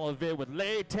handle all of it with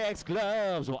latex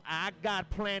gloves. Well, I got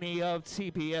plenty of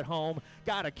TP at home.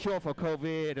 Got a cure for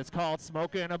COVID. It's called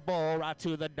smoking a bowl right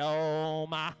to the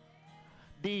dome.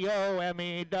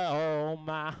 D-O-M-E,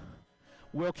 dome.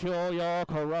 We'll cure your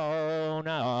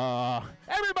corona.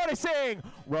 Everybody sing,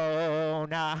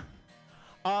 Rona.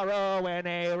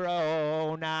 R-O-N-A,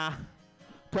 Rona.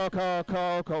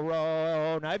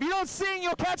 Corona. If you don't sing,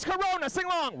 you'll catch Corona. Sing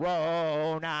along.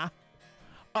 Rona.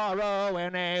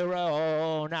 R-O-N-A,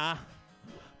 Rona.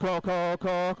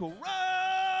 Corona.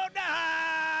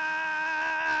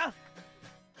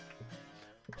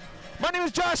 My name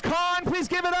is Josh Kahn. Please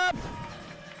give it up.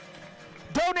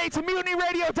 Donate to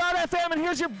MutinyRadio.fm. And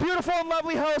here's your beautiful and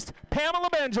lovely host, Pamela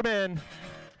Benjamin.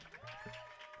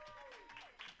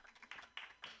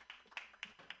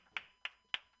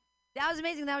 That was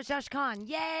amazing. That was Josh Kahn.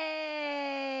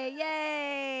 Yay!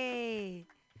 Yay!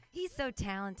 He's so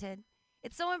talented.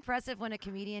 It's so impressive when a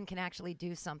comedian can actually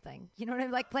do something. You know what I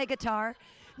mean? Like play guitar.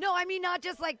 No, I mean not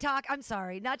just like talk. I'm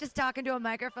sorry. Not just talking to a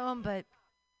microphone, but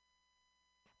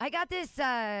I got this.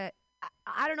 I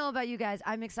don't know about you guys.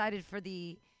 I'm excited for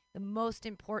the most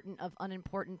important of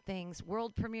unimportant things.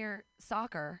 World premiere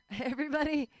soccer.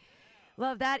 Everybody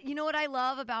love that. You know what I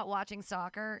love about watching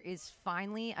soccer is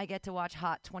finally I get to watch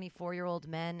hot 24-year-old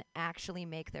men actually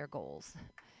make their goals.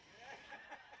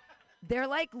 They're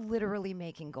like literally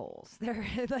making goals. They're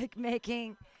like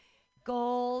making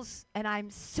goals, and I'm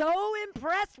so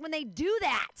impressed when they do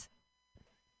that.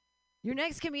 Your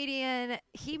next comedian,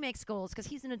 he makes goals because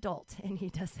he's an adult, and he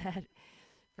does that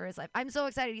for his life. I'm so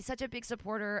excited. He's such a big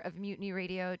supporter of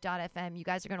MutinyRadio.fm. You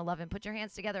guys are going to love him. Put your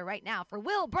hands together right now for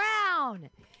Will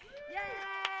Brown.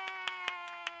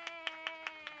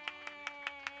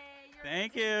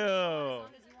 Thank you.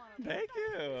 Thank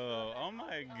you. Oh,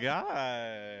 my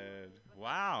God.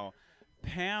 Wow.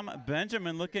 Pam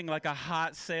Benjamin looking like a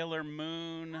hot Sailor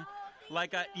Moon,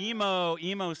 like a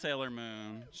emo Sailor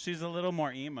Moon. She's a little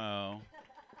more emo.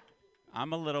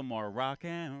 I'm a little more rock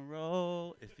and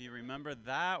roll. If you remember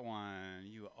that one,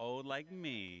 you old like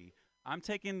me. I'm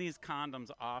taking these condoms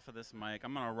off of this mic.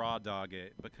 I'm going to raw dog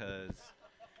it because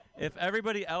if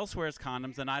everybody else wears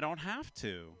condoms, then I don't have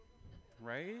to,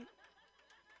 right?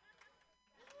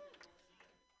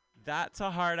 That's a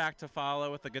hard act to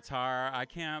follow with the guitar. I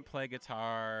can't play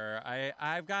guitar.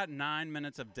 I've got 9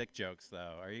 minutes of dick jokes,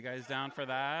 though. Are you guys down for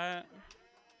that?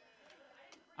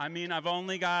 I mean, I've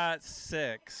only got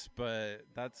 6, but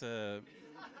that's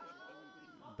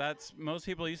most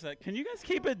people use that. Can you guys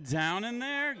keep it down in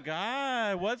there?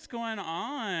 God, what's going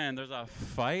on? There's a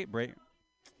fight break.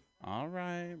 All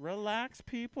right, relax,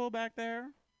 people back there.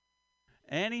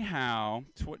 Anyhow,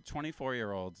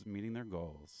 24-year-olds meeting their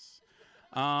goals.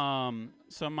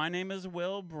 So my name is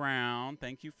Will Brown.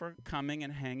 Thank you for coming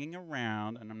and hanging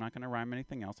around. And I'm not going to rhyme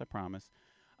anything else, I promise.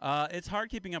 It's hard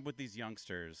keeping up with these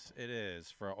youngsters. It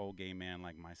is for an old gay man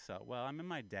like myself. Well, I'm in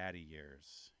my daddy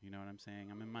years. You know what I'm saying?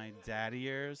 I'm in my daddy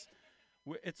years.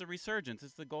 It's a resurgence.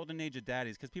 It's the golden age of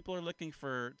daddies because people are looking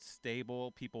for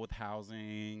stable people with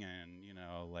housing and, you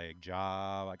know, like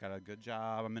job. I got a good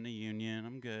job. I'm in a union.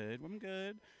 I'm good.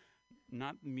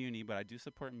 Not Muni, but I do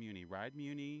support Muni. Ride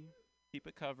Muni. Keep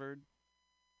it covered.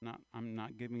 I'm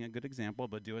not giving a good example,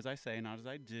 but do as I say, not as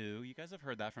I do. You guys have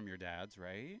heard that from your dads,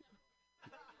 right?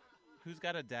 Who's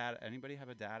got a dad? Anybody have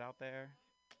a dad out there?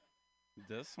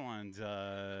 This one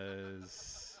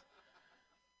does.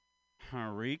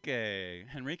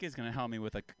 Enrique's going to help me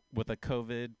with a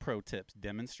COVID pro tips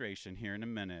demonstration here in a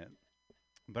minute.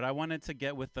 But I wanted to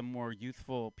get with the more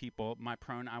youthful people.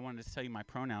 I wanted to tell you my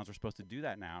pronouns are supposed to do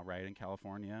that now, right, in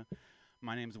California.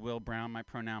 My name's Will Brown. My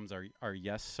pronouns are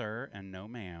yes, sir, and no,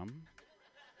 ma'am.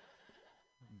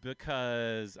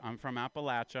 Because I'm from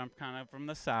Appalachia. I'm kind of from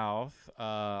the South.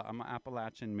 I'm an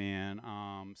Appalachian man.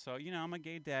 So, you know, I'm a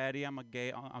gay daddy. I'm a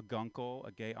gay uncle,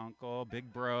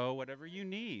 big bro, whatever you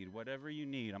need.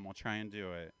 I'm going to try and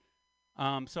do it.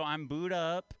 So I'm booed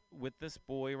up with this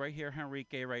boy right here,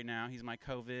 Enrique, right now. He's my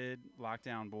COVID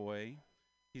lockdown boy.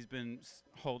 He's been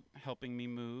helping me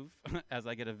move as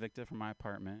I get evicted from my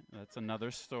apartment. That's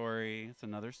another story.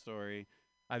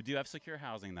 I do have secure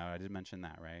housing, though. I did mention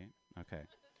that, right? Okay.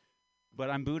 But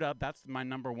I'm booed up. That's my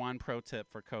number one pro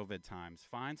tip for COVID times.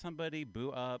 Find somebody,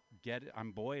 boo up, get it.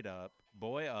 I'm buoyed up,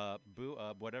 boy up, boo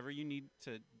up, whatever you need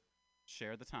to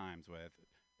share the times with.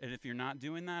 And if you're not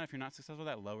doing that, if you're not successful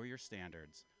with that, lower your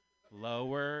standards.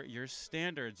 Lower your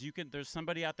standards. There's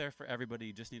somebody out there for everybody.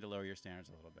 You just need to lower your standards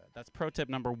a little bit. That's pro tip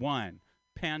number 1.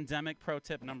 Pandemic pro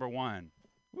tip number 1.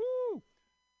 Woo!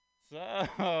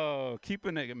 So,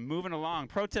 keeping it moving along.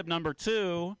 Pro tip number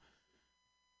 2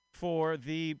 for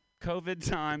the COVID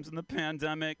times and the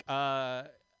pandemic.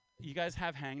 You guys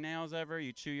have hangnails ever?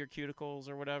 You chew your cuticles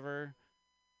or whatever?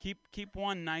 Keep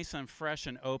one nice and fresh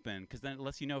and open because then it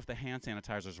lets you know if the hand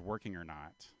sanitizer is working or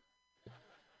not.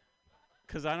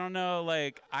 Because I don't know,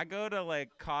 like, I go to, like,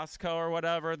 Costco or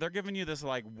whatever. They're giving you this,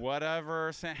 like,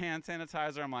 whatever hand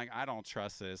sanitizer. I'm like, I don't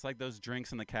trust this. Like those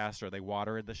drinks in the Castro. They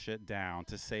water the shit down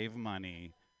to save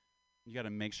money. You got to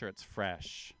make sure it's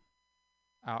fresh.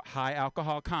 High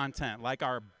alcohol content, like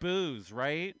our booze,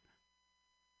 right?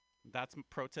 That's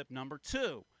pro tip number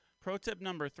 2. Pro tip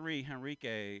number 3,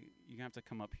 Henrique, you have to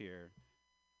come up here.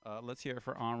 Let's hear it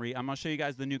for Henri. I'm going to show you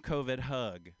guys the new COVID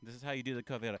hug. This is how you do the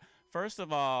COVID hug. First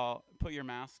of all,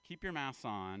 keep your mask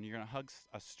on. You're going to hug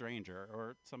a stranger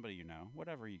or somebody you know,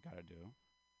 whatever you got to do.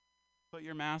 Put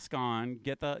your mask on,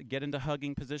 get into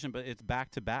hugging position, but it's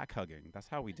back-to-back hugging. That's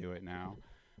how we do it now.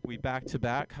 We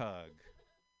back-to-back hug.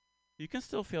 You can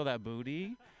still feel that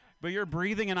booty, but you're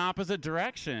breathing in opposite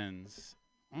directions.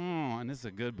 And this is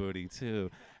a good booty too.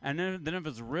 And then if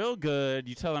it's real good,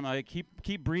 you tell them, like,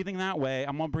 keep breathing that way.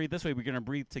 I'm gonna breathe this way. We're gonna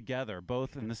breathe together,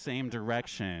 both in the same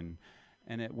direction,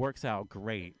 and it works out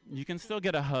great. You can still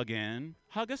get a hug in.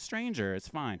 Hug a stranger. It's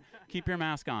fine. Keep your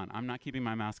mask on. I'm not keeping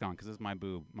my mask on because it's my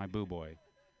boo boy.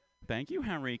 Thank you,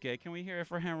 Henrique. Can we hear it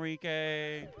for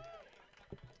Henrique?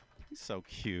 He's so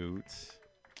cute.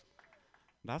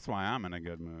 That's why I'm in a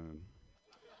good mood.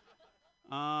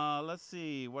 Let's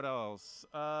see, what else?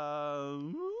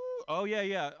 So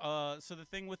the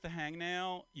thing with the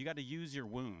hangnail, you got to use your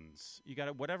wounds. You got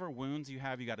to, whatever wounds you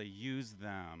have, you got to use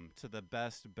them to the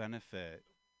best benefit.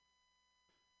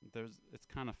 It's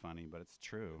kind of funny, but it's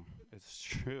true. It's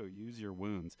true. Use your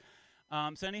wounds.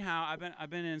 So anyhow, I've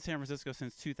been in San Francisco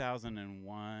since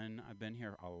 2001. I've been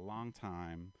here a long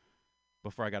time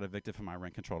before I got evicted from my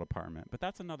rent-controlled apartment. But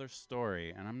that's another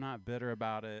story, and I'm not bitter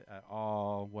about it at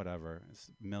all, whatever.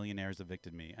 Millionaires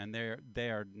evicted me, and they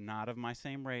are not of my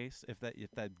same race. If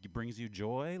that brings you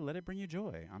joy, let it bring you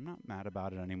joy. I'm not mad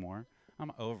about it anymore.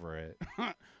 I'm over it.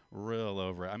 Real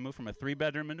over it. I moved from a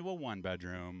 3-bedroom into a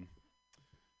 1-bedroom.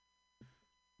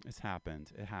 It's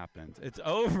happened. It happened. It's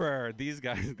over. These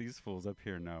guys, these fools up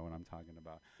here know what I'm talking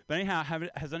about. But anyhow,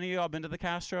 has any of y'all been to the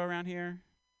Castro around here?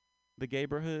 The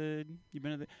Gayborhood?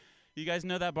 You guys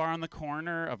know that bar on the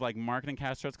corner of like Market and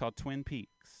Castro? It's called Twin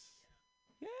Peaks.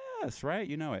 Yes, right?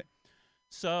 You know it.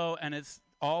 So, and it's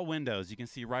all windows. You can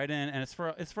see right in, and it's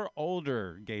for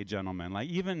older gay gentlemen, like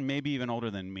maybe even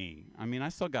older than me. I mean, I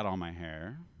still got all my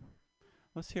hair.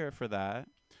 Let's hear it for that.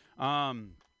 A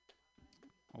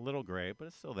little gray, but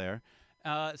it's still there.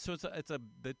 So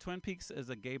the Twin Peaks is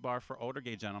a gay bar for older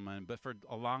gay gentlemen, but for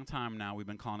a long time now we've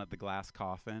been calling it the Glass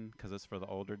Coffin because it's for the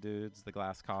older dudes, the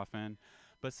Glass Coffin.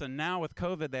 But so now with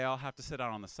COVID, they all have to sit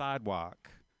out on the sidewalk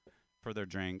for their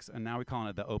drinks, and now we're calling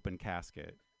it the Open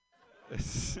Casket.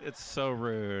 It's so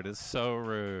rude. It's so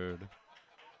rude.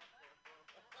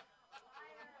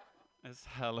 It's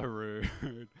hella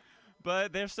rude.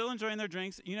 But they're still enjoying their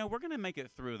drinks. You know, we're going to make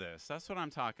it through this. That's what I'm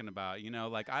talking about. You know,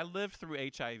 like I lived through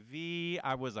HIV.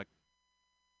 I was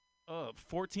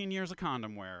 14 years a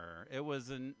condom wearer. It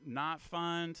was not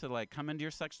fun to like come into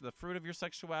the fruit of your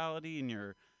sexuality in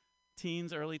your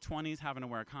teens, early 20s, having to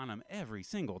wear a condom every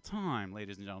single time,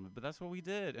 ladies and gentlemen. But that's what we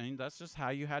did. I mean, that's just how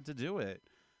you had to do it.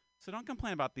 So don't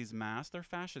complain about these masks. They're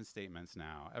fashion statements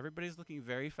now. Everybody's looking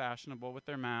very fashionable with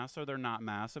their masks, or they're not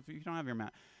masks. If you don't have your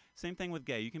mask. Same thing with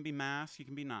gay. You can be masked, you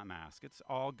can be not masked. It's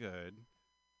all good.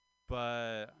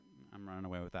 But I'm running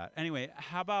away with that. Anyway,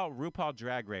 how about RuPaul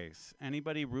Drag Race?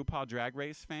 Anybody RuPaul Drag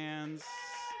Race fans?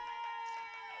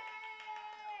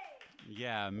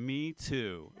 Yeah, me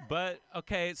too. But,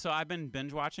 okay, so I've been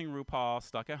binge watching RuPaul,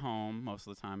 stuck at home most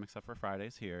of the time, except for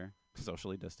Fridays here.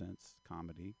 Socially distanced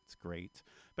comedy. It's great.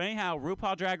 But anyhow,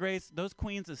 RuPaul Drag Race, those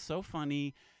queens is so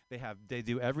funny. They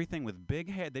do everything with big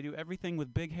hair. They do everything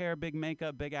with big hair, big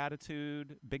makeup, big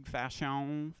attitude, big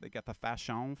fashion. They got the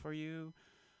fashion for you.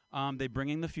 They bring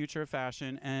in the future of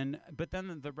fashion, but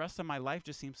then the rest of my life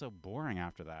just seems so boring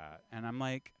after that. And I'm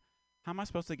like, how am I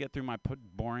supposed to get through my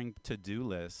boring to-do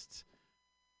list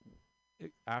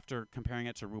after comparing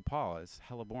it to RuPaul? It's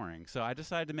hella boring. So I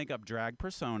decided to make up drag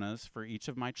personas for each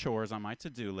of my chores on my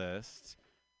to-do list.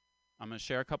 I'm going to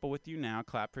share a couple with you now.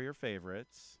 Clap for your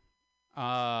favorites.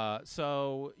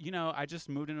 So, you know, I just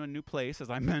moved into a new place, as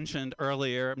I mentioned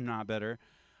earlier. I'm not bitter.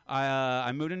 I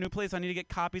moved to a new place. I need to get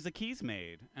copies of keys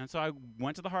made. And so I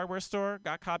went to the hardware store,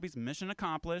 got copies, mission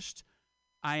accomplished.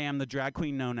 I am the drag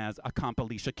queen known as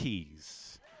Accomplisha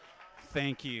Keys.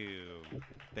 Thank you.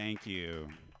 Thank you.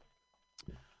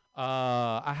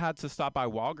 I had to stop by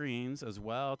Walgreens as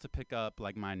well to pick up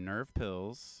like my nerve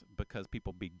pills because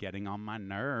people be getting on my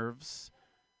nerves.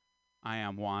 I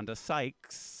am Wanda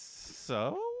Sykes.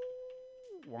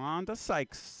 Wanda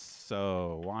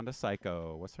Psycho.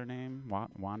 What's her name?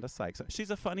 Wanda Sykes.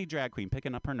 She's a funny drag queen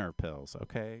picking up her nerve pills,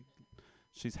 okay?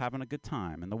 She's having a good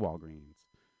time in the Walgreens.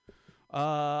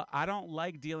 I don't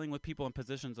like dealing with people in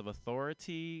positions of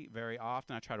authority very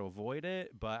often. I try to avoid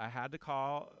it, but I had to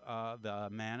call the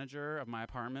manager of my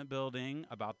apartment building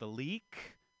about the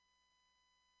leak.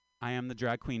 I am the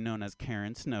drag queen known as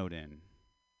Karen Snowden.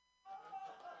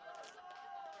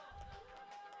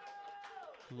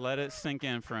 Let it sink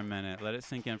in for a minute.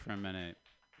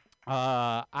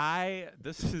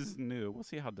 This is new. We'll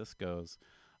see how this goes.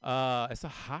 It's a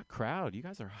hot crowd. You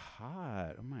guys are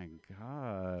hot. Oh my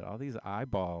God. All these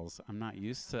eyeballs. I'm not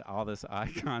used to all this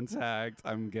eye contact.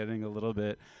 I'm getting a little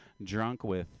bit drunk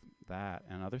with that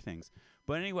and other things.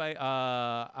 But anyway,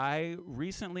 I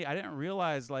didn't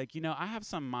realize, I have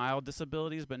some mild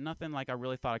disabilities, but nothing like I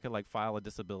really thought I could file a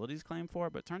disabilities claim for.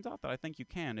 But it turns out that I think you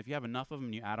can. If you have enough of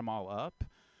them, you add them all up.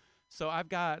 So I've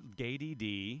got gay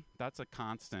DD. That's a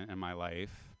constant in my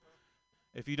life.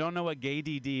 If you don't know what gay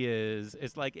DD is,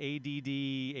 it's like ADD,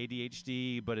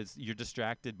 ADHD, but you're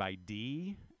distracted by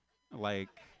D, like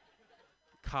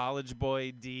college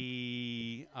boy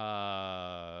D,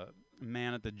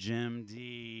 man at the gym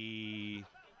D,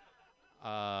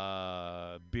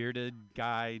 bearded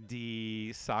guy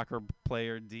D, soccer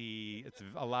player D. It's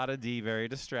a lot of D, very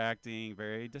distracting.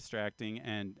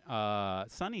 And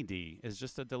Sunny D is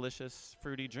just a delicious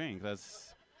fruity drink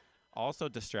that's also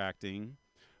distracting.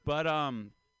 But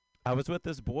I was with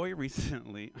this boy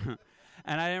recently,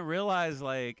 and I didn't realize,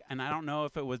 and I don't know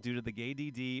if it was due to the gay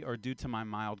DD or due to my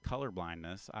mild color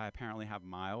blindness. I apparently have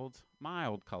mild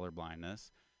color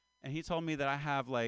blindness. And he told me that I have,